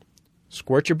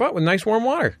 Squirt your butt with nice warm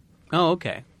water. Oh,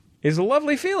 okay. It's a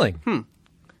lovely feeling.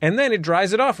 And then it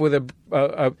dries it off with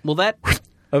Will that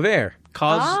of air.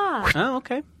 cause? Ah. Oh,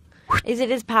 okay. Is it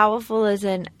as powerful as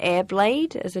an air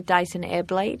blade, as a Dyson air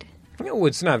blade? No,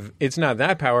 it's not. It's not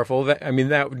that powerful. That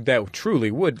truly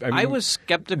would. I was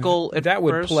skeptical at that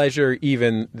would first, pleasure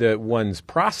even the one's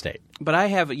prostate. but I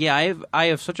have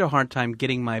such a hard time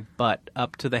getting my butt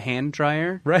up to the hand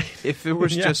dryer. Right. If it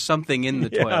was Yeah. just something in the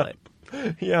toilet.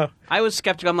 Yeah. I was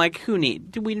skeptical. I'm like,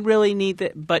 do we really need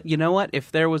that? But you know what?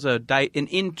 If there was an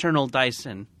internal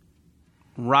Dyson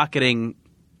rocketing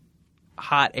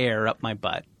hot air up my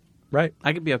butt, Right.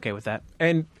 I could be okay with that.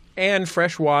 And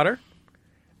fresh water,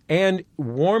 and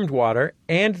warmed water,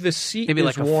 and the seat Maybe is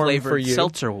like a warm for flavored you.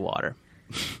 seltzer water.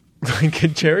 Like a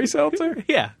cherry seltzer,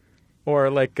 Yeah. or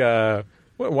like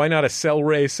why not a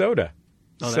celery soda?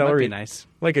 Oh, that might be nice.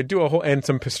 Like do a whole and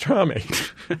some pastrami.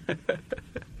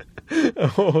 A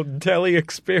whole deli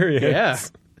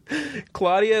experience. Yeah.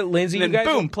 Claudia, Lindsay, And you then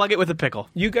guys, boom, plug it with a pickle.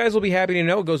 you guys will be happy to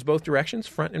know it goes both directions,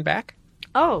 front and back.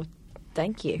 Oh,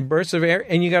 thank you. Bursts of air,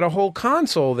 and you got a whole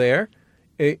console there.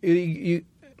 It's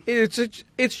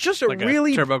just a Like a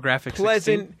really TurboGrafx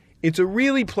pleasant. 16? It's a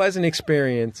really pleasant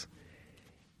experience.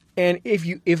 And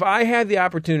if I had the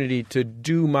opportunity to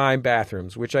do my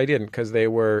bathrooms, which I didn't because they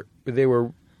were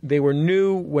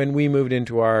new when we moved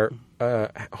into our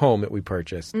home that we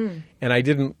purchased, and I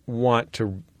didn't want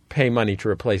to pay money to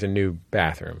replace a new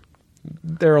bathroom.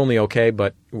 They're only okay,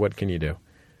 but what can you do?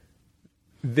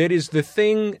 That is the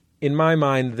thing in my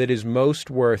mind that is most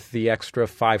worth the extra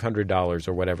 $500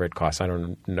 or whatever it costs. I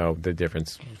don't know the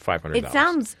difference.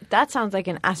 $500. That sounds like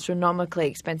an astronomically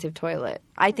expensive toilet.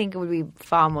 I think it would be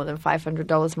far more than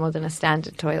 $500 more than a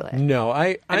standard toilet. No,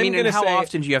 I'm and going to how say.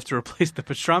 often do you have to replace the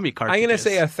pastrami cartridges? I'm going to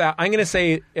say I'm going to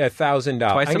say $1,000.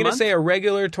 Twice a I'm going to month? say a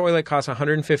regular toilet costs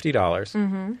 $150,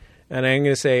 and I'm going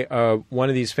to say one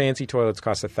of these fancy toilets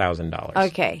costs $1,000.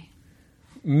 Okay.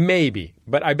 Maybe,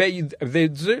 but I bet you.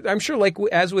 I'm sure, like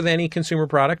as with any consumer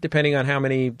product, depending on how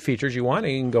many features you want,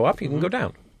 you can go up, you can go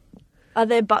down. Are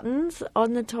there buttons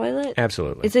on the toilet?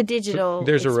 Absolutely, It's a digital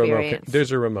There's experience.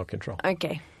 There's a remote control.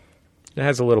 Okay. It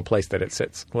has a little place that it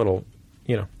sits, a little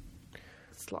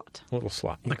Slot.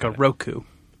 slot, like a Roku.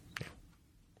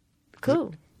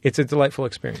 Cool. It's a delightful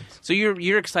experience. So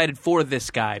you're excited for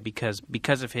this guy because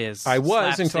of his. I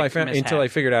was until I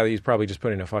slapstick figured out that he's probably just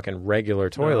putting a fucking regular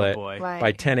toilet boy. Right.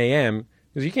 by 10 a.m.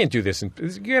 Because you can't do this. You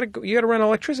got to run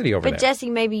electricity over But there.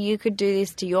 Jesse, maybe you could do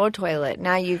this to your toilet.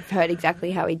 Now you've heard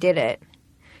exactly how he did it.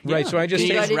 Right. So I just Can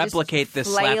you You just gotta just replicate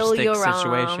this flail slapstick your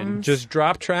situation. arms. just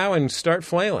drop trow and start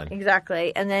flailing.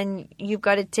 Exactly. And then you've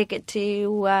got a ticket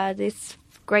to this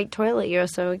great toilet you're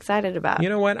so excited about. You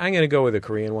know what? I'm going to go with the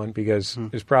Korean one because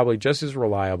it's probably just as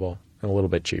reliable and a little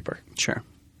bit cheaper. Sure.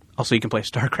 Also, you can play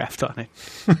StarCraft on it.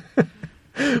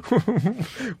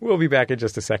 We'll be back in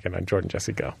just a second on Jordan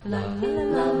Jesse Go.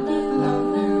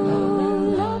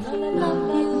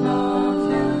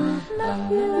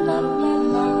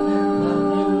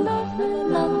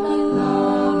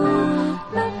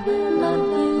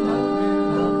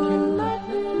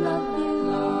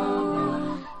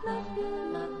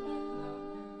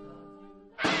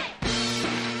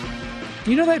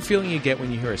 You know that feeling you get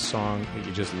when you hear a song that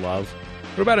you just love?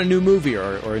 What about a new movie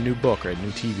or a new book or a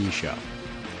new TV show?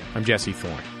 I'm Jesse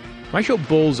Thorne. My show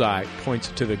Bullseye points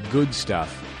to the good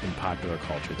stuff in popular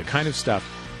culture, the kind of stuff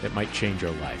that might change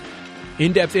your life.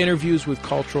 In-depth interviews with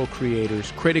cultural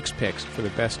creators, critics' picks for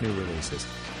the best new releases,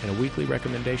 and a weekly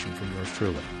recommendation from yours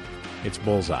truly. It's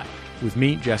Bullseye, with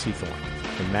me, Jesse Thorne,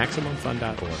 from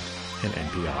MaximumFun.org and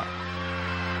NPR.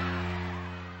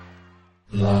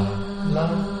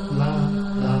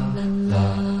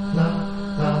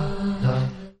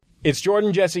 It's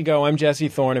Jordan Jesse Go. I'm Jesse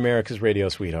Thorne, America's radio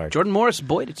sweetheart. Jordan Morris,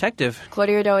 boy detective.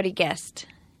 Claudia Doherty guest.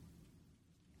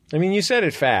 I mean, you said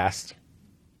it fast.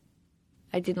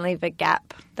 I didn't leave a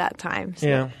gap that time, so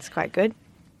Yeah. it's quite good.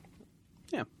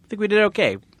 Yeah, I think we did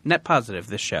okay. Net positive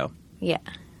this show. Yeah.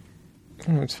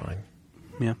 It's fine.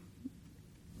 Yeah.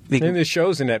 And the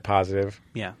show's a net positive.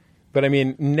 Yeah. But I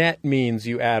mean, net means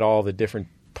you add all the different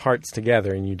parts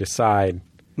together and you decide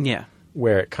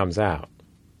where it comes out.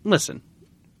 Listen.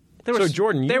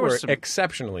 Jordan, you were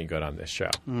exceptionally good on this show.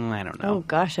 I don't know. Oh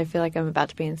gosh, I feel like I'm about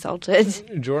to be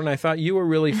insulted. Jordan, I thought you were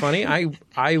really funny.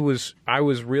 I was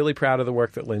really proud of the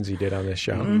work that Lindsay did on this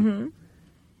show.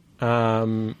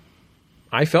 Mm-hmm.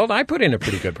 I felt I put in a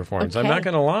pretty good performance. I'm not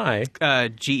going to lie.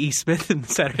 G.E. Smith and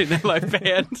the Saturday Night Live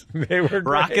band. They were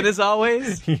great. Rocking as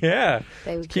always. Yeah.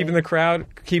 They were keeping the crowd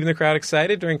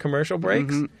excited during commercial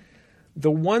breaks. Mm-hmm.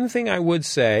 The one thing I would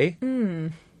say,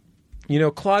 you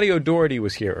know, Claudia Doherty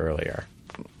was here earlier.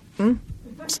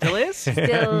 Still is?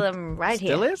 Still right here.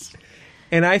 Still is?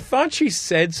 And I thought she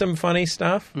said some funny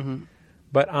stuff.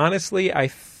 But honestly, I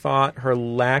thought her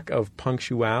lack of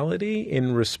punctuality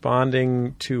in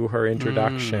responding to her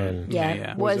introduction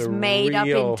was made up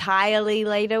entirely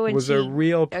later when was a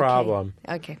real problem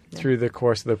through the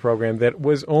course of the program that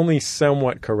was only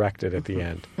somewhat corrected at the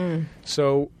end.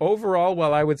 So overall,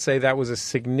 while I would say that was a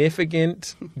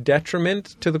significant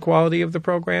detriment to the quality of the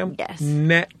program,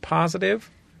 net positive,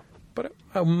 but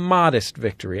a modest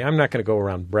victory. I'm not going to go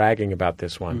around bragging about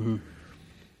this one.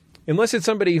 Unless it's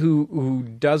somebody who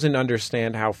doesn't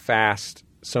understand how fast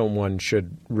someone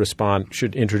should respond,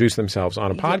 should introduce themselves on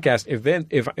a podcast. If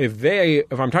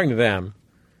I'm talking to them,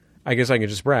 I guess I can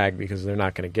just brag because they're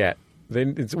not going to get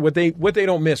what they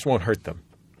don't miss won't hurt them.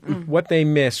 What they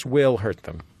miss will hurt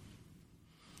them.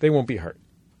 They won't be hurt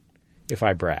if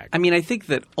I brag. I mean, I think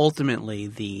that ultimately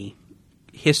the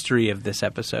history of this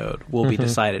episode will be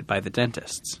decided by the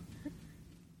dentists.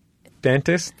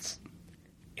 Dentists?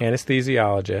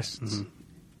 Anesthesiologists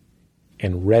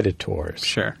and Redditors.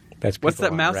 Sure. That's what's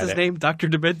that mouse's name? Dr.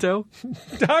 Demento?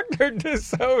 Dr.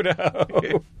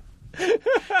 DeSoto.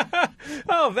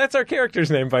 Oh, that's our character's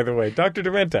name, by the way. Dr.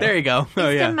 Demento. There you go.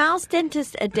 Is the mouse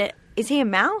dentist is he a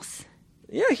mouse?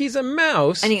 Yeah, he's a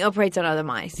mouse. And he operates on other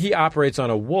mice. He operates on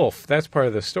a wolf. That's part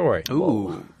of the story.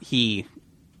 Ooh. He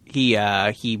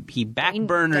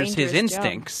backburners his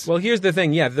instincts. Well, here's the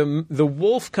thing. Yeah, the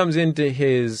wolf comes into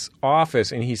his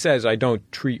office and he says, "I don't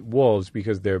treat wolves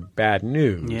because they're bad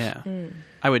news." Yeah,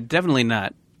 I would definitely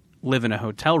not live in a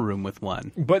hotel room with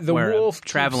one. But the wolf,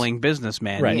 traveling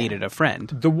businessman, needed a friend.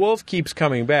 The wolf keeps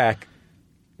coming back.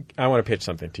 I want to pitch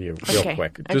something to you real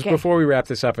quick, just before we wrap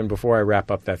this up and before I wrap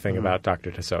up that thing about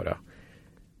Dr. DeSoto.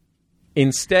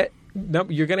 Instead. No,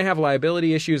 you're going to have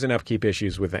liability issues and upkeep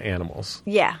issues with the animals.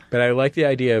 Yeah. But I like the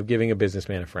idea of giving a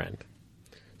businessman a friend.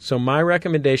 So my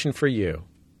recommendation for you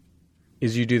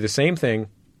is you do the same thing.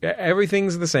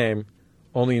 Everything's the same,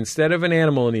 only instead of an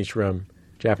animal in each room,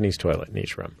 Japanese toilet in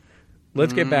each room.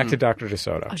 Let's get back to Dr.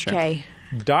 DeSoto. Okay.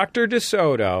 Dr.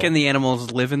 DeSoto. Can the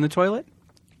animals live in the toilet?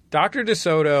 Dr.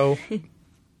 DeSoto.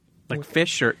 Like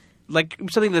fish or like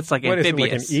something that's like what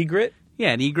amphibious. Is it, like an egret?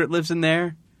 Yeah, an egret lives in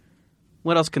there.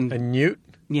 What else can... A newt?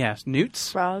 Yes, newts.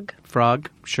 Frog,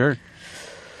 sure.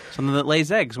 Something that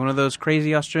lays eggs. One of those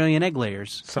crazy Australian egg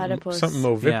layers. Something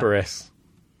oviparous.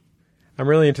 Yeah. I'm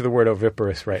really into the word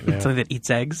oviparous right now. Something that eats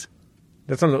eggs?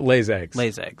 That's something that lays eggs.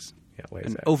 Lays eggs. Yeah, lays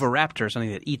eggs. An oviraptor,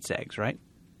 something that eats eggs, right?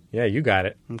 Yeah, you got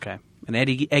it. Okay. An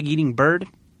egg-eating bird?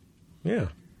 Yeah.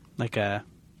 Like a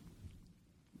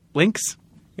lynx?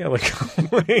 Yeah, like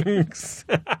a lynx.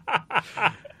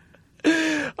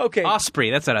 Okay. Osprey,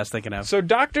 that's what I was thinking of. So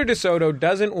Dr. DeSoto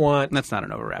doesn't want... That's not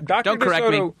an oviraptor. Dr. correct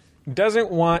DeSoto me.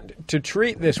 Doesn't want to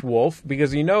treat this wolf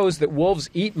because he knows that wolves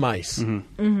eat mice.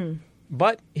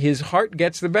 But his heart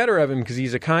gets the better of him because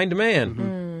he's a kind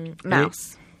man.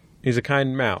 Mouse. He's a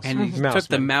kind mouse. And he took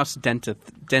the mouse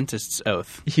dentist's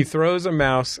oath. He throws a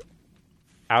mouse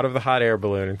out of the hot air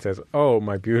balloon and says, "Oh,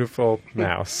 my beautiful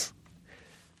mouse."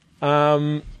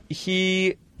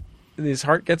 His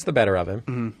heart gets the better of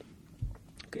him.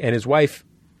 And his wife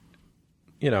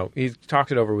he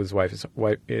talked it over with his wife.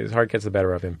 His heart gets the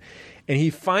better of him. And he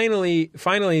finally,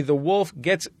 the wolf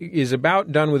is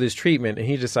about done with his treatment, and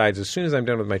he decides, as soon as I'm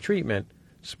done with my treatment,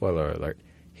 spoiler alert,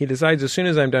 he decides as soon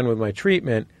as I'm done with my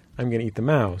treatment, I'm going to eat the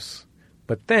mouse.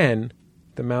 But then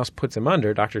the mouse puts him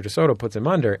under, Dr. DeSoto puts him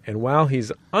under, and while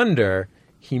he's under,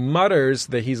 he mutters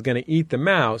that he's going to eat the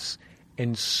mouse,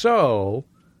 and so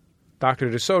Dr.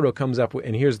 DeSoto comes up with,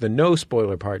 and here's the no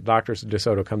spoiler part, Dr.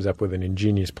 DeSoto comes up with an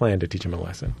ingenious plan to teach him a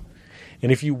lesson.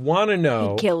 And if you want to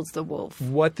know he kills the wolf.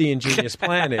 What the ingenious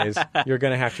plan is, you're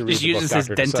going to have to read the book, Just uses his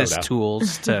dentist DeSoto.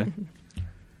 tools to...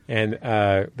 And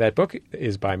that book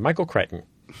is by Michael Crichton.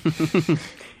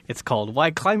 It's called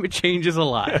Why Climate Change is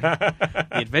Alive. The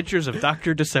Adventures of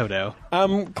Dr. DeSoto.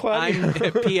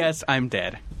 Claudia. P.S. I'm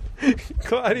dead.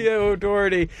 Claudia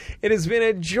O'Doherty, it has been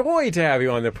a joy to have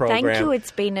you on the program. Thank you. It's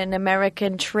been an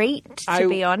American treat to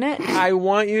be on it. I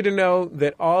want you to know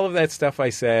that all of that stuff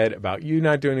I said about you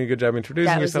not doing a good job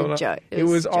introducing yourself, it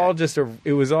was all just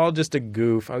a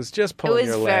goof. I was just pulling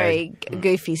your leg. It was very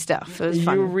goofy stuff. It was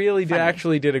fun. You really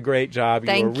actually did a great job.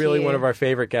 You were really one of our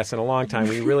favorite guests in a long time.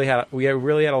 We really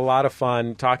had a lot of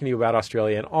fun talking to you about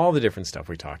Australia and all the different stuff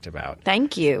we talked about.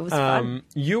 Thank you. It was fun.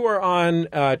 You are on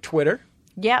Twitter.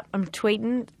 Yep, I'm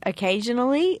tweeting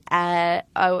occasionally at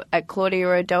Claudia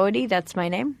O'Doherty. That's my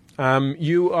name.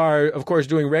 You are, of course,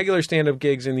 doing regular stand-up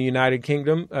gigs in the United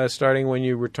Kingdom, starting when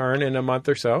you return in a month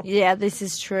or so. Yeah, this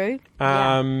is true.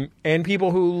 And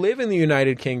people who live in the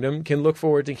United Kingdom can look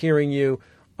forward to hearing you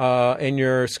in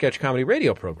your sketch comedy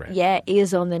radio program. Yeah,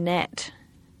 Ears on the Net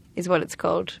is what it's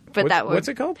called. But what's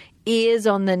it called? Ears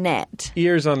on the Net.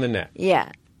 Ears on the Net.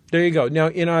 Yeah. There you go. Now,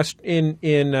 in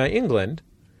England...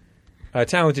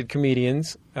 talented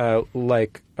comedians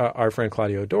like our friend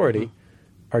Claudia O'Doherty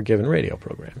are given radio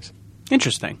programs.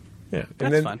 Interesting. Yeah,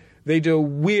 That's fun. They do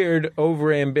weird,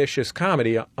 overambitious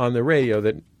comedy on the radio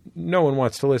that no one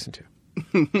wants to listen to.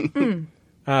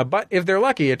 But if they're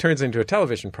lucky, it turns into a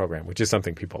television program, which is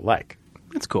something people like.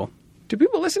 That's cool. Do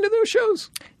people listen to those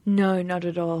shows? No, not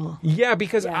at all. Yeah,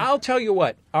 because I'll tell you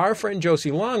what, our friend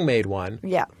Josie Long made one.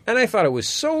 Yeah. And I thought it was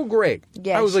so great.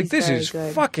 Yeah, I was like, she's this very is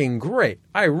good. fucking great.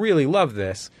 I really love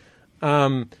this.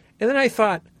 And then I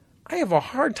thought, I have a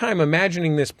hard time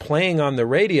imagining this playing on the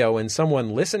radio and someone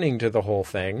listening to the whole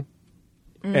thing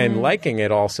and liking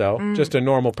it also. Just a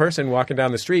normal person walking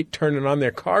down the street, turning on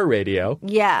their car radio.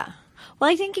 Yeah. Well,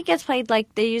 I think it gets played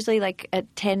they're usually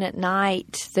at 10 at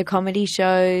night, the comedy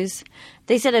shows.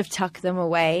 They sort of tuck them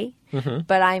away.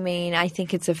 But I mean, I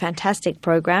think it's a fantastic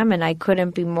program and I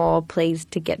couldn't be more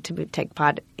pleased to get to take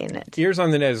part in it. Ears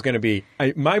on the Net is going to be,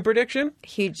 my prediction,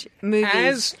 huge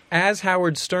movies. As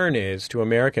Howard Stern is to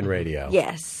American radio.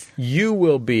 Yes. You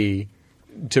will be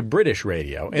to British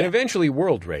radio and eventually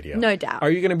world radio. No doubt. Are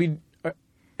you going to be,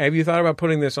 have you thought about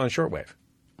putting this on shortwave?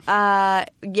 Yeah,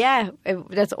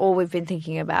 that's all we've been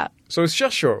thinking about. So it's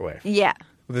just shortwave. Yeah.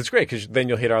 Well, that's great because then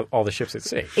you'll hit all the ships at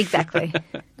sea. Exactly.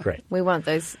 Great. We want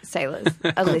those sailors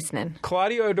listening.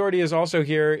 Claudia O'Doherty is also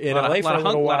here in LA for a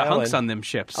little while. A lot of hunks on them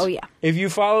ships. Oh, yeah. If you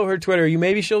follow her Twitter,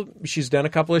 she's done a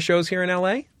couple of shows here in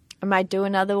LA. I might do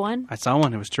another one. I saw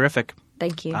one. It was terrific.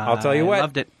 Thank you. I'll tell you what. I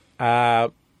loved it.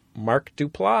 Mark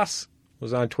Duplass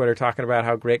was on Twitter talking about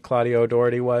how great Claudia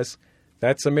O'Doherty was.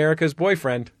 That's America's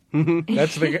boyfriend.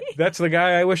 That's the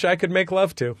guy I wish I could make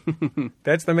love to.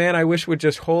 That's the man I wish would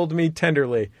just hold me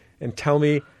tenderly and tell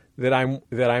me that I'm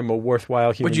a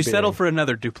worthwhile human being. Would you settle for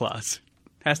another Duplass?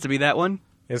 Has to be that one?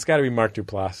 It's got to be Mark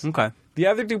Duplass. Okay. The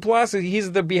other Duplass,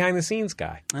 he's the behind the scenes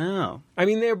guy. Oh. I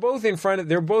mean, they're both in front of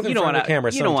the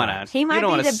camera. You don't want to. He might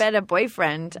be the better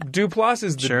boyfriend. Duplass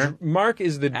is Mark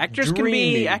is the actors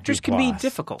dreamy can be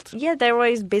difficult. Yeah, they're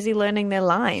always busy learning their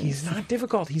lines. He's not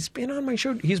difficult. He's been on my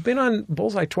show. He's been on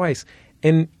Bullseye twice,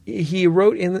 and he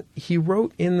wrote in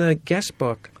the guest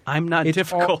book. I'm not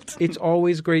difficult. It's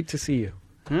always great to see you.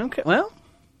 Okay. Well,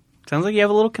 sounds like you have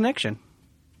a little connection.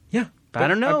 Yeah. I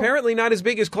don't know. Apparently not as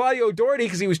big as Claudia O'Doherty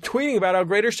because he was tweeting about how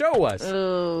great her show was.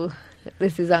 Oh,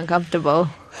 this is uncomfortable.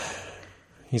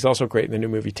 He's also great in the new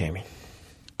movie Tammy.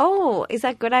 Oh, is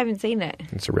that good? I haven't seen it.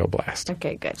 It's a real blast.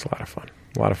 Okay, good. It's a lot of fun.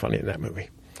 A lot of fun in that movie.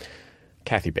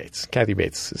 Kathy Bates. Kathy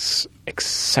Bates is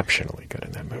exceptionally good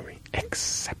in that movie.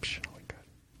 Exceptionally good.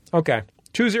 Okay.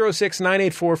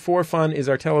 206-9844-FUN is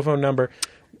our telephone number.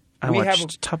 I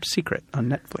watched Top Secret on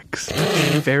Netflix.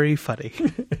 Very funny.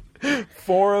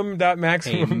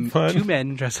 Forum.maximumfun. 2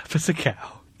 men dress up as a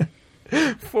cow.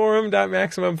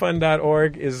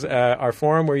 Forum.maximumfun.org is our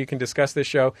forum where you can discuss this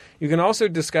show. You can also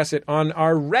discuss it on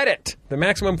our Reddit, the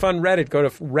Maximum Fun Reddit. Go to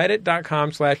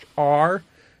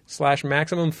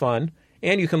reddit.com/r/maximumfun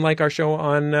And you can like our show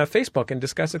on Facebook and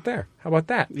discuss it there. How about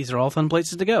that? These are all fun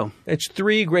places to go. It's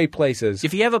 3 great places.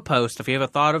 If you have a post, if you have a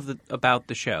thought about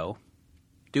the show,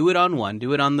 do it on one.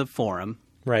 Do it on the forum.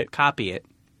 Right. Copy it.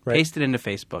 Right. Paste it into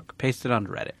Facebook. Paste it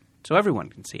onto Reddit. So everyone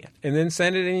can see it. And then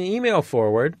send it in an email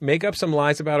forward. Make up some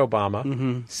lies about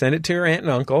Obama. Send it to your aunt and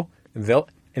uncle.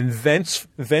 And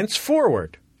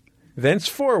thenceforward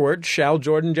shall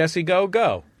Jordan Jesse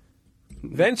go.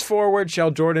 Thenceforward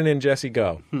shall Jordan and Jesse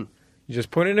go. You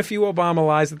just put in a few Obama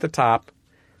lies at the top.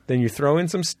 Then you throw in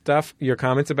some stuff, your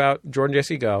comments about Jordan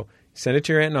Jesse go. Send it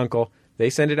to your aunt and uncle. They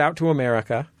send it out to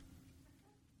America.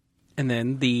 And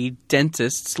then the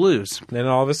dentists lose. And then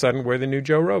all of a sudden, we're the new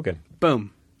Joe Rogan.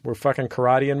 Boom. We're fucking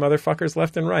karate and motherfuckers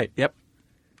left and right. Yep.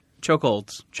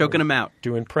 Chokeholds. Choking them out.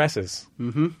 Doing presses.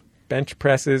 Bench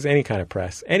presses, any kind of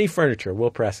press. Any furniture,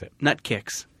 we'll press it. Nut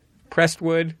kicks. Pressed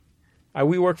wood.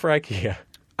 We work for IKEA.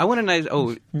 I want a nice...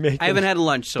 Oh, I haven't had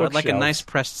lunch, so I'd like a bookshelves. nice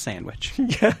pressed sandwich.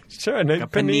 Yeah, sure. A nice Like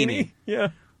a panini. Yeah.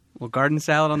 Little garden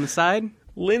salad on the side.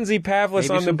 Lindsay Pavlis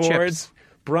Maybe on the some boards. chips.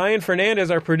 Brian Fernandez,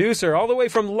 our producer, all the way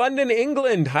from London,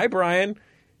 England. Hi, Brian.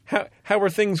 How are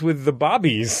things with the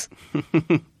bobbies?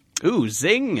 Ooh,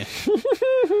 zing.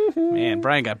 Man,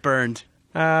 Brian got burned.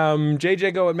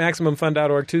 JJ Go at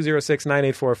MaximumFun.org,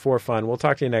 206-984-4FUN. We'll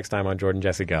talk to you next time on Jordan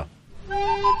Jesse Go.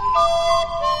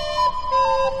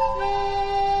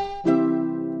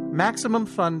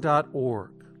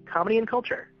 MaximumFun.org. Comedy and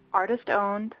culture. Artist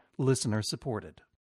owned. Listener supported.